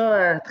résumer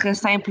ça, très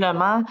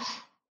simplement.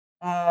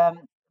 Hem,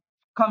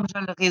 Comme je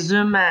le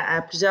résume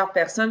à plusieurs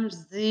personnes, je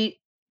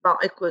dis: «Bon,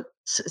 écoute,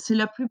 c'est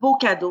le plus beau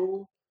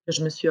cadeau que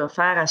je me suis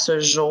offert à ce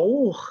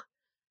jour,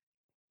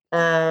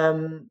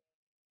 hem,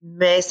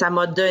 mais ça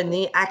m'a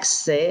donné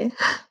accès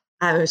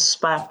à un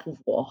super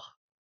pouvoir».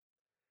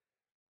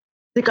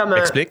 C'est comme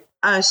Explique.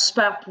 un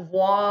super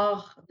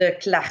pouvoir de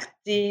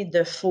clarté,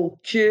 de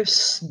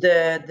focus,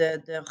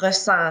 de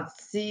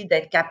ressenti,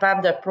 d'être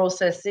capable de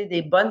processer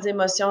des bonnes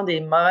émotions,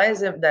 des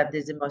mauvaises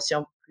des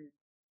émotions plus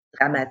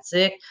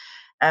dramatiques.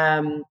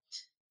 Hem,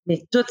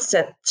 mais toute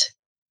cette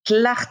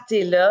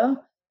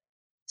clarté-là,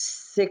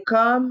 c'est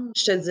comme,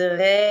 je te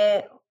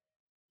dirais,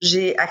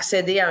 j'ai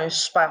accédé à un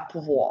super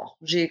pouvoir.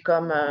 J'ai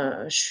comme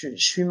je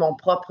suis mon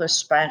propre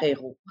super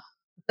héros.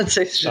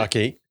 Tu sais, OK.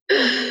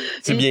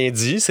 C'est et bien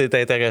dit, c'est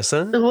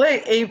intéressant.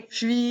 oui, et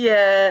puis, tu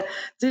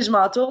sais, je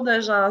m'entoure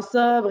de gens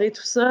sobres et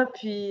tout ça,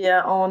 puis,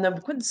 on a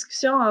beaucoup de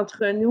discussions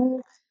entre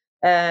nous.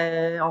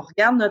 On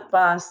regarde notre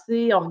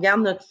passé, on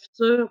regarde notre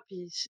futur,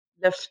 puis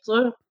le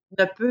futur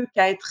ne peut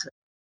qu'être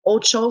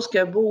autre chose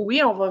que beau.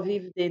 Oui, on va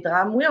vivre des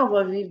drames, oui, on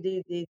va vivre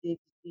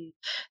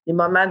des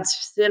moments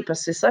difficiles, parce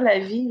que c'est ça la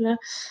vie, là,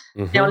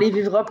 et on Mhm. les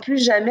vivra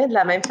plus jamais de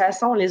la même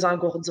façon, on les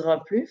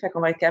engourdira plus, fait qu'on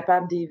va être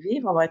capable de les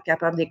vivre, on va être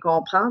capable de les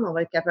comprendre, on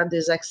va être capable de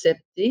les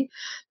accepter.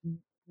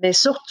 Mais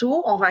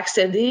surtout, on va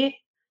accéder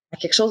à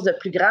quelque chose de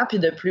plus grand puis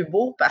de plus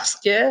beau parce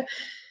que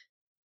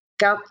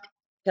quand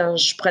quand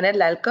je prenais de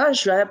l'alcool,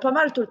 j'avais pas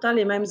mal tout le temps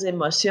les mêmes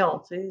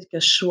émotions, tu sais, que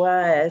je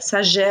sois,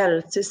 ça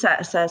gèle, tu sais,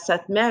 ça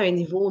te met à un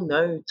niveau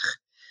neutre.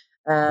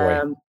 Oui,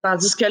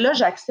 Tandis que là,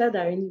 j'accède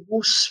à un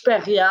niveau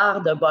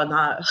supérieur de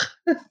bonheur.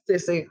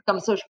 C'est comme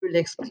ça que je peux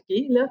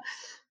l'expliquer, là.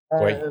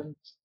 oui. Hem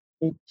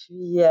Et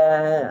puis,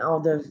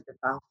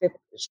 en fait,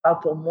 je parle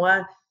pour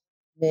moi,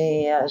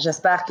 mais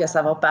j'espère que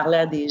ça va parler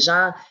à des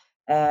gens.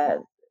 Tu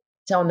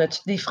sais, on a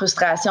toutes des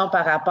frustrations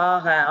par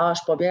rapport à: «Ah, je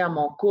suis pas bien dans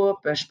mon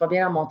couple, je suis pas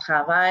bien dans mon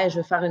travail, je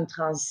veux faire une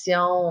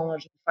transition,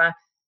 je veux faire».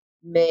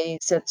 Mais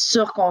cette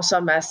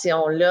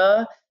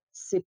surconsommation-là,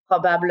 c'est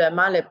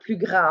probablement le plus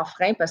grand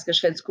frein parce que je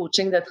fais du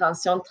coaching de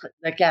transition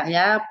de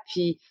carrière,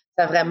 puis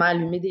ça a vraiment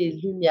allumé des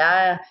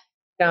lumières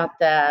quant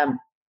à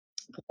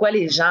pourquoi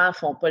les gens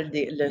font pas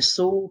le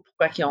saut,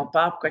 pourquoi ils ont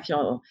peur, pourquoi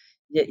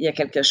il y a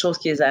quelque chose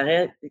qui les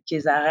arrête puis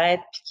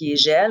qui les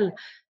gèle.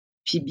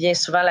 Puis bien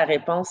souvent, la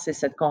réponse, c'est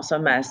cette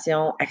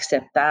consommation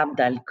acceptable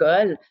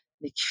d'alcool,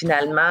 mais qui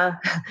finalement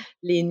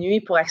les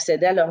nuit pour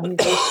accéder à leur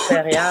niveau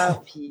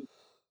supérieur puis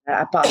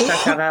à passer à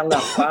travers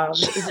leur peur.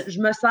 Je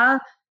me sens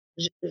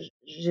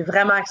j'ai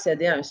vraiment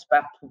accédé à un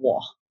super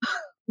pouvoir.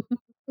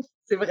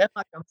 C'est vraiment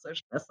comme ça que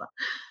je me sens.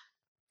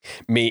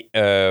 Mais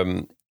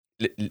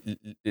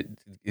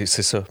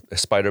c'est ça.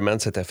 Spider-Man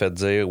s'était fait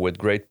dire With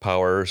great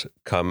powers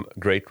come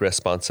great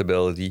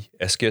responsibility.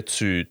 Est-ce que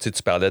tu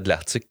parlais de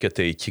l'article que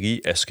tu as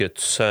écrit, est-ce que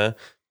tu sens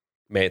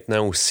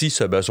maintenant aussi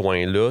ce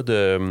besoin-là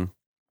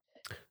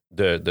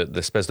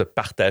d'espèce de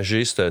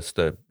partager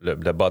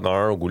le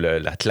bonheur ou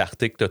la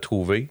clarté que tu as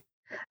trouvé?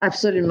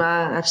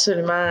 Absolument,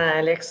 absolument,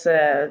 Alex,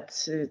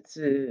 tu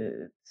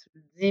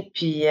le dis,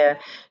 puis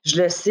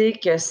je le sais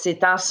que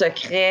c'est en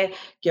secret,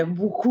 qu'il y a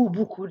beaucoup,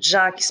 beaucoup de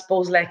gens qui se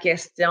posent la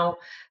question.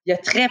 Il y a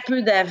très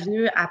peu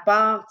d'avenues à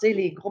part, tu sais,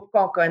 les groupes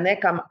qu'on connaît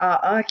comme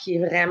AA, qui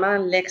est vraiment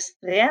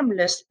l'extrême,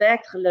 le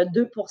spectre, le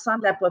 2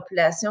 de la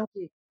population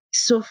qui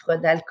souffre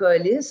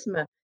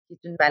d'alcoolisme, qui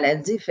est une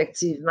maladie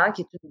effectivement,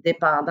 qui est une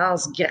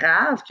dépendance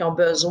grave, qui ont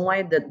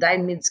besoin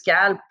d'aide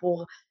médicale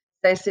pour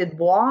cesser de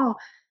boire.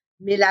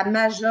 Mais la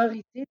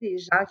majorité des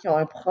gens qui ont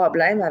un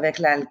problème avec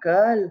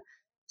l'alcool,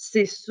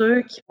 c'est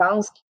ceux qui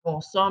pensent qu'ils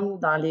consomment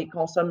dans les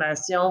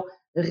consommations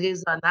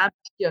raisonnables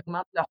puis qui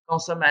augmentent leur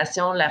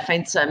consommation la fin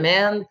de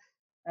semaine.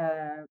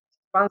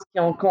 Qui pensent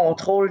qu'ils ont le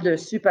contrôle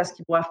dessus parce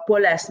qu'ils boivent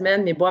pas la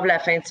semaine, mais boivent la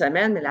fin de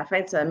semaine, mais la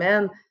fin de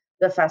semaine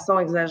de façon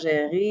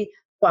exagérée,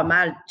 pas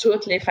mal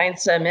toutes les fins de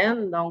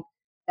semaine. Donc,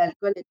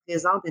 l'alcool est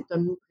présente, est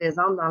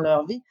omniprésente dans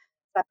leur vie.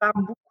 Ça parle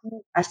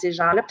beaucoup à ces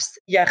gens-là. Puis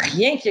il y a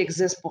rien qui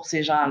existe pour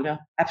ces gens-là,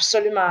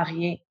 absolument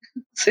rien.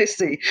 Tu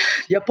sais,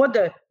 il y a pas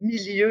de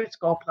milieu, tu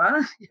comprends?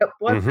 Il y a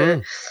pas de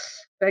Mhm.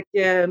 fait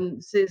que,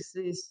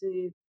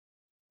 c'est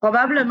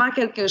probablement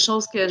quelque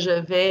chose que je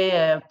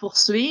vais,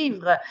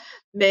 poursuivre,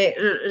 mais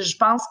je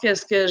pense que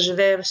ce que je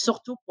vais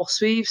surtout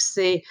poursuivre,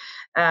 c'est,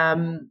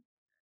 hem,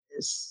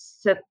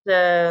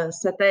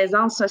 cette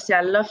aisance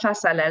sociale-là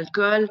face à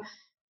l'alcool,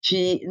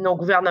 puis nos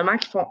gouvernements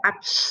qui font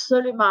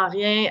absolument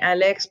rien,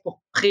 Alex, pour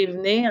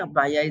prévenir.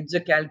 Ben, il y a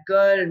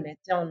Éduc-Alcool, mais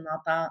tu sais, on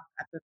n'entend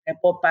à peu près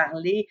pas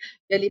parler.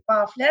 Il y a les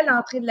pamphlets à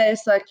l'entrée de la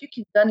SAQ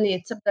qui te donnent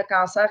les types de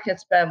cancers que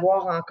tu peux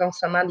avoir en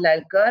consommant de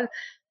l'alcool,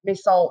 mais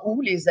sont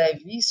où les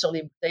avis sur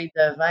les bouteilles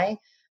de vin?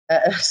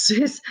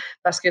 C'est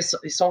parce qu'ils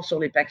sont sur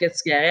les paquets de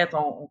cigarettes,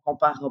 on ne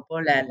comparera pas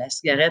la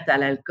cigarette à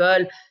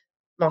l'alcool.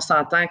 On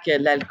s'entend que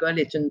l'alcool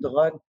est une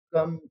drogue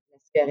comme la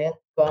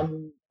cigarette,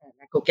 comme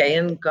la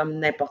cocaïne, comme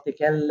n'importe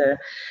quelle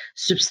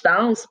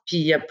substance, puis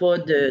il n'y a pas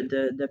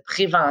de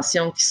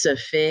prévention qui se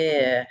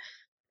fait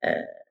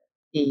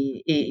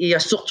il n'y a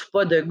surtout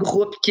pas de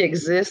groupe qui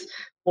existe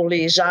pour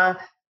les gens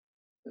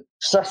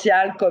sociaux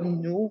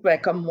comme nous,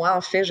 comme moi,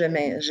 en fait,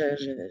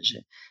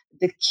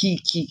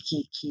 qui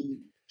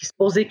se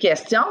pose des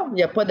questions. Il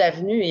n'y a pas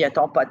d'avenue, il y a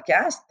ton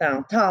podcast,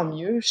 tant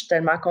mieux, je suis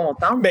tellement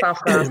contente, c'est en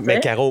français. Mais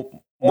Caro,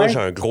 moi, j'ai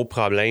un gros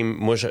problème.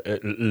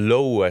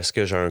 Là où est-ce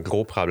que j'ai un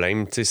gros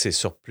problème, c'est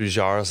sur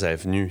plusieurs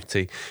avenues.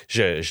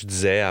 Je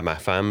disais à ma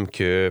femme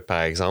que,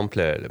 par exemple,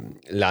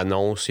 il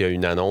y a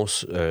une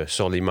annonce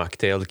sur les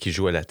mocktails qui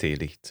jouent à la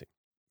télé.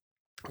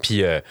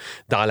 Puis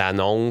dans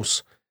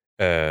l'annonce,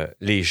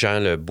 les gens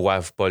ne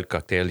boivent pas le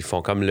cocktail, ils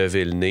font comme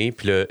lever le nez.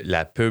 Puis là,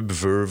 la pub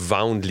veut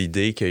vendre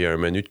l'idée qu'il y a un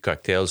menu de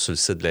cocktail sur le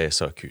site de la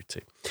SAQ.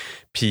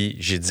 Puis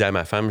j'ai dit à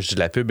ma femme,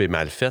 la pub est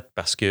mal faite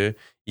parce que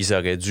ils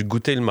auraient dû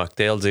goûter le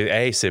mocktail, dire «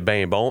 Hey, c'est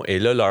bien bon », et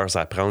là, leur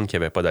apprendre qu'il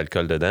n'y avait pas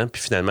d'alcool dedans.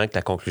 Puis finalement, que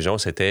la conclusion,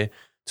 c'était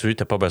 « Tu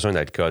n'as pas besoin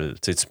d'alcool.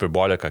 Tu peux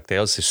boire le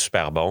cocktail, c'est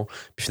super bon. »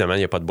 Puis finalement, il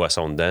n'y a pas de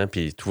boisson dedans,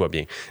 puis tout va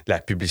bien.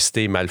 La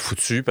publicité est mal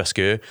foutue parce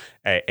que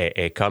elle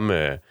est comme...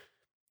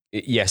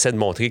 il essaie de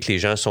montrer que les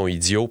gens sont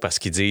idiots parce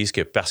qu'ils disent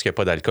que parce qu'il n'y a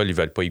pas d'alcool, ils ne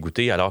veulent pas y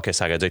goûter, alors que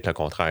ça aurait dû être le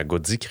contraire.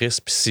 Goûte-y, Chris,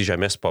 puis si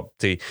jamais c'est pas.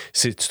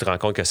 Si tu te rends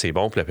compte que c'est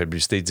bon, puis la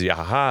publicité dit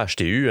ah, je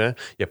t'ai eu, hein,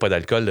 il n'y a pas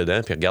d'alcool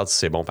dedans, puis regarde si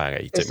c'est bon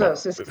pareil. C'est ça,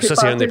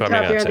 c'est une des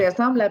premières actions. Le 31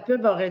 décembre, la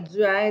pub aurait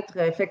dû être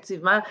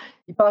effectivement,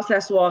 ils passent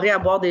la soirée à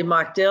boire des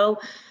mocktails,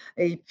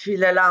 et puis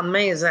le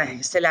lendemain,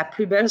 c'est la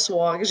plus belle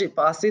soirée que j'ai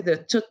passée de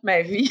toute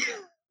ma vie.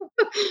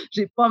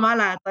 J'ai pas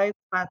mal à la tête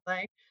ce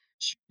matin.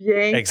 Je suis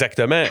bien.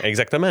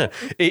 Exactement.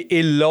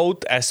 Et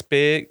l'autre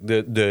aspect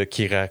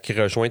qui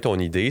rejoint ton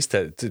idée,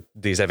 c'est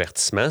des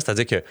avertissements.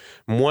 C'est-à-dire que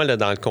moi, là,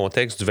 dans le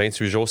contexte du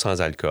 28 jours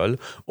sans alcool,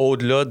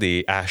 au-delà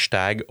des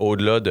hashtags,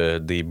 au-delà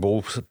des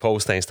beaux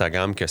posts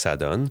Instagram que ça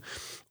donne,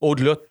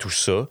 au-delà de tout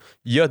ça,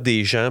 il y a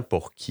des gens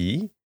pour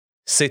qui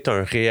c'est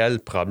un réel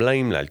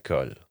problème,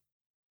 l'alcool.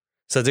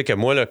 C'est-à-dire que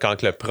moi, là,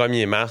 quand le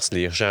 1er mars,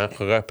 les gens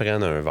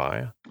reprennent un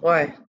verre,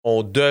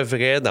 on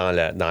devrait, dans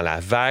la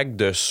vague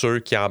de ceux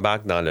qui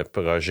embarquent dans le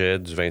projet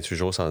du 28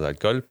 jours sans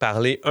alcool,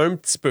 parler un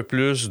petit peu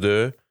plus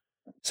de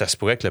ça se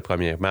pourrait que le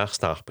 1er mars,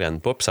 t'en reprennes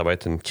pas, puis ça va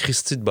être une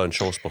Christie de bonne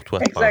chose pour toi.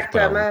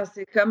 Exactement.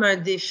 C'est comme un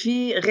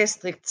défi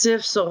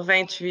restrictif sur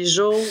 28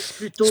 jours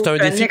plutôt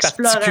qu'une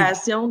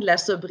exploration de la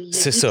sobriété.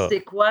 C'est ça.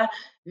 C'est quoi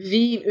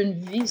vivre une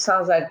vie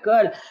sans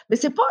alcool? Mais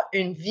c'est pas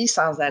une vie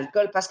sans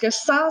alcool, parce que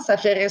sans, ça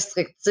fait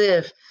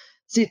restrictif.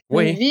 C'est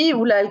une vie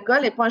où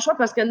l'alcool n'est pas un choix,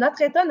 parce que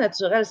notre état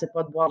naturel, c'est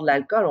pas de boire de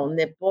l'alcool. On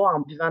n'est pas en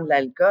buvant de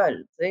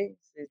l'alcool.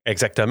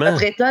 Exactement.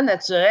 Notre état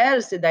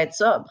naturel, c'est d'être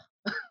sobre.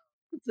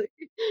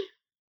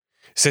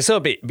 C'est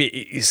ça. Mais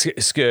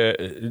ce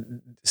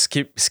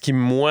qui,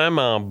 moi,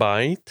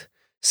 m'embête,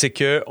 c'est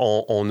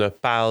qu'on ne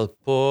parle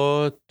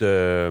pas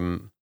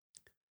de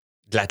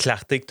la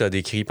clarté que tu as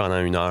décrit pendant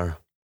 1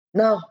 heure.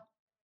 Non.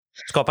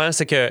 Tu comprends?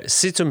 C'est que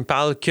si tu me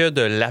parles que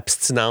de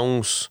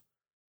l'abstinence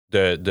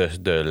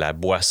de la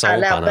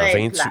boisson pendant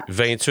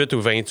 28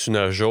 ou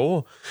 29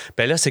 jours,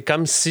 ben là, c'est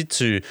comme si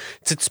tu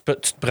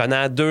te prenais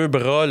à 2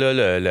 bras là,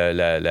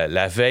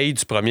 la veille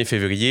du 1er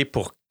février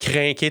pour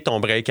craquer ton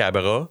break à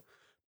bras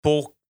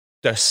pour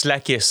te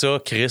slacker ça,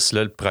 Chris,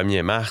 là, le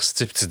 1er mars.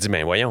 Tu te dis,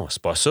 ben voyons,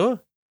 c'est pas ça.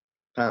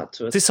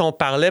 Si on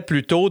parlait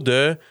plutôt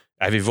de...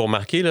 Avez-vous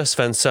remarqué, là, ça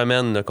fait une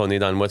semaine là, qu'on est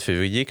dans le mois de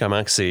février, comment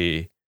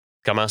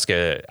est-ce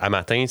que à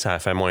matin, ça a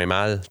fait moins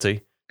mal, tu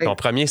sais? Ton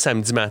premier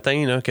samedi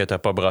matin là, que t'as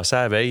pas brossé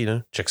la veille,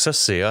 là, check ça,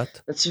 c'est hot.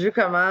 As-tu vu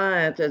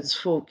comment t'as du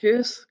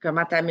focus,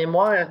 comment ta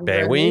mémoire est revenue,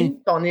 ben oui.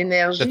 Ton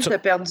énergie, t'as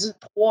perdu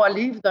 3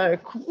 livres d'un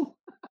coup.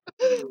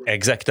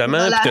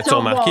 Exactement. Puis t'as-tu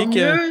remarqué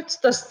que... Tu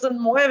t'ostines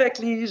moins avec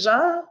les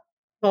gens,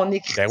 ton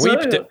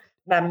écriture,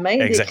 ma main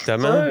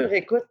d'écriture,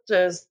 écoute,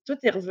 tout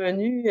est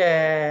revenu.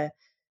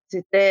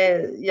 Il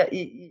n'y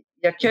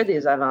a que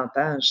des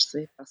avantages, tu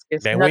sais, parce que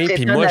c'est notre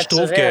état naturel. Je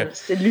trouve que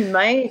c'est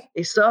l'humain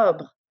est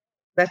sobre,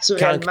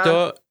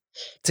 naturellement.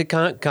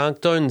 Quand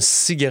tu as une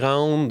si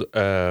grande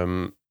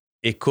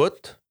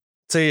écoute,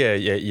 tu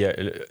sais, il y a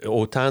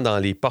autant dans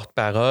les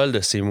porte-paroles de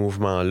ces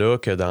mouvements-là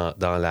que dans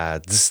la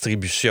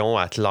distribution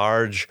at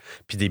large,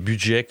 puis des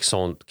budgets qui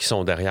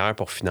sont derrière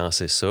pour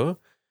financer ça,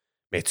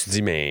 mais tu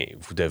dis, mais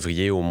vous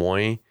devriez au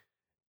moins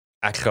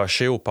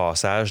accrocher au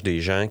passage des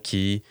gens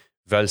qui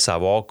veulent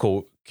savoir,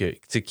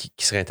 qui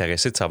seraient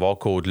intéressés de savoir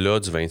qu'au-delà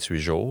du 28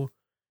 jours,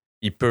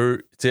 il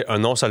peut,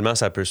 non seulement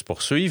ça peut se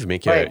poursuivre, mais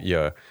que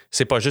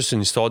c'est pas juste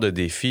une histoire de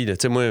défi. Tu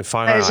sais, moi, faire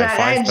un high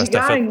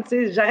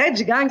five... J'arrête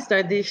du gang, c'est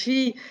un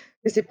défi.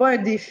 C'est pas un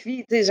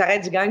défi.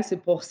 J'arrête du gang,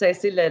 c'est pour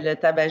cesser le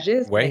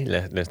tabagisme. Oui,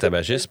 le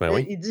tabagisme,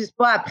 oui. Ils disent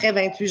pas après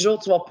 28 jours,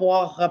 tu vas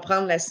pouvoir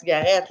reprendre la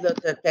cigarette. Là,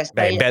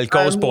 belle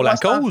cause pour la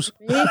cause.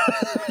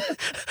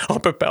 on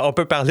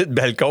peut parler de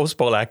belle cause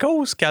pour la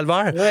cause,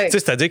 calvaire. Oui.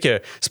 C'est-à-dire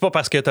que c'est pas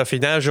parce que tu as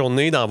fini la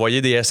journée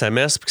d'envoyer des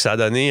SMS puis que ça a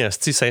donné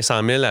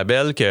 500 000 à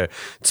Belle que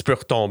tu peux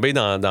retomber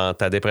dans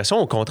ta dépression.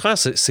 Au contraire,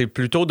 c'est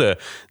plutôt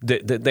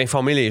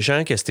d'informer les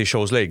gens que ces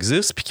choses-là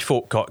existent puis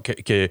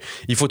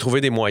qu'il faut trouver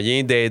des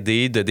moyens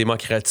d'aider, de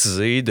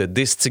démocratiser, de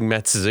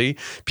déstigmatiser,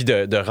 puis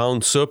de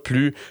rendre ça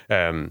plus...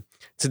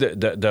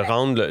 de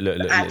rendre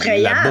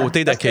attrayant, la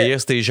beauté d'accueillir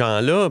ces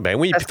gens-là. Ben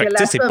oui, parce puis que fait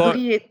la c'est pas...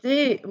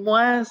 sobriété,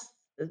 moi,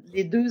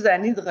 les 2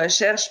 années de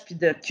recherche puis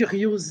de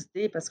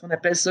curiosité, parce qu'on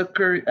appelle ça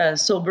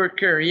sober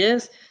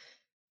curious,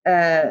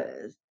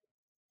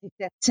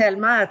 c'était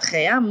tellement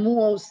attrayant.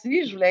 Moi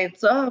aussi, je voulais être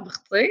sobre,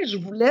 tu sais. Je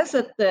voulais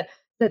cette Ben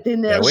oui.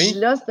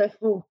 énergie-là, ce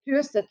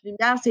focus, cette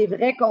lumière, ces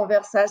vraies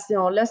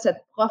conversations-là,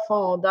 cette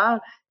profondeur,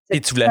 Et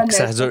cette tu voulais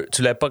connaissance.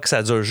 tu voulais pas que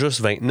ça dure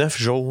juste 29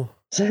 jours.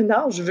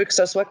 Non, je veux que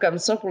ce soit comme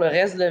ça pour le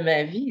reste de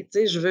ma vie.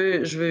 Tu sais, je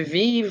veux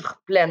vivre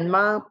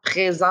pleinement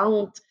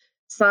présente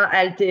sans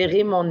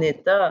altérer mon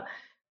état.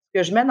 Ce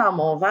que je mets dans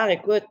mon verre,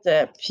 écoute,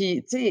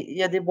 puis tu sais, il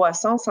y a des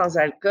boissons sans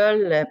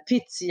alcool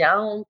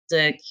pétillantes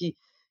qui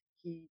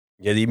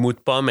Il y a des mous de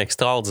pommes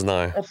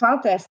extraordinaires.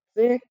 fantastique.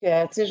 Tu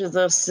sais, je veux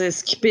dire, c'est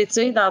ce qui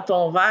pétille dans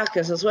ton verre,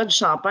 que ce soit du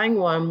champagne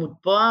ou un mou de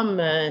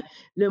pomme.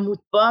 Le mou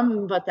de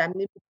pomme va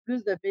t'amener beaucoup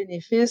plus de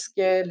bénéfices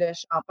que le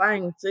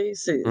champagne. Tu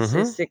sais,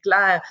 Mhm. c'est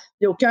clair.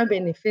 Il n'y a aucun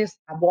bénéfice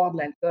à boire de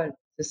l'alcool.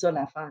 C'est ça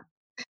l'affaire.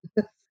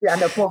 Il n'y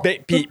en a pas.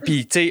 Ben, puis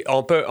tu sais,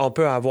 on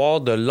peut avoir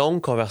de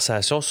longues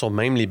conversations sur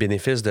même les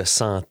bénéfices de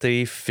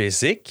santé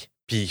physique.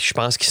 Puis je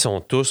pense qu'ils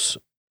sont tous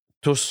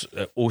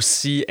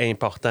aussi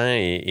importants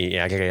et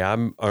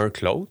agréables un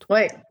que l'autre.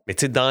 Oui. Mais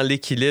tu sais, dans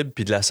l'équilibre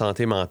puis de la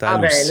santé Ah mentale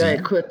ben aussi. là,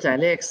 écoute,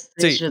 Alex,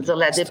 tu sais, Tu sais, je veux dire,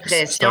 la c'est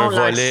dépression, un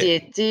volet...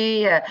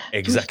 l'anxiété, tout ça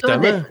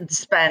Exactement.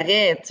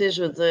 disparaît. Tu sais,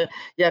 je veux dire,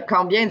 il y a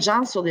combien de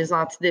gens sur des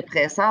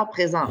antidépresseurs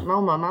présentement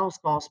au moment où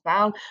on se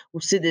parle,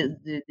 ou c'est des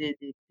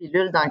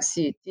pilules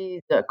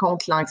d'anxiété,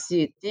 contre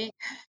l'anxiété,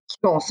 qui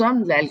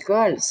consomment de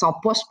l'alcool, ne sont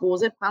pas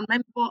supposés prendre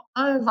même pas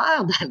un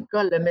verre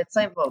d'alcool. Le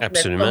médecin va mettre ça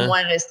Absolument.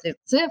 moins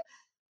restrictif,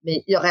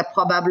 mais il y aurait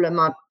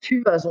probablement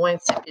plus besoin de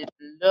ces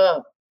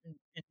pilules-là, une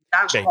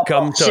large Ben,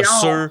 comme tu as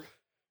proportion.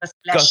 Parce que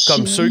la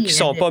comme ceux chimie qui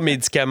sont pas est-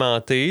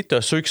 médicamentés, tu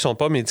as ceux qui sont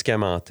pas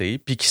médicamentés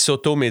puis qui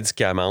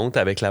s'auto-médicamentent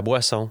avec la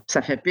boisson.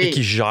 Ça fait Puis qui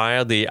pire.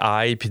 gèrent des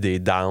highs puis des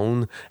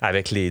downs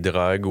avec les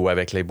drogues ou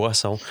avec les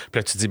boissons. Puis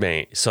là, tu dis,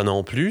 ben ça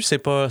non plus, c'est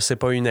pas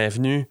une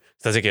avenue.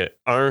 C'est-à-dire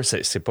que,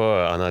 c'est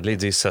pas, en anglais, ils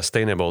disent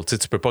sustainable. Tu sais,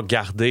 tu peux pas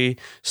garder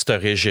ce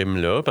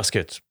régime-là parce que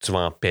tu vas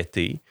en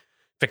péter.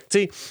 Fait que, tu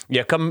sais, il y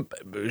a comme...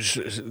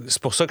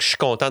 C'est pour ça que je suis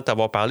content de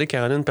t'avoir parlé,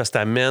 Caroline, parce que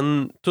tu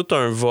amènes tout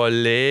un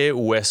volet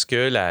où est-ce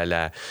que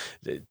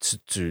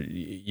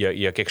il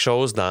y a quelque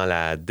chose dans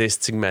la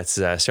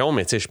déstigmatisation,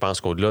 mais tu sais, je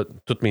pense qu'au-delà,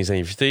 tous mes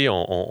invités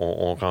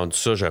ont rendu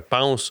ça, je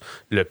pense,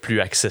 le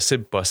plus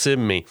accessible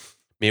possible,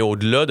 mais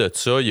au-delà de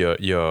ça, il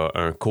y a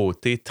un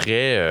côté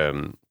très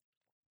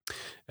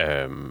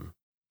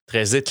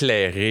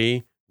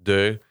éclairé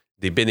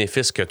des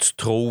bénéfices que tu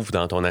trouves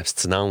dans ton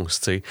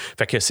abstinence, tu sais.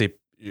 Fait que c'est...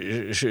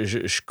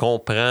 Je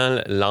comprends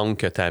l'angle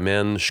que tu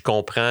amènes, je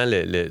comprends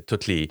il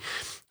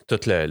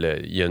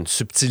y a une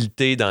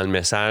subtilité dans le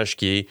message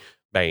qui est,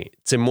 ben, tu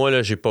sais, moi,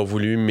 là, j'ai pas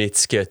voulu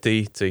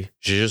m'étiqueter, tu sais.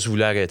 J'ai juste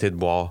voulu arrêter de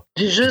boire.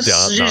 J'ai juste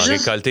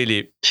Récolter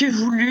les... plus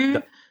voulu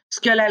ce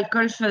que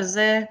l'alcool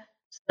faisait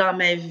dans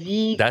ma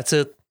vie. That's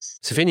it.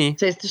 C'est fini.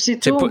 C'est C'est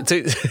tout. pas,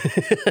 tu sais...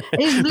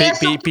 Et je voulais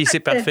puis surtout c'est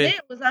parfait. accéder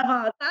aux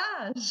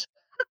avantages.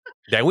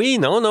 Ben oui,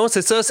 non,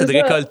 c'est ça, c'est de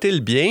ça. récolter le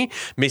bien,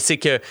 mais c'est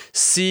que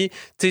si,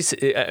 tu sais,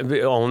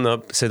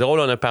 c'est drôle,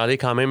 on a parlé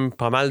quand même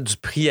pas mal du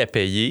prix à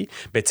payer,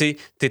 mais tu sais,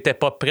 t'étais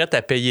pas prête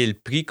à payer le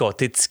prix qu'on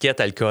t'étiquette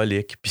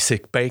alcoolique, puis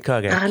c'est bien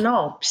correct. Ah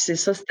non, puis c'est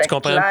ça, c'était Tu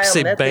comprends? clair, Puis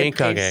c'est net bien et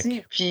précis.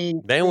 correct. Puis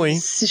Ben oui.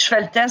 si je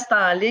fais le test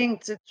en ligne,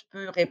 tu sais, tu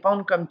peux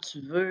répondre comme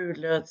tu veux,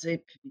 là, tu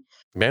sais, puis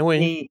Ben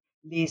oui.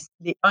 les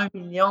 1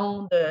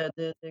 million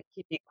de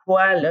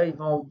Québécois, là, ils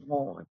vont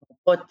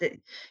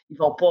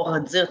pas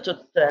redire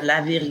toute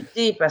la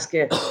vérité parce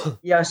que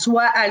il y a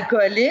soit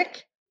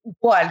alcoolique ou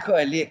pas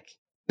alcoolique.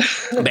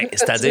 Ben,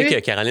 c'est-à-dire Tu que,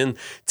 sais? Caroline,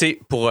 tu sais,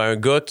 pour un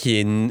gars qui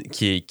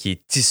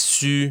est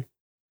issu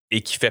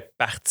et qui fait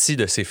partie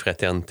de ces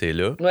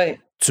fraternités-là, Oui.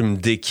 tu me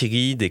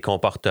décris des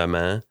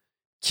comportements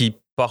qui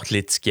portent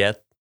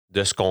l'étiquette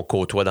de ce qu'on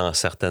côtoie dans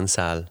certaines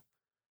salles.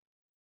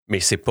 Mais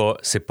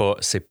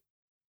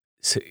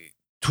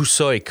tout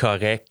ça est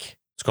correct.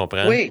 Tu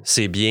comprends? Oui.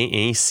 C'est bien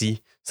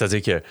ainsi.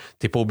 C'est-à-dire que tu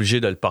n'es pas obligé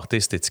de le porter,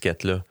 cette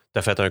étiquette-là. Tu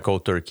as fait un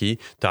cold turkey,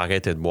 tu as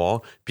arrêté de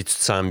boire, puis tu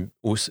te sens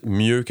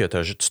mieux que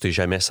tu t'es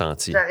jamais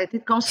senti. J'ai arrêté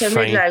de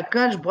consommer de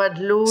l'alcool, je bois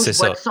de l'eau, je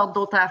bois toutes sortes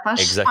d'autres affaires.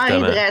 Je suis super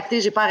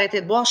hydratée, j'ai pas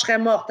arrêté de boire, je serais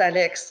morte,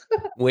 Alex.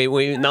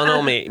 Oui.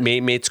 Non,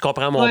 mais tu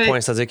comprends mon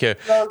point. C'est-à-dire que,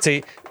 tu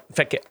sais,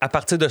 fait qu'à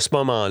partir de ce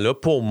moment-là,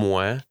 pour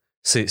moi,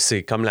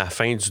 c'est comme la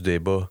fin du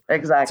débat.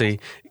 Exact. Tu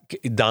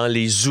sais, dans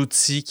les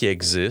outils qui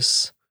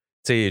existent,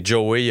 tu sais,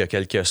 Joey, il y a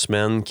quelques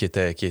semaines, qui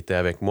était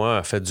avec moi,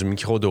 a fait du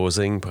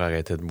micro-dosing pour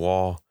arrêter de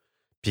boire.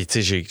 Puis,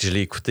 tu sais, je l'ai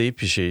écouté,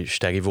 puis je suis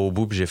arrivé au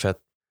bout, puis j'ai fait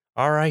 «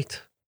 All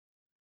right,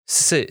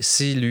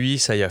 Si lui,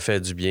 ça y a fait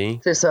du bien,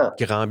 C'est ça.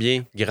 grand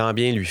bien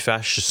lui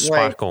fasse. Je suis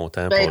super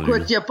content pour écoute,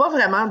 lui. il n'y a pas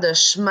vraiment de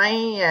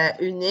chemin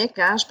unique.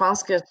 Hein? Je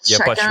pense que Il y a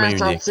pas de chacun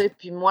chemin a unique. sorti.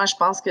 Puis moi, je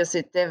pense que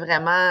c'était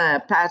vraiment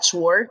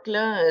patchwork.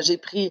 Là. J'ai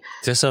pris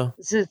C'est ça.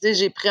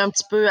 J'ai pris un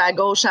petit peu à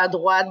gauche, à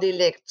droite des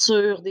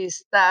lectures, des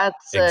stats,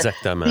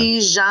 Exactement.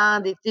 des gens,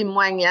 des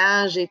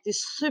témoignages. J'ai été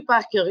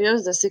super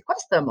curieuse de c'est quoi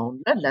ce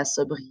monde-là de la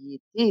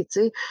sobriété,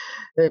 tu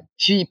sais.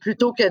 Puis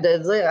plutôt que de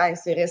dire hey,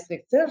 c'est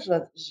restrictif,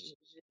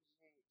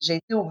 j'ai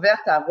été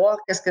ouverte à voir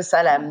qu'est-ce que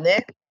ça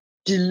l'amenait.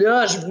 Puis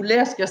là, je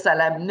voulais ce que ça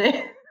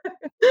l'amenait.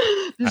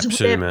 Puis je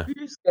voulais Absolument.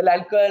 plus ce que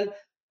l'alcool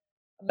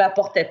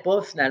m'apportait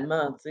pas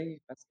finalement, tu sais,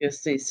 parce que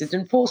c'est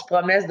une fausse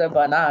promesse de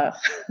bonheur.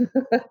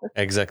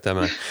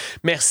 Exactement.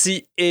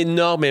 Merci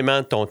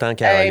énormément de ton temps,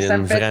 Caroline. Hey, ça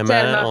me fait Vraiment,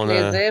 tellement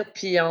plaisir.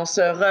 Puis on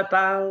se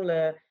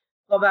reparle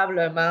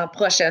probablement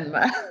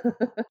prochainement.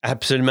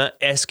 Absolument.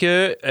 Est-ce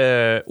que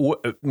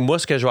moi,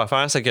 ce que je vais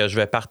faire, c'est que je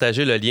vais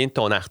partager le lien de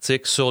ton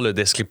article sur le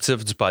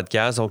descriptif du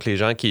podcast. Donc, les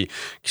gens qui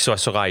soient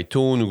sur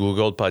iTunes ou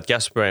Google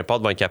Podcast, peu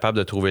importe, vont être capables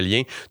de trouver le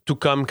lien. Tout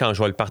comme quand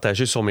je vais le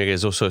partager sur mes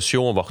réseaux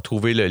sociaux, on va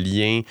retrouver le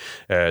lien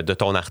de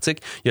ton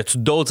article. Y a-tu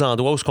d'autres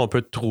endroits où est-ce qu'on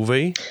peut te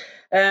trouver?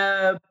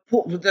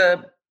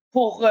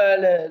 Pour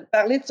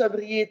parler de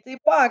sobriété,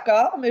 pas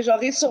encore, mais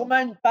j'aurai sûrement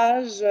une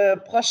page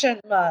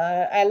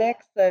prochainement.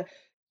 Alex.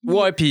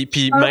 Oui,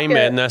 puis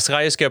même, ne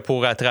serait-ce que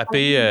pour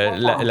attraper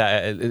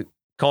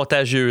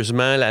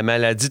contagieusement la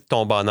maladie de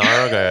ton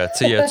bonheur,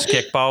 y a-tu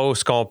quelque part où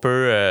est-ce qu'on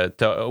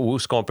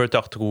peut te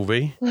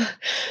retrouver?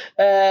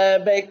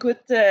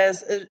 Écoute,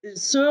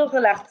 sur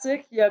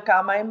l'article, il y a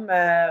quand même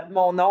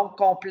mon nom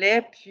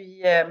complet, puis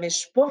mais je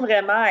suis pas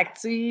vraiment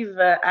active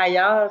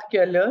ailleurs que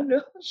là.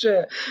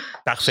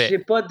 Parfait. J'ai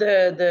pas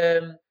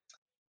de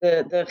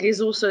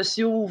réseaux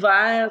sociaux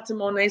ouverts. Tu sais,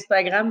 mon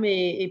Instagram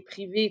est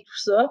privé, tout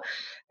ça.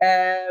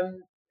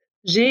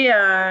 J'ai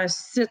un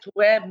site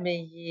web, mais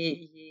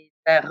il est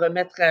à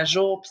remettre à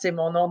jour, puis c'est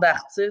mon nom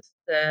d'artiste,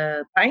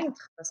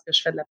 peintre, parce que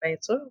je fais de la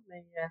peinture.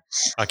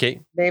 OK.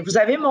 Vous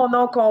avez mon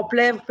nom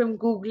complet, vous pouvez me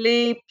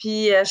googler,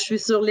 puis je suis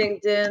sur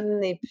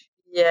LinkedIn, et puis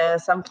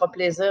ça me fera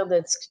plaisir de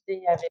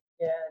discuter avec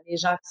les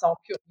gens qui sont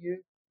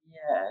curieux. Puis,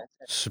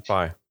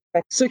 super.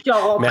 fait que ceux qui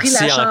auront pris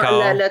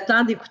encore. le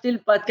temps d'écouter le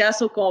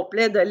podcast au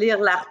complet, de lire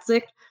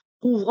l'article,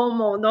 trouveront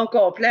mon nom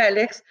complet,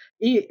 Alex,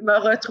 et me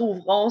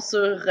retrouveront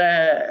sur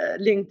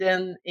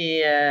LinkedIn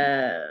et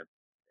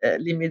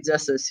les médias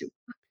sociaux.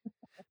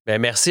 Ben,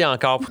 merci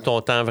encore pour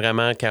ton temps,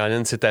 vraiment,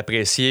 Caroline, c'est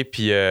apprécié,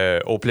 puis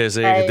au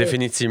plaisir. Hey,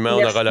 Définitivement,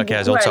 on aura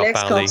l'occasion de se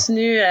reparler.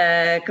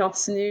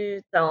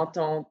 Continue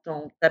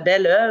ta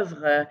belle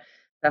œuvre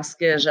parce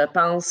que je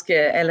pense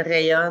qu'elle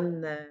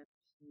rayonne.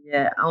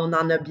 On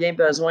en a bien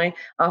besoin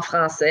en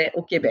français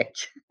au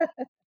Québec.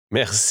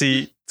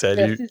 Merci.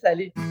 Salut. Merci,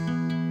 salut.